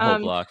shorted out the whole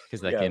block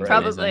because that game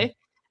probably.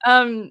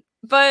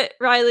 But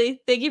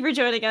Riley, thank you for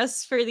joining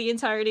us for the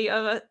entirety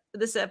of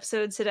this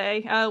episode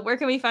today. Where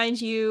can we find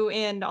you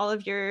and all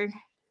of your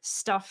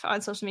stuff on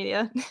social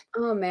media?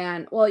 Oh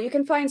man, well, you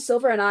can find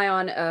Silver and I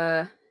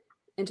on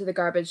Into the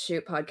Garbage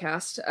Chute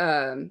podcast.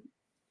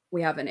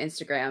 We have an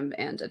Instagram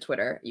and a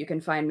Twitter. You can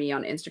find me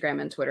on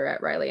Instagram and Twitter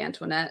at Riley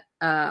Antoinette.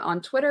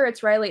 On Twitter,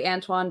 it's Riley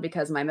Antoine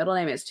because my middle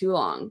name is too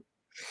long.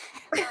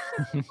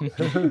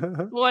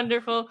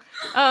 Wonderful.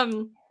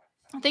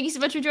 Thank you so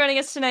much for joining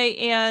us tonight,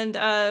 and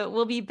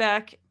we'll be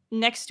back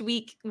next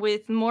week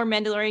with more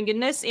Mandalorian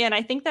goodness. And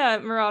I think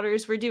that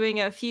Marauders were doing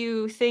a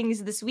few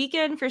things this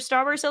weekend for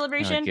Star Wars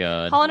Celebration.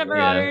 Holland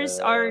Marauders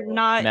are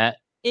not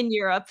in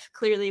Europe.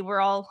 Clearly, we're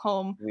all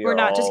home. We're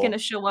not just going to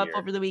show up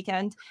over the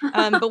weekend.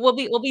 But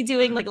we'll be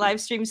doing like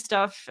live stream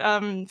stuff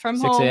from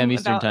 6 home a.m.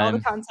 Eastern about time. all the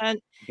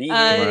content. Be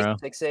here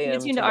 6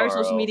 a.m. Tune to our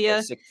social media.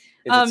 Is it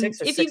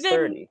 6 or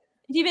 6:30?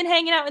 If you've been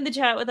hanging out in the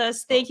chat with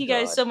us, thank you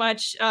guys so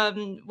much.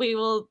 We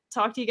will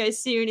talk to you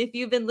guys soon. If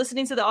you've been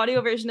listening to the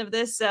audio version of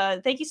this,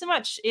 thank you so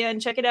much.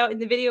 And check it out in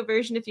the video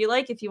version if you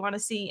like, if you want to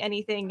see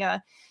anything.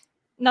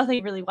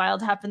 Nothing really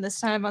wild happened this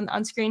time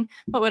on screen,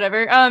 but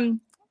whatever.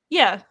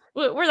 Yeah,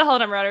 we're the Hollow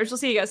Knight Marauders. We'll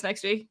see you guys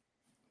next week.